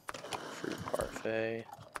salad, fruit parfait,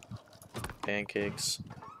 pancakes.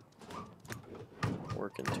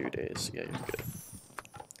 Work in 2 days. Yeah, you're good.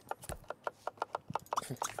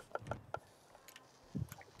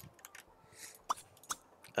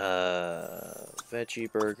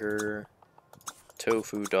 Veggie burger,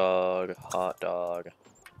 tofu dog, hot dog,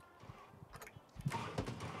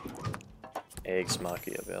 eggs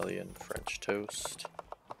Machiavellian, French toast,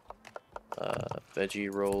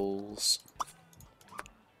 veggie rolls,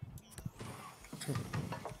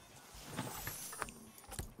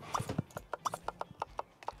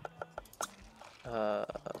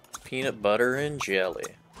 peanut butter and jelly,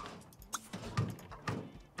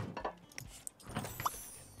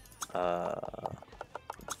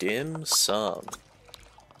 dim sum,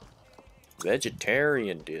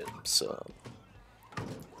 vegetarian dim sum.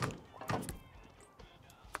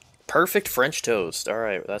 Perfect French toast.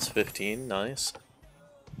 Alright, that's 15. Nice.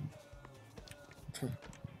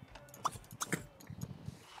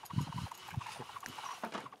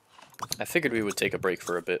 I figured we would take a break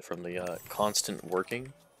for a bit from the constant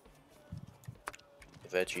working.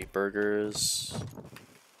 Veggie burgers.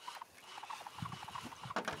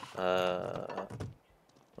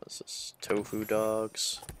 What's this? Tofu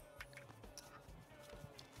dogs.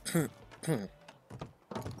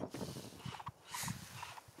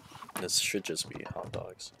 This should just be hot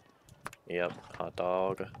dogs. Yep, hot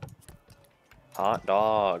dog. Hot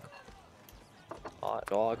dog. Hot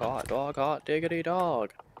dog, hot dog, hot diggity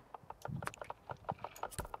dog.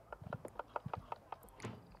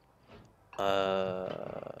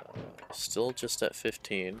 Still just at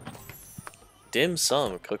 15. Dim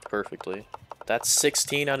sum cooked perfectly. That's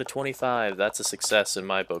 16 out of 25. That's a success in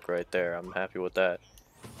my book right there. I'm happy with that.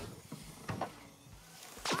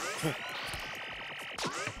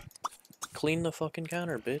 Clean the fucking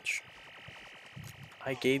counter, bitch.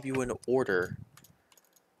 I gave you an order.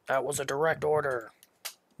 That was a direct order.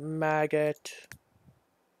 Maggot.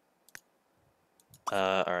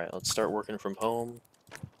 Alright, let's start working from home.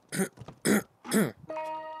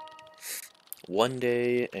 1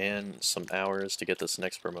 day and some hours to get this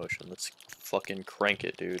next promotion. Let's fucking crank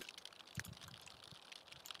it, dude.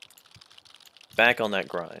 Back on that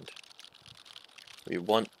grind. We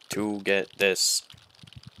want to get this.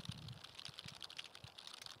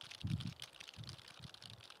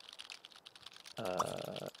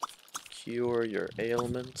 Cure your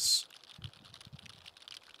ailments.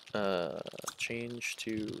 Change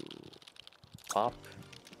to pop.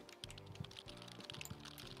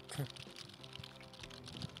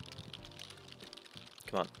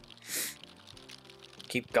 Come on.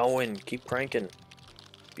 Keep going, keep cranking.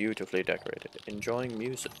 Beautifully decorated. Enjoying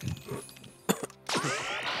music.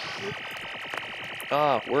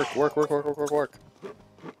 Ah, work, work, work, work, work, work, work.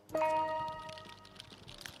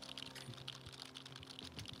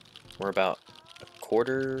 We're about a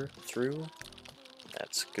quarter through.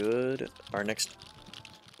 That's good. Our next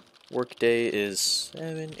work day is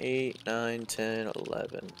 7, 8, 9, 10,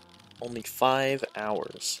 11. Only 5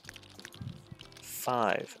 hours.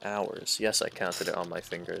 5 hours. Yes, I counted it on my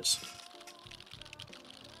fingers.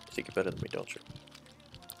 You think you're better than me, don't you?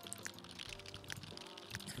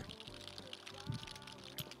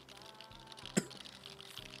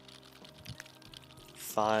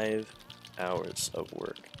 5 hours of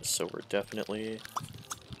work, so we're definitely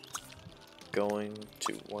going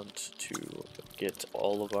to want to get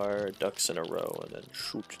all of our ducks in a row and then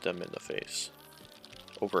shoot them in the face.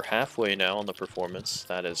 Over halfway now on the performance.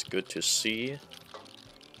 That is good to see.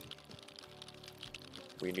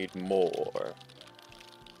 We need more.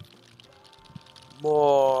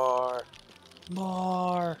 More.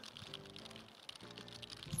 More.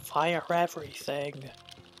 Fire everything.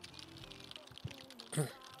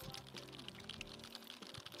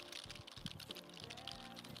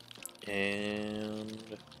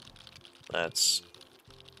 And that's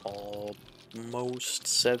almost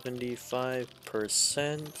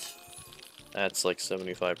 75%. That's like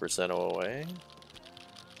 75% away.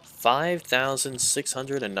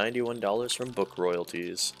 $5,691 from book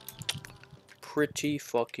royalties. Pretty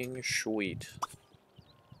fucking sweet.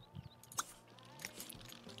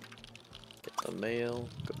 Get the mail,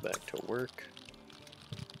 go back to work.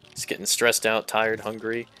 He's getting stressed out, tired,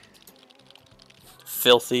 hungry,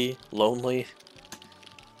 filthy, lonely.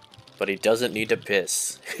 But he doesn't need to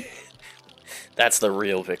piss. That's the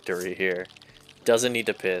real victory here. Doesn't need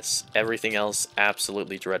to piss. Everything else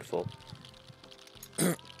absolutely dreadful.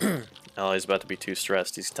 Oh, he's about to be too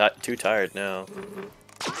stressed. He's too tired now.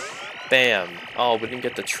 Bam! Oh, we didn't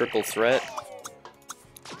get the triple threat.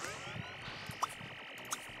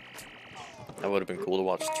 That would have been cool to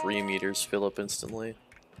watch 3 meters fill up instantly.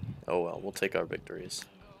 Oh well, we'll take our victories.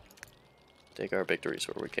 Take our victories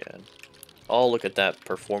where we can. Oh, look at that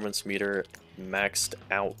performance meter maxed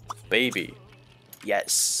out, baby.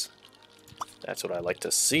 Yes. That's what I like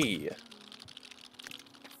to see.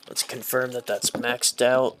 Let's confirm that that's maxed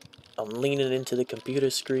out. I'm leaning into the computer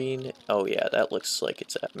screen. Oh yeah, that looks like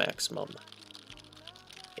it's at maximum.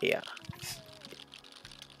 Yeah.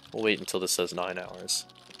 We'll wait until this says 9 hours.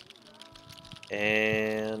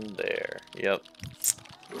 And there. Yep.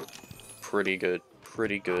 Pretty good.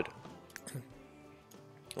 Pretty good.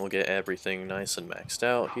 We'll get everything nice and maxed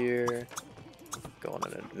out here. Go on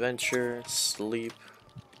an adventure. Sleep.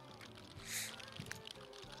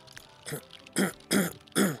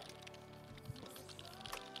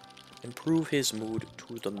 Improve his mood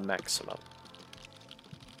to the maximum.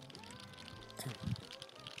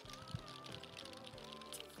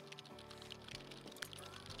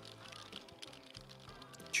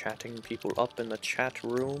 Chatting people up in the chat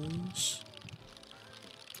rooms.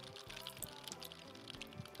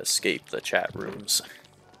 Escape the chat rooms.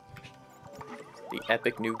 The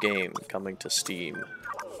epic new game coming to Steam.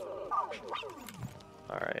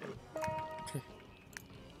 Alright.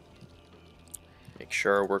 Make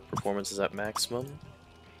sure our work performance is at maximum.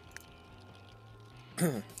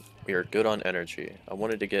 We are good on energy. I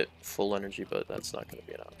wanted to get full energy, but that's not going to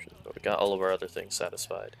be an option. But we got all of our other things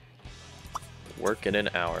satisfied. Work in an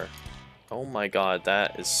hour. Oh my god,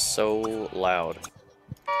 that is so loud.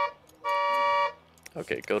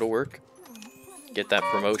 Okay, go to work. Get that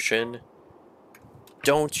promotion.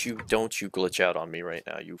 Don't you glitch out on me right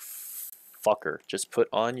now, you fucker. Just put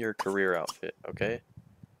on your career outfit, okay?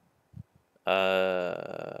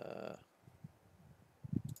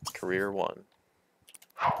 Career 1.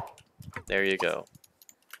 There you go.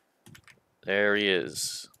 There he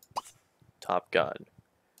is. Top Gun.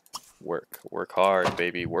 Work. Work hard,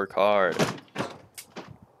 baby. Work hard.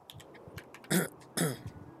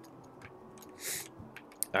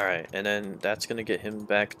 Alright, and then that's going to get him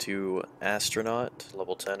back to astronaut,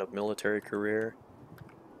 level 10 of military career.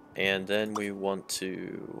 And then we want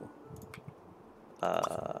to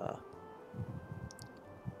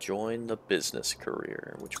join the business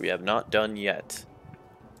career, which we have not done yet.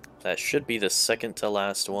 That should be the second to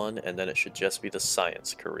last one, and then it should just be the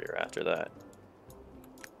science career after that.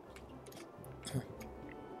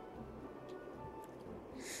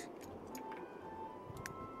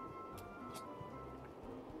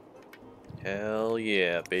 Hell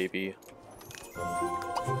yeah, baby.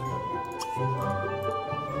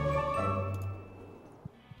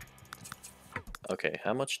 Okay,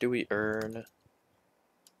 how much do we earn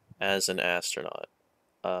as an astronaut?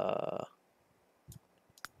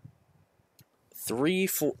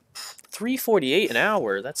 348 an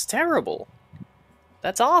hour. That's terrible.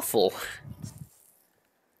 That's awful.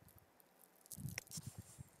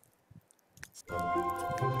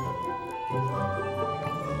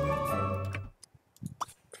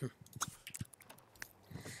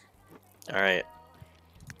 Alright.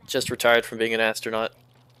 Just retired from being an astronaut.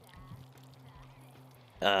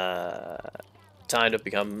 Time to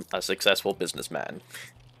become a successful businessman.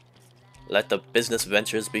 Let the business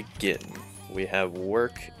ventures begin. We have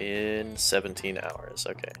work in 17 hours.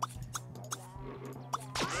 Okay.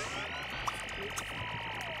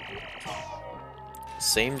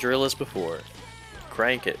 Same drill as before.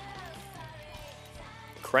 Crank it.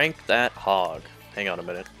 Crank that hog. Hang on a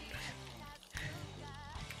minute.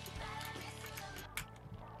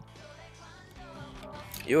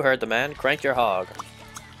 You heard the man. Crank your hog.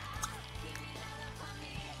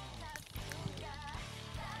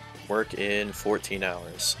 Work in 14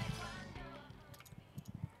 hours.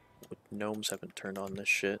 Gnomes haven't turned on this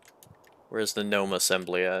shit. Where's the gnome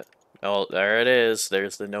assembly at? Oh, there it is.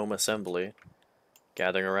 There's the gnome assembly.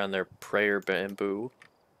 Gathering around their prayer bamboo.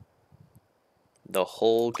 The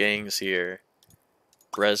whole gang's here.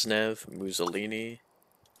 Brezhnev, Mussolini,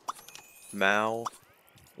 Mao,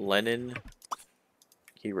 Lenin,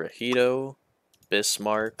 Hirohito,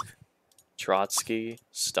 Bismarck, Trotsky,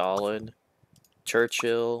 Stalin,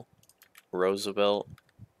 Churchill, Roosevelt,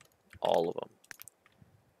 all of them.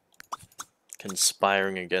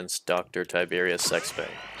 Conspiring against Dr. Tiberius Sexbay.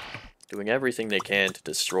 Doing everything they can to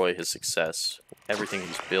destroy his success. Everything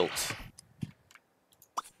he's built.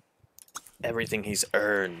 Everything he's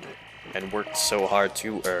earned. And worked so hard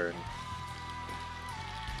to earn.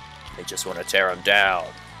 They just want to tear him down.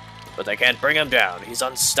 But they can't bring him down. He's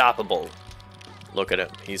unstoppable. Look at him.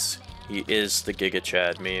 He is the Giga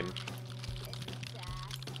Chad meme.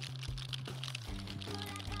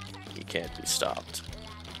 He can't be stopped.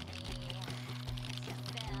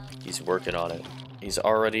 He's working on it. He's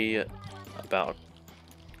already about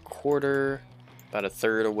a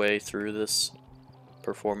third away through this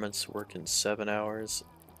performance, working 7 hours.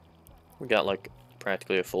 We got like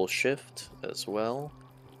practically a full shift as well.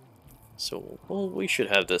 So, well, we should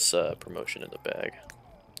have this promotion in the bag.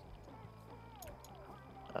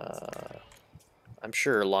 I'm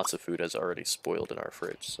sure lots of food has already spoiled in our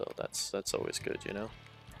fridge, so that's always good, you know?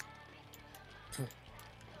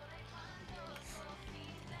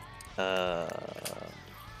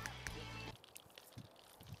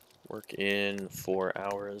 Work in 4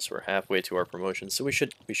 hours. We're halfway to our promotion, so we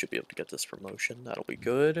should be able to get this promotion. That'll be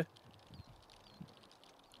good.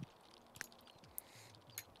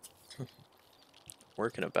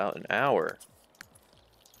 Work in about an hour.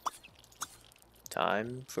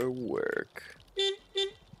 Time for work.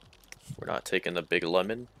 We're not taking the big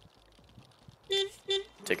lemon.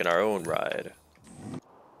 Taking our own ride.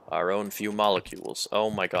 Our own few molecules. Oh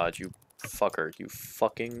my god, you fucker. You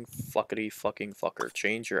fucking fucker.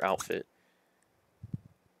 Change your outfit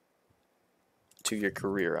to your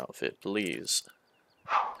career outfit, please.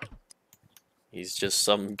 He's just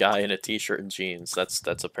some guy in a t-shirt and jeans. That's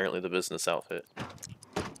apparently the business outfit.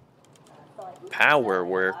 Power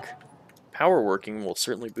work. Power working will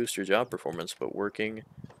certainly boost your job performance, but working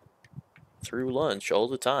through lunch all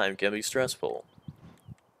the time can be stressful.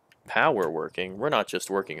 Power working? We're not just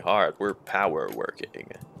working hard, we're power working.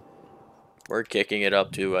 We're kicking it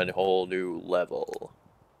up to a whole new level.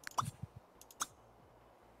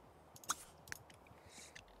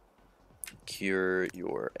 Cure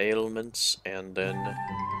your ailments and then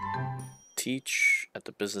teach at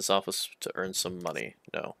the business office to earn some money.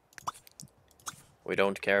 No. We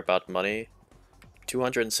don't care about money.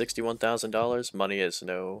 $261,000? Money is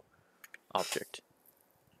no object.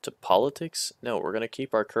 To politics? No, we're gonna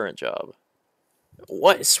keep our current job.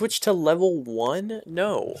 What? Switch to level 1?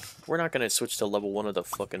 No. We're not gonna switch to level 1 of the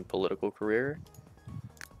fucking political career.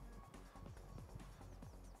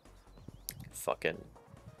 Fucking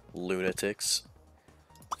lunatics.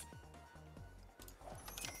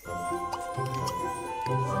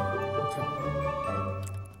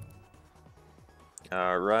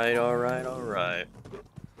 Alright.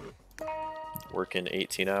 Working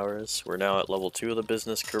 18 hours. We're now at level 2 of the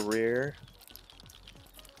business career.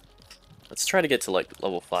 Let's try to get to like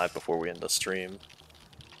level 5 before we end the stream.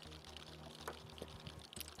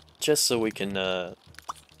 Just so we can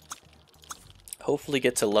hopefully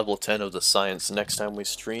get to level 10 of the science next time we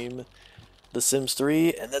stream The Sims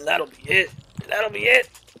 3, and then that'll be it.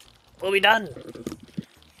 We'll be done.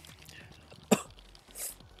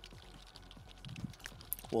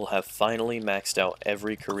 We'll have finally maxed out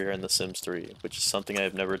every career in The Sims 3, which is something I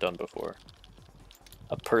have never done before.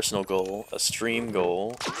 A personal goal, a stream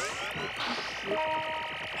goal,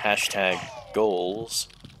 hashtag goals,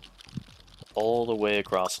 all the way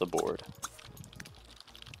across the board.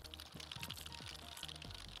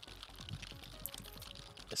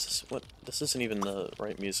 This isn't even the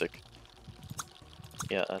right music.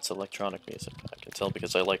 Yeah, that's electronic music. I can tell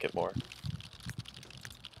because I like it more.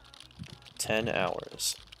 10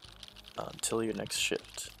 hours until your next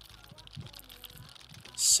shift.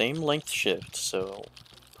 Same length shift, so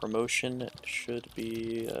promotion should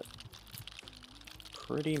be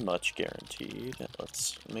pretty much guaranteed.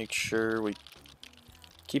 Let's make sure we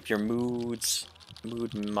keep your mood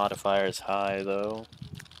modifiers high though.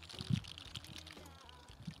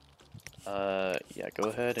 Yeah, go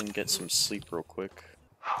ahead and get some sleep real quick.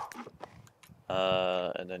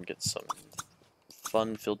 And then get some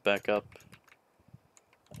fun filled back up.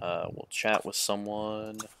 We'll chat with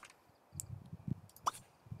someone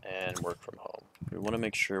and work from home. We want to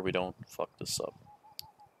make sure we don't fuck this up.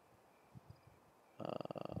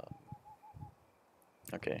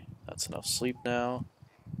 Okay, that's enough sleep now.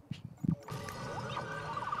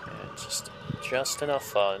 And just enough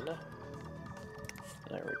fun.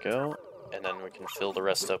 There we go. And then we can fill the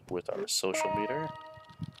rest up with our social meter.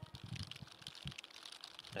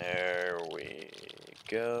 There we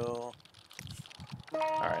go.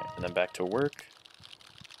 Alright, and then back to work.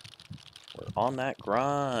 We're on that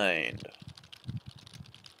grind.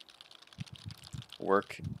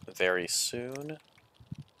 Work very soon.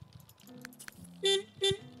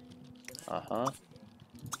 Uh-huh.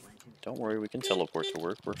 Don't worry, we can teleport to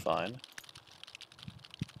work, we're fine.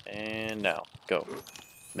 And now, go.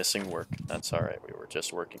 Missing work. That's alright, we were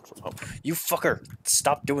just working from home. You fucker!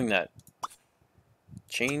 Stop doing that!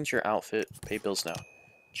 Change your outfit. Pay bills now.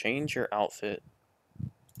 Change your outfit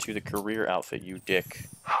to the career outfit, you dick.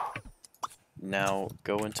 Now,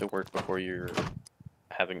 go into work before you're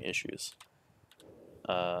having issues.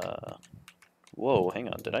 Whoa, hang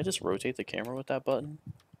on. Did I just rotate the camera with that button?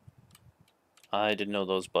 I didn't know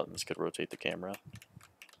those buttons could rotate the camera.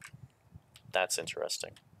 That's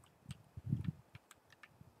interesting.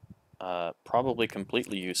 Probably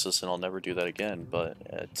completely useless and I'll never do that again, but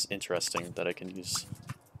it's interesting that I can use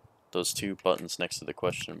those two buttons next to the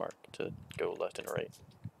question mark to go left and right.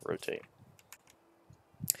 Rotate.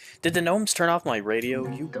 Did the gnomes turn off my radio?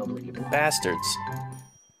 You bastards.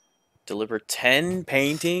 Deliver 10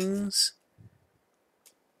 paintings?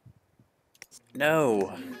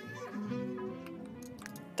 No.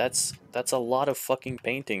 That's a lot of fucking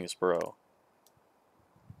paintings, bro.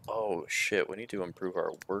 Oh shit, we need to improve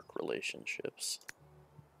our work relationships.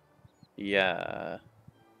 Yeah.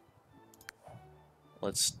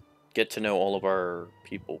 Let's get to know all of our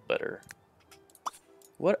people better.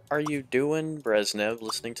 What are you doing, Brezhnev?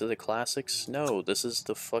 Listening to the classics? No, this is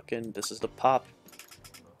the pop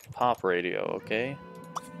radio, okay?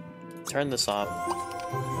 Turn this off.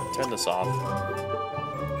 Turn this off.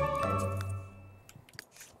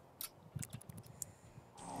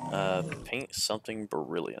 Paint something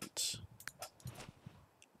brilliant.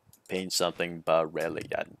 Paint something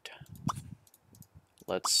brilliant.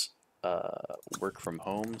 Let's work from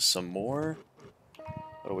home some more.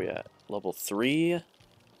 What are we at? Level 3?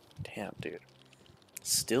 Damn, dude.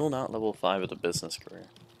 Still not level 5 of the business career.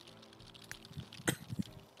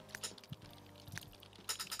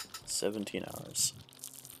 17 hours.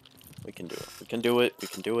 We can do it. We can do it. We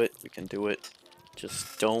can do it. We can do it.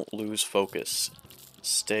 Just don't lose focus.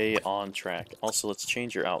 Stay on track. Also, let's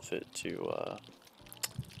change your outfit to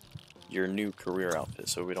your new career outfit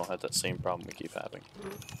so we don't have that same problem we keep having.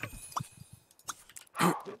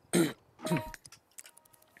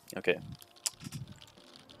 Okay.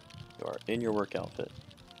 You are in your work outfit.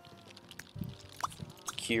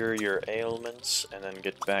 Cure your ailments and then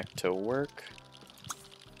get back to work.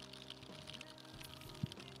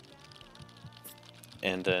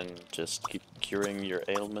 And then just keep curing your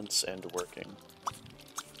ailments and working.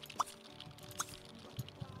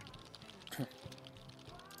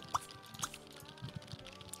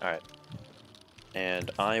 Alright. And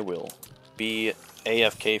I will be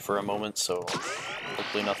AFK for a moment, so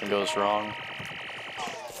hopefully nothing goes wrong.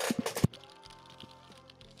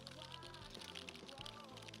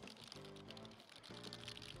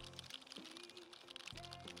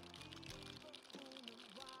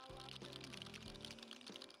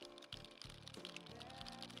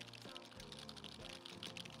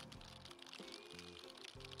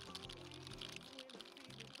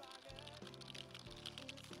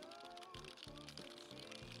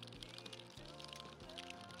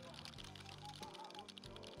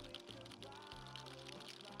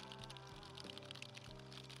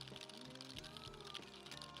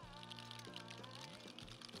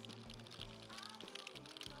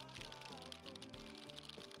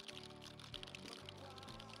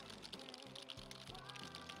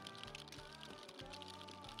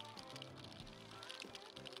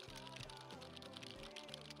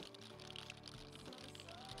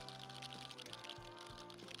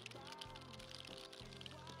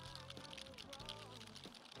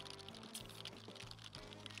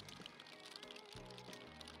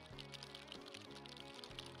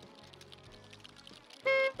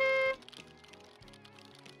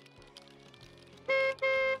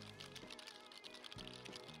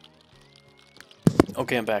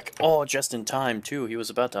 Okay, I'm back. Oh, just in time, too. He was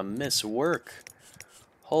about to miss work.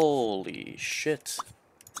 Holy shit.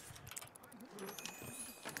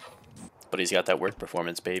 But he's got that work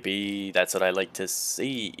performance, baby. That's what I like to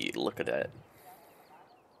see. Look at that.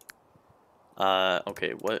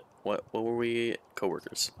 Okay, what were we?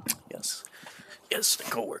 Coworkers. Yes. Yes, the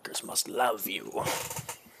coworkers must love you.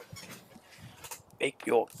 Make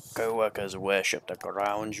your coworkers worship the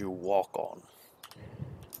ground you walk on.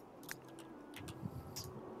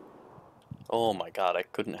 Oh my god, I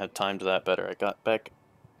couldn't have timed that better. I got back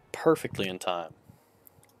perfectly in time.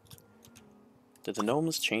 Did the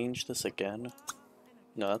gnomes change this again?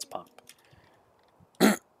 No, that's Pop.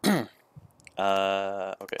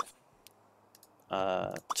 Okay.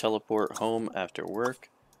 Teleport home after work.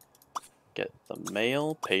 Get the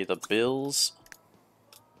mail, pay the bills.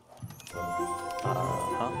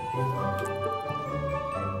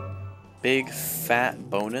 Big fat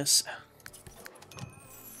bonus.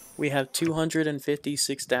 We have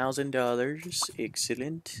 $256,000.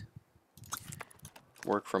 Excellent.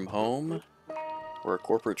 Work from home. We're a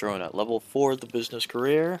corporate drone at level 4 of the business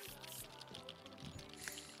career.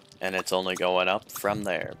 And it's only going up from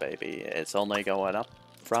there, baby. It's only going up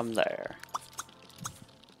from there.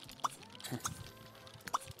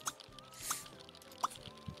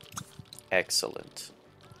 Excellent.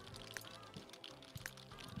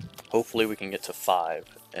 Hopefully we can get to 5,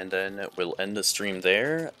 and then we'll end the stream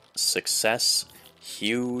there. Success,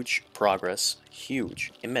 huge progress,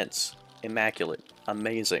 huge, immense, immaculate,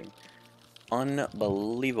 amazing,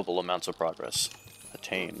 unbelievable amounts of progress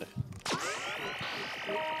attained.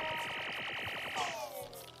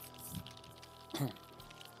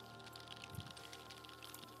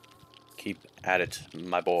 Keep at it,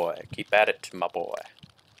 my boy. Keep at it, my boy.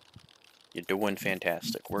 You're doing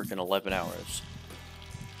fantastic. Working 11 hours.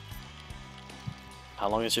 How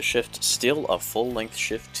long is your shift? Still a full-length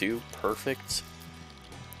shift too. Perfect.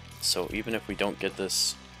 So even if we don't get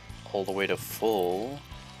this all the way to full,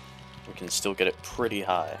 we can still get it pretty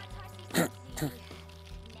high.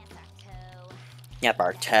 Yeah,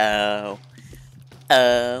 Barto.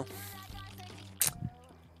 Oh.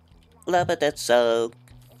 Love it, that's so.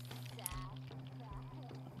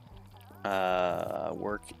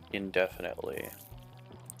 Work indefinitely.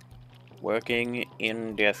 Working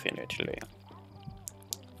indefinitely.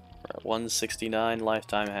 We're at 169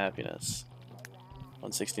 lifetime happiness.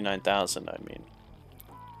 169,000, I mean.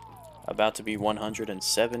 About to be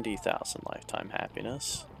 170,000 lifetime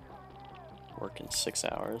happiness. Working 6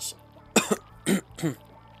 hours.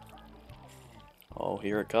 Oh,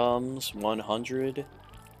 here it comes.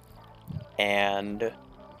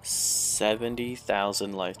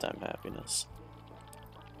 170,000 lifetime happiness.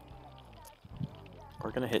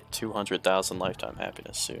 We're gonna hit 200,000 lifetime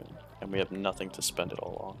happiness soon, and we have nothing to spend it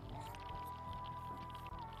all on.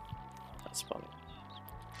 That's funny.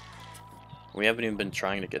 We haven't even been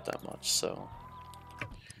trying to get that much, so...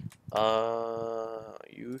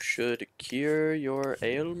 you should cure your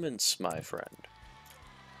ailments, my friend.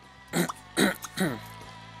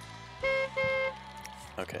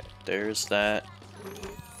 Okay, there's that.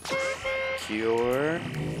 Cure.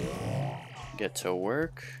 Get to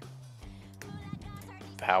work.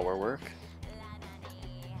 Power work.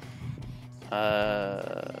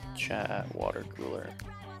 Chat, water cooler.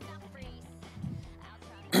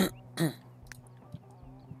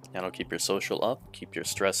 That'll keep your social up, keep your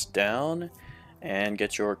stress down, and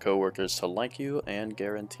get your coworkers to like you and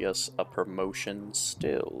guarantee us a promotion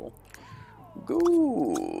still.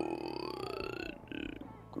 Good.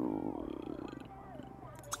 Good.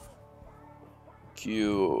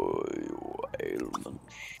 Cure your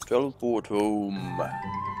ailments. Teleport home.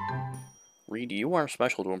 Reed, you are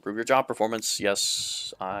special to improve your job performance.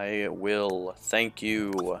 Yes, I will. Thank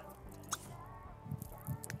you.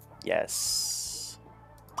 Yes.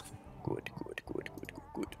 Good, good, good, good, good,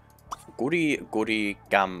 good. Goody, goody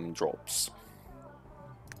gum drops.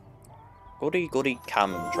 Goody, goody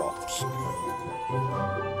gum drops.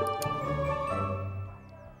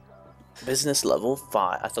 Business level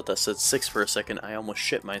 5. I thought that said 6 for a second. I almost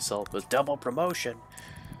shit myself. With double promotion.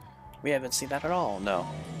 We haven't seen that at all. No,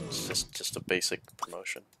 it's just a basic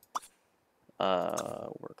promotion.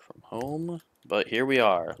 Work from home. But here we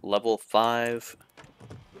are, level 5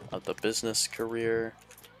 of the business career.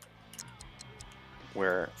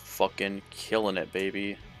 We're fucking killing it,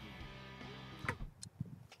 baby.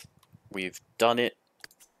 We've done it.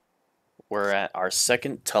 We're at our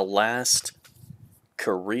second to last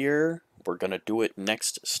career. We're gonna do it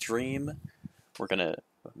next stream. We're gonna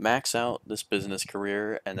max out this business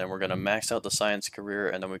career, and then we're gonna max out the science career,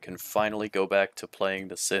 and then we can finally go back to playing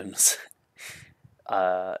The Sims.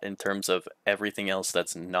 in terms of everything else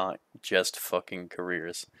that's not just fucking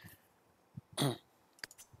careers.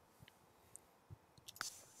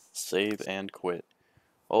 Save and quit.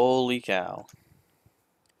 Holy cow.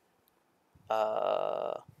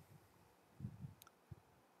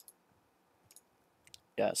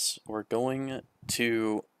 Yes, we're going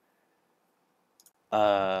to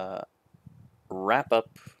wrap up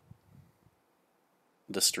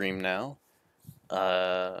the stream now.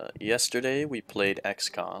 Yesterday we played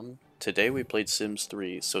XCOM. Today we played Sims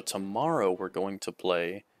 3. So tomorrow we're going to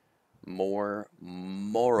play more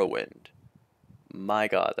Morrowind. My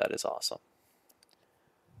god, that is awesome.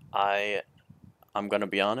 I'm gonna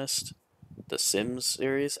be honest, the Sims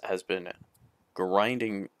series has been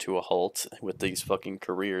grinding to a halt with these fucking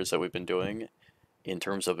careers that we've been doing in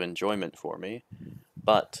terms of enjoyment for me,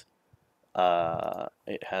 but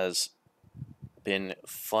it has been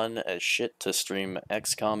fun as shit to stream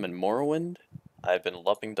XCOM and Morrowind. I've been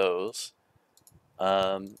loving those.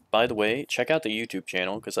 By the way, check out the YouTube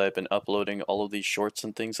channel because I've been uploading all of these shorts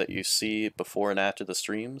and things that you see before and after the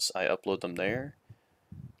streams. I upload them there.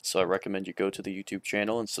 So I recommend you go to the YouTube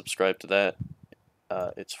channel and subscribe to that.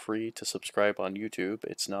 It's free to subscribe on YouTube.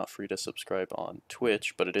 It's not free to subscribe on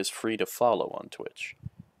Twitch, but it is free to follow on Twitch.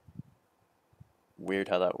 Weird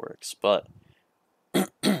how that works, but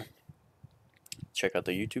check out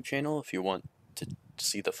the YouTube channel if you want to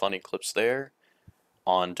see the funny clips there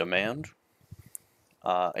on demand.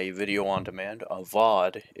 A video on demand, a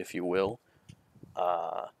VOD, if you will,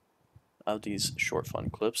 of these short fun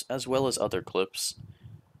clips, as well as other clips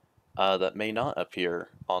that may not appear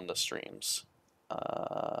on the streams.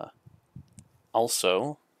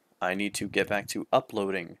 Also, I need to get back to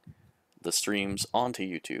uploading the streams onto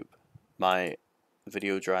YouTube. My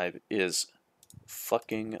video drive is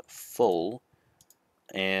fucking full,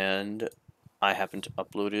 and I haven't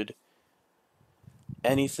uploaded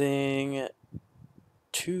anything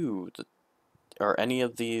to any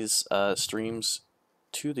of these streams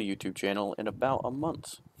to the YouTube channel in about a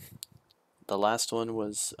month. The last one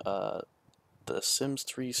was the Sims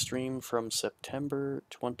 3 stream from September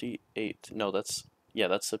 28th. No, that's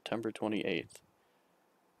September 28th.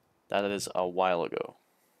 That is a while ago.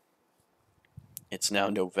 It's now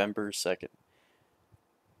November 2nd.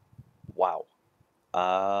 Wow.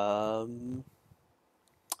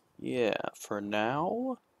 Yeah, for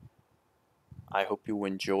now, I hope you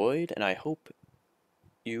enjoyed, and I hope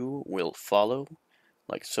you will follow,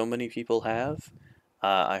 like so many people have.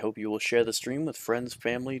 I hope you will share the stream with friends,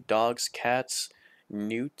 family, dogs, cats,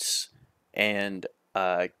 newts, and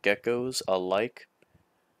geckos alike.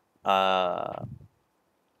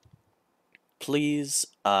 Please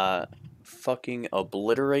fucking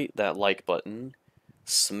obliterate that like button.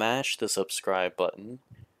 Smash the subscribe button.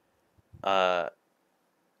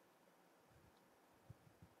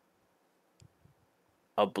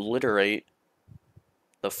 Obliterate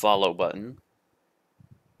the follow button.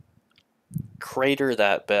 Crater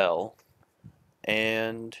that bell.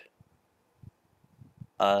 And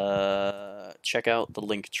check out the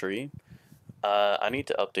link tree. I need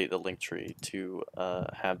to update the link tree to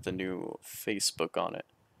have the new Facebook on it.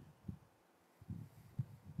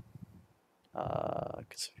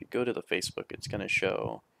 Because if you go to the Facebook, it's going to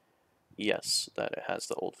show, yes, that it has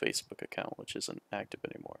the old Facebook account, which isn't active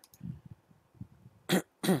anymore.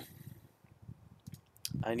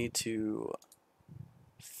 I need to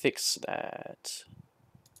fix that.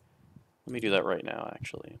 Let me do that right now,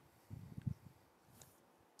 actually.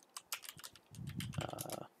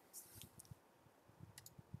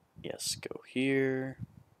 Yes, go here.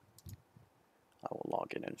 I will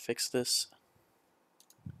log in and fix this.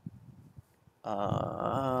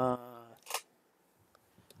 Because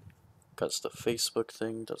the Facebook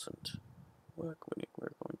thing doesn't work,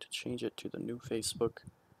 we're going to change it to the new Facebook.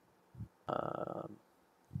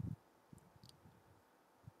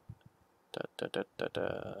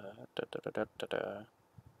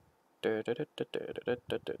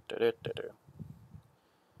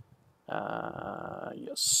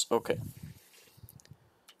 Yes, okay.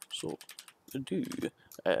 So, do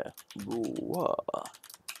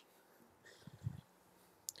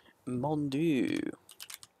mon dieu.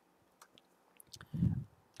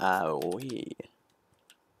 Ah oui.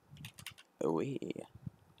 Oui.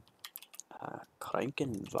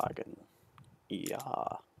 Krankenwagen.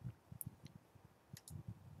 Ja.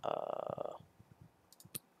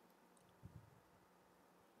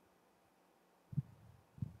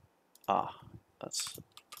 That's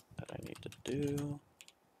what I need to do.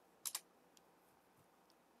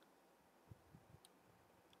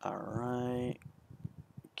 Alright.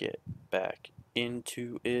 Get back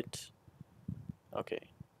into it. Okay.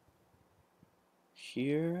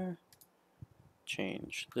 here.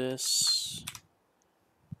 Change this.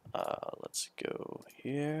 Let's go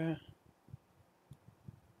here.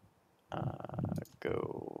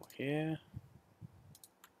 Go here.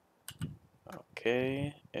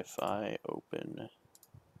 Okay, if I open,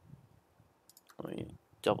 let me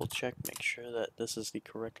double check, make sure that this is the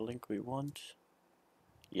correct link we want.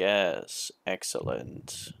 Yes,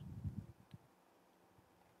 excellent.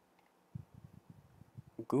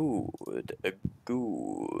 Good,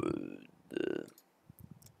 good.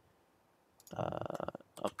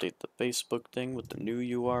 Update the Facebook thing with the new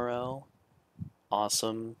URL.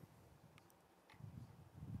 Awesome.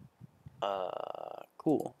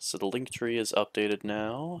 Cool. So the link tree is updated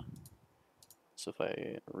now. So if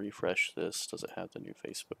I refresh this, does it have the new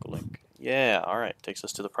Facebook link? Yeah, alright. Takes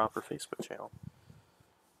us to the proper Facebook channel.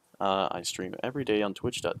 I stream every day on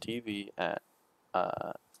twitch.tv at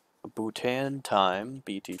Bhutan time,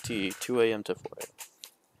 BTT, 2 a.m. to 4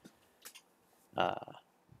 a.m.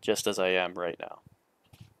 Just as I am right now.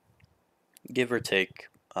 Give or take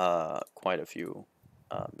quite a few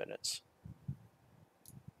minutes.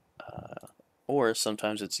 Or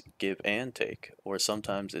sometimes it's give and take, or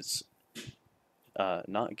sometimes it's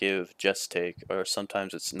not give, just take, or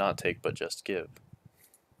sometimes it's not take but just give.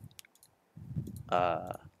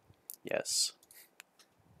 Yes.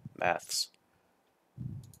 Maths.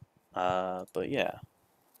 But yeah.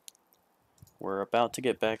 We're about to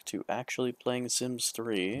get back to actually playing Sims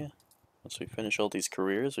 3. Once we finish all these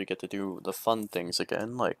careers, we get to do the fun things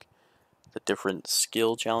again, like the different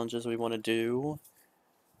skill challenges we want to do.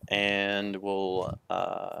 And we'll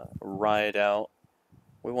ride out.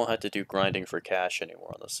 We won't have to do grinding for cash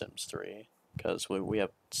anymore on The Sims 3, because we have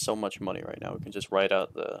so much money right now. We can just ride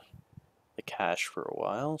out the cash for a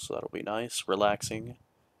while, so that'll be nice, relaxing.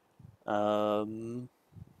 We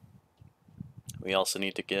also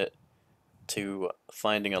need to get to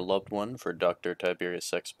finding a loved one for Dr. Tiberius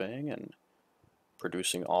Sexbang and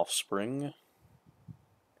producing offspring.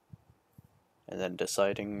 And then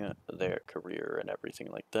deciding their career and everything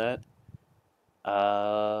like that.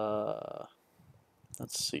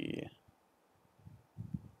 Let's see.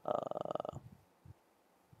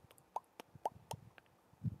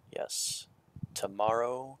 Yes.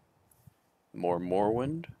 Tomorrow, more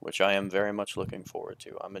Morrowind, which I am very much looking forward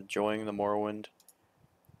to. I'm enjoying the Morrowind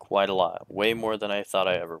quite a lot. Way more than I thought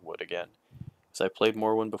I ever would again. Because I played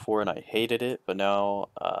Morrowind before and I hated it, but now,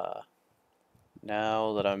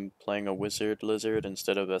 now that I'm playing a wizard lizard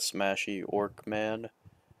instead of a smashy orc man,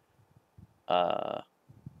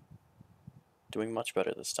 doing much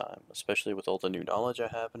better this time, especially with all the new knowledge I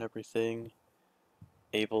have and everything,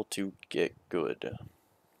 able to get good.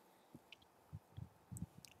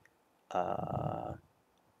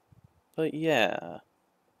 But yeah,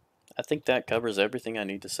 I think that covers everything I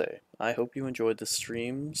need to say. I hope you enjoyed the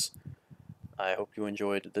streams, I hope you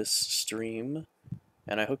enjoyed this stream,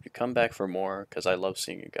 and I hope you come back for more, because I love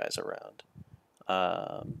seeing you guys around.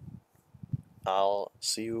 I'll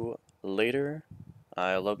see you later.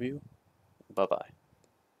 I love you. Bye-bye.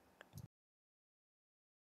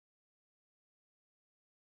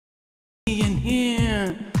 In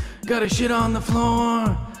here, gotta shit on the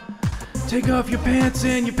floor. Take off your pants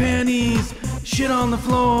and your panties. Shit on the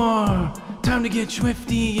floor. Time to get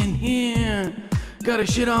swifty in here. Gotta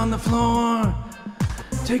shit on the floor.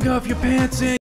 Take off your pants and